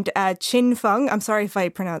student named Chin Feng. I'm sorry if I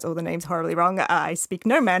pronounce all the names horribly wrong. I speak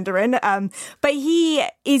no Mandarin. But he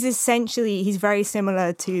is essentially, he's very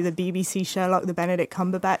similar to the BBC Sherlock, the Benedict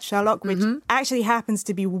Cumberbatch Sherlock, which actually happens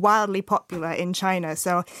to be wildly popular in China.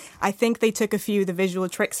 So I think they took a few of the visual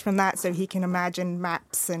tricks from that so he can imagine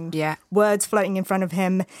maps and words floating in front of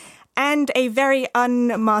him, and a very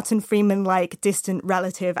un-Martin Freeman-like distant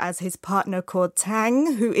relative as his partner called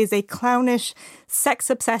Tang, who is a clownish,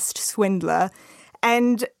 sex-obsessed swindler.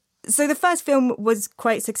 And so the first film was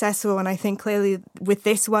quite successful, and I think clearly with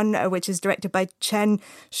this one, which is directed by Chen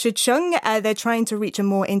Shicheng, they're trying to reach a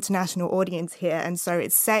more international audience here. And so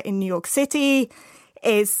it's set in New York City.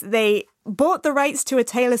 They bought the rights to a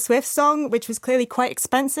Taylor Swift song, which was clearly quite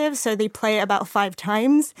expensive, so they play it about 5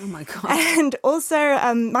 times. Oh my God. And also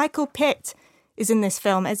Michael Pitt is in this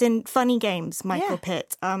film, as in Funny Games, Michael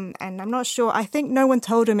Pitt. And I'm not sure, I think no one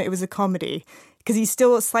told him it was a comedy, because he's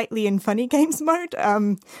still slightly in Funny Games mode.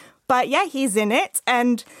 But yeah, he's in it.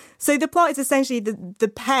 And so the plot is essentially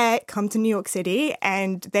the pair come to New York City,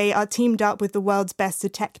 and they are teamed up with the world's best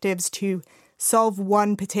detectives to solve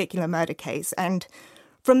one particular murder case. And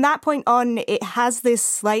from that point on, it has this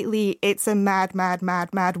slightly, it's a mad, mad,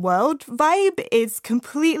 mad, mad world vibe. It's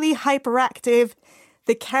completely hyperactive.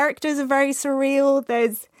 The characters are very surreal.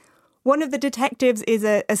 There's one of the detectives is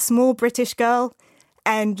a small British girl,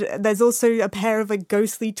 and there's also a pair of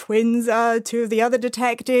ghostly twins, 2 of the other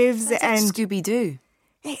detectives. That's and like Scooby-Doo.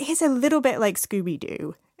 It is a little bit like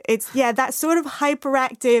Scooby-Doo. It's, that sort of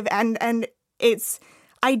hyperactive, and its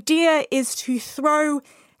idea is to throw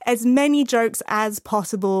as many jokes as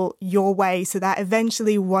possible your way so that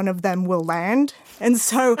eventually one of them will land. And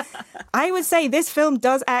so I would say this film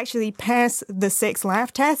does actually pass the 6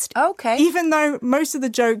 laugh test. Okay. Even though most of the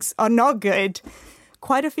jokes are not good,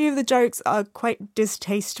 quite a few of the jokes are quite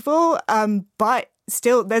distasteful, but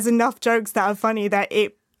still there's enough jokes that are funny that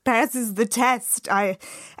it passes the test.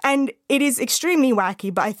 And it is extremely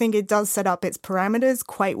wacky, but I think it does set up its parameters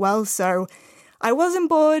quite well. So I wasn't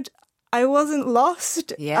bored. I wasn't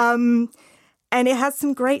lost. Yeah. And it has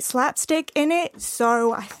some great slapstick in it.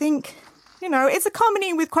 So I think, it's a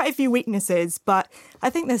comedy with quite a few weaknesses, but I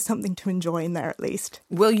think there's something to enjoy in there at least.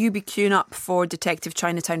 Will you be queuing up for Detective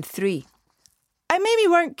Chinatown 3? I maybe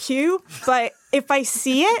won't queue, but if I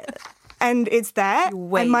see it and it's there,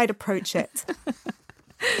 I might approach it.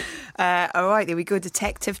 All right, there we go.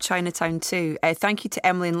 Detective Chinatown 2. Thank you to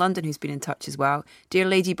Emily in London, who's been in touch as well. Dear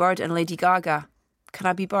Lady Bird and Lady Gaga. Can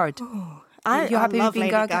I be Bird? Oh, You're happy love with being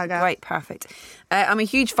Lady Gaga? Gaga? Right, perfect. I'm a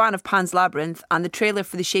huge fan of Pan's Labyrinth, and the trailer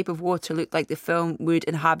for The Shape of Water looked like the film would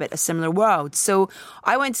inhabit a similar world. So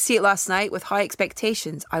I went to see it last night with high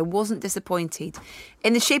expectations. I wasn't disappointed.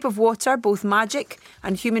 In The Shape of Water, both magic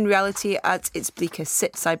and human reality at its bleakest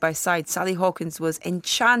sit side by side. Sally Hawkins was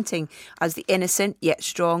enchanting as the innocent yet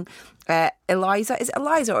strong Eliza. Is it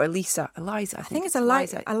Eliza or Elisa? Eliza. I think it's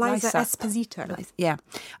Eliza Esposito. Yeah.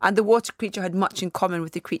 And the water creature had much in common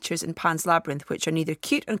with the creatures in Pan's Labyrinth, which are neither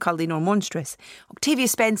cute and cuddly nor monstrous. Octavia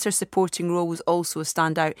Spencer's supporting role was also a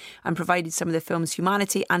standout and provided some of the film's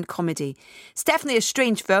humanity and comedy. It's definitely a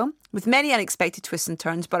strange film with many unexpected twists and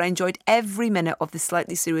turns, but I enjoyed every minute of the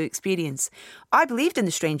slightly surreal experience. I believed in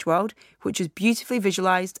the strange world, which was beautifully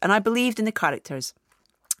visualised, and I believed in the characters.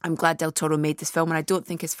 I'm glad Del Toro made this film, and I don't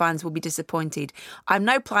think his fans will be disappointed. I'm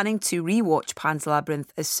now planning to rewatch Pan's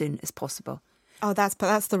Labyrinth as soon as possible. Oh, that's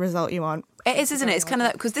the result you want. It is, isn't it? It's kind of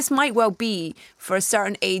that, because this might well be, for a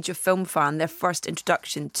certain age of film fan, their first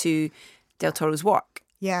introduction to Del Toro's work.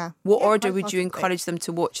 Yeah. What order would you encourage them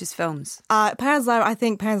to watch his films? I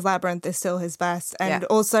think Pan's Labyrinth is still his best. And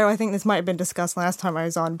also, I think this might have been discussed last time I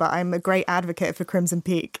was on, but I'm a great advocate for Crimson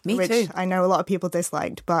Peak. Me too. I know a lot of people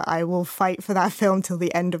disliked, but I will fight for that film till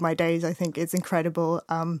the end of my days. I think it's incredible.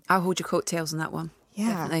 I'll hold your coattails on that one. Yeah,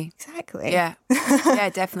 definitely. Exactly. Yeah, yeah,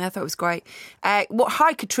 definitely. I thought it was great.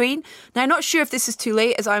 Hi, Katrine. Now, I'm not sure if this is too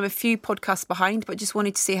late as I'm a few podcasts behind, but just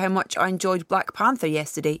wanted to say how much I enjoyed Black Panther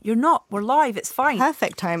yesterday. You're not. We're live. It's fine.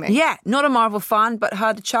 Perfect timing. Yeah, not a Marvel fan, but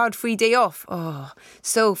had a child-free day off. Oh,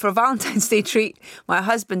 so for a Valentine's Day treat, my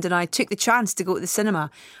husband and I took the chance to go to the cinema.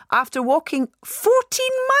 After walking 14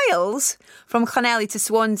 miles from Llanelli to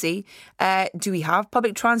Swansea, do we have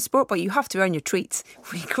public transport? But you have to earn your treats.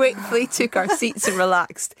 We gratefully took our seats and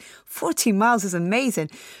relaxed. 14 miles is amazing.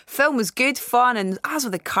 Film was good, fun, and as were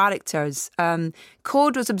the characters.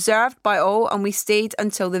 Code was observed by all, and we stayed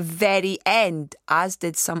until the very end, as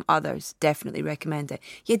did some others. Definitely recommend it.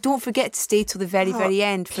 Yeah, don't forget to stay till the very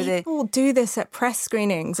end for the... People do this at press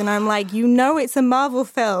screenings, and I'm like, it's a Marvel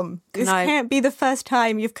film. This can't be the first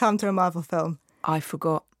time you've come to a Marvel film. I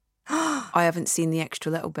forgot. I haven't seen the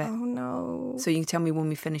extra little bit. Oh, no. So you can tell me when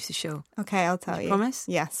we finish the show. Okay, I'll tell you. Promise?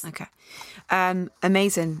 Yes. Okay.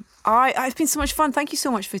 Amazing. It's been so much fun. Thank you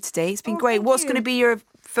so much for today. It's been great. What's going to be your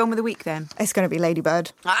film of the week then? It's going to be Lady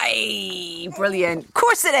Bird. Aye, brilliant. Of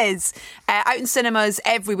course it is. Out in cinemas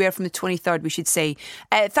everywhere from the 23rd, we should say.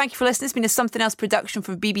 Thank you for listening. It's been a Something Else production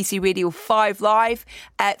from BBC Radio 5 Live.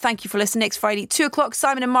 Thank you for listening. Next Friday, 2 o'clock,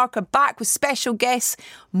 Simon and Mark are back with special guests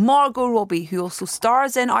Margot Robbie, who also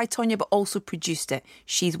stars in I, Tonya, but also produced it.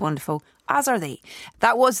 She's wonderful, as are they.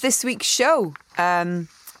 That was this week's show.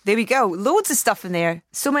 There we go. Loads of stuff in there.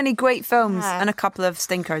 So many great films and a couple of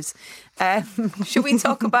stinkers. Should we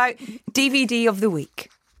talk about DVD of the week?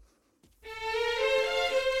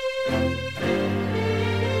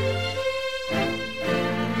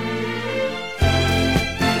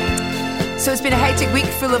 So it's been a hectic week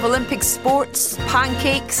full of Olympic sports,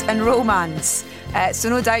 pancakes and romance. So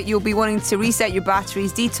no doubt you'll be wanting to reset your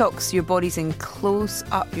batteries, detox your bodies and close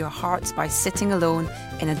up your hearts by sitting alone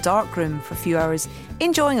in a dark room for a few hours,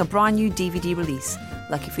 enjoying a brand new DVD release.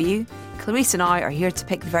 Lucky for you, Clarice and I are here to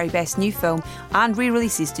pick the very best new film and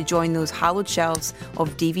re-releases to join those hallowed shelves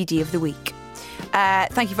of DVD of the week.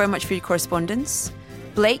 Thank you very much for your correspondence.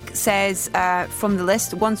 Blake says from the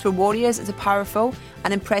list, Once Were Warriors is a powerful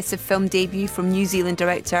and impressive film debut from New Zealand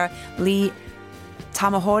director Lee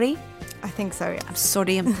Tamahori. I think so, yeah. I'm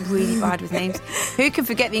sorry, I'm really bad with names. Who can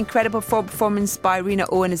forget the incredible performance by Rena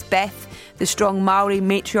Owen as Beth, the strong Maori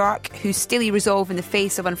matriarch whose steely resolve in the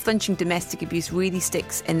face of unflinching domestic abuse really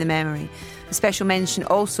sticks in the memory. A special mention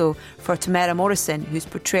also for Tamara Morrison, whose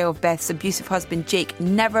portrayal of Beth's abusive husband Jake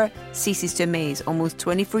never ceases to amaze, almost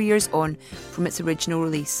 24 years on from its original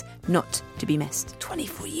release. Not to be missed.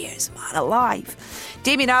 24 years, man alive.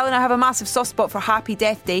 Damien Allen, I have a massive soft spot for Happy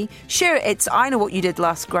Death Day. Sure, it's I Know What You Did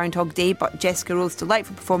Last Groundhog Day, but Jessica Rose's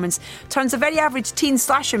delightful performance turns a very average teen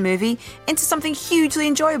slasher movie into something hugely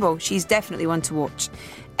enjoyable. She's definitely one to watch.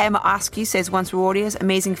 Emma Askew says Once Were Warriors,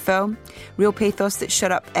 amazing film. Real pathos that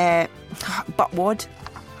shut up buttwad.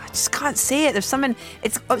 I just can't say it. There's something,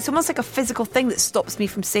 it's almost like a physical thing that stops me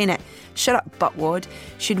from saying it. Shut up buttwad.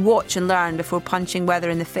 Should watch and learn before punching Weather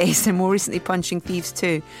in the face and more recently punching Thieves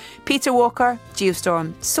too. Peter Walker,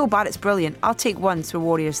 Geostorm. So bad it's brilliant. I'll take Once Were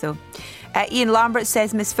Warriors though. Ian Lambert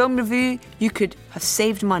says, Miss Film Review, you could have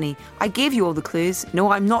saved money. I gave you all the clues. No,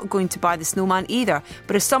 I'm not going to buy The Snowman either.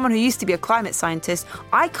 But as someone who used to be a climate scientist,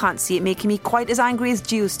 I can't see it making me quite as angry as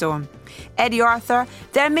Geostorm. Eddie Arthur,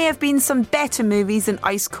 there may have been some better movies than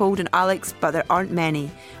Ice Cold and Alex, but there aren't many.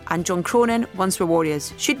 And John Cronin, Once Were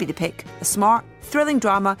Warriors, should be the pick. A smart, thrilling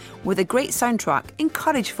drama with a great soundtrack.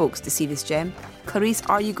 Encourage folks to see this gem. Clarice,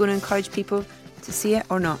 are you going to encourage people to see it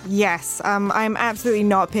or not? Yes, I'm absolutely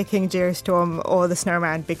not picking Geostorm or The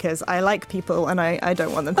Snowman because I like people and I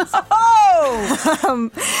don't want them to see.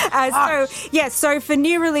 So for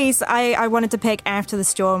new release, I wanted to pick After the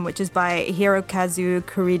Storm, which is by Hirokazu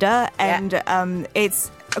Kurita, and it's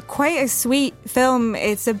quite a sweet film.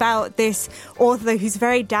 It's about this author who's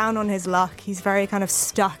very down on his luck. He's very kind of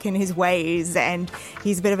stuck in his ways, and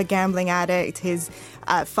he's a bit of a gambling addict. His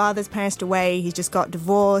father's passed away. He just got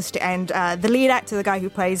divorced, and the lead actor, the guy who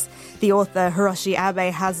plays the author, Hiroshi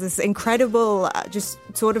Abe, has this incredible, just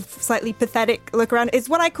sort of slightly pathetic look around. It's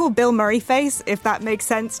what I call Bill Murray face, if that makes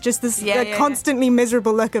sense. Just this constantly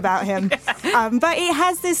miserable look about him. But it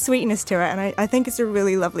has this sweetness to it, and I think it's a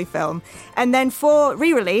really lovely film. And then for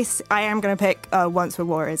re-release, I am going to pick Once Were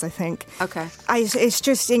Warriors, I think. Okay. It's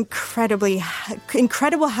just incredible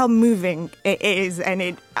how moving it is,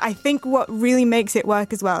 and I think what really makes it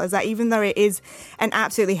work as well is that even though it is an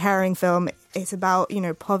absolutely harrowing film, It's about,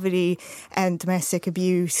 poverty and domestic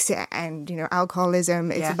abuse and,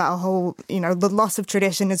 alcoholism. It's about a whole, the loss of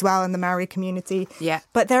tradition as well in the Maori community. Yeah.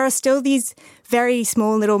 But there are still these very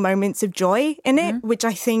small little moments of joy in it, which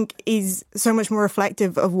I think is so much more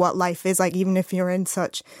reflective of what life is like. Even if you're in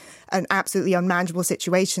such an absolutely unmanageable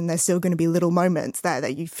situation, there's still going to be little moments there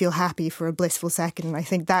that you feel happy for a blissful second. And I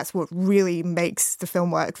think that's what really makes the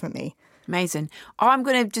film work for me. Amazing. Oh, I'm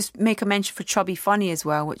going to just make a mention for Chubby Funny as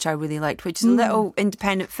well, which I really liked, which is a little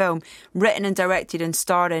independent film written and directed and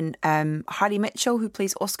starring Harry Mitchell, who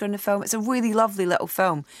plays Oscar in the film. It's a really lovely little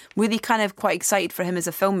film. Really kind of quite excited for him as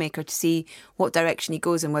a filmmaker to see what direction he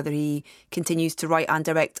goes in, whether he continues to write and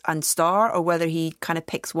direct and star, or whether he kind of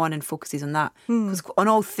picks one and focuses on that. Because on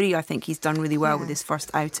all three, I think he's done really well with his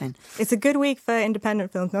first outing. It's a good week for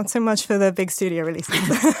independent films, not so much for the big studio releases.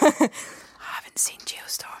 I haven't seen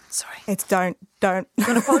Geostorm. Sorry. It's don't. You want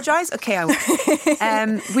to apologise? Okay, I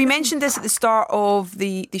will. We mentioned this at the start of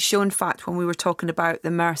the show, in fact, when we were talking about the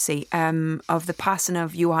mercy of the passing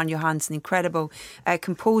of Johan Johansson, incredible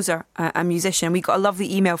composer and musician. We got a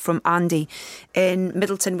lovely email from Andy in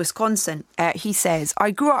Middleton, Wisconsin. He says, I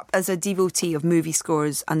grew up as a devotee of movie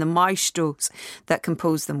scores and the maestros that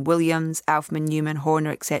composed them, Williams, Elfman, Newman, Horner,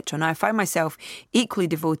 etc. And I found myself equally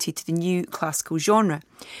devoted to the new classical genre.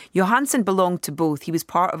 Johansson belonged to both. He was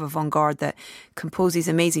part of avant-garde that composes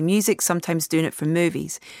amazing music, sometimes doing it for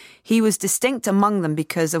movies. He was distinct among them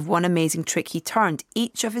because of one amazing trick he turned.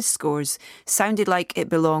 Each of his scores sounded like it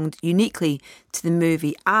belonged uniquely to the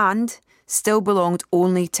movie and still belonged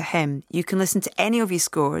only to him. You can listen to any of his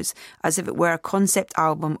scores as if it were a concept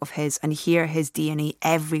album of his and hear his DNA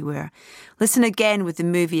everywhere. Listen again with the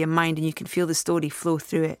movie in mind and you can feel the story flow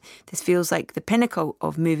through it. This feels like the pinnacle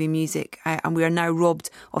of movie music and we are now robbed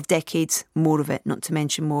of decades more of it, not to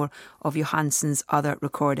mention more of Johansson's other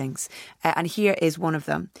recordings. And here is one of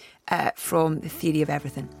them from The Theory of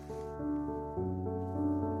Everything.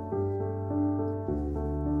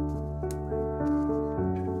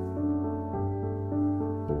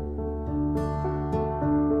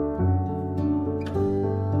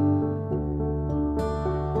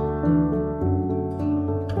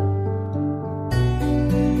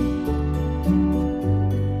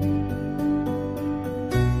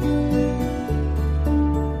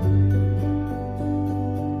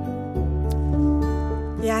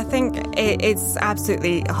 I think it's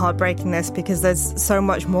absolutely heartbreaking, this, because there's so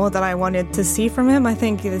much more that I wanted to see from him. I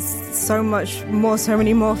think there's so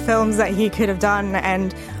many more films that he could have done,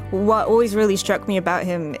 and what always really struck me about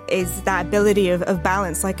him is that ability of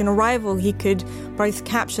balance. Like in Arrival, he could both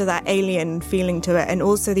capture that alien feeling to it and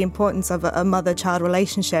also the importance of a mother-child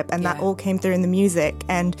relationship, and that all came through in the music.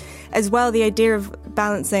 And as well, the idea of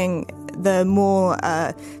balancing the more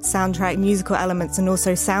soundtrack musical elements and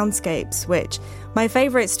also soundscapes, which my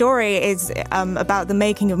favourite story is about the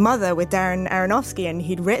making of Mother with Darren Aronofsky, and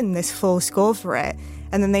he'd written this full score for it.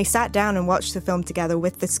 And then they sat down and watched the film together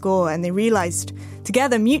with the score, and they realised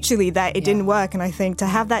together mutually that it didn't work. And I think to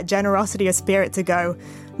have that generosity of spirit to go,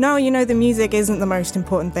 no, the music isn't the most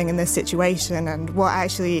important thing in this situation, and what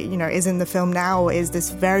actually, is in the film now is this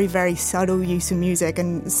very, very subtle use of music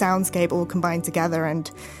and soundscape all combined together.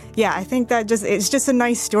 And I think that it's just a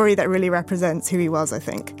nice story that really represents who he was, I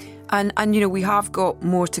think. And we have got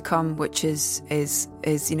more to come, which is a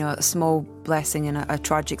small blessing in a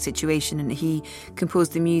tragic situation. And he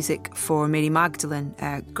composed the music for Mary Magdalene,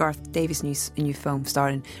 Garth Davis' new film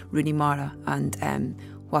starring Rooney Mara and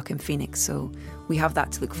Joaquin Phoenix. So we have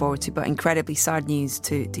that to look forward to. But incredibly sad news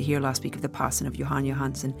to hear last week of the passing of Johan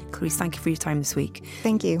Johansson. Clarice, thank you for your time this week.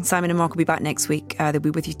 Thank you. Simon and Mark will be back next week. They'll be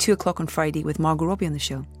with you 2:00 on Friday with Margot Robbie on the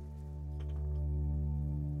show.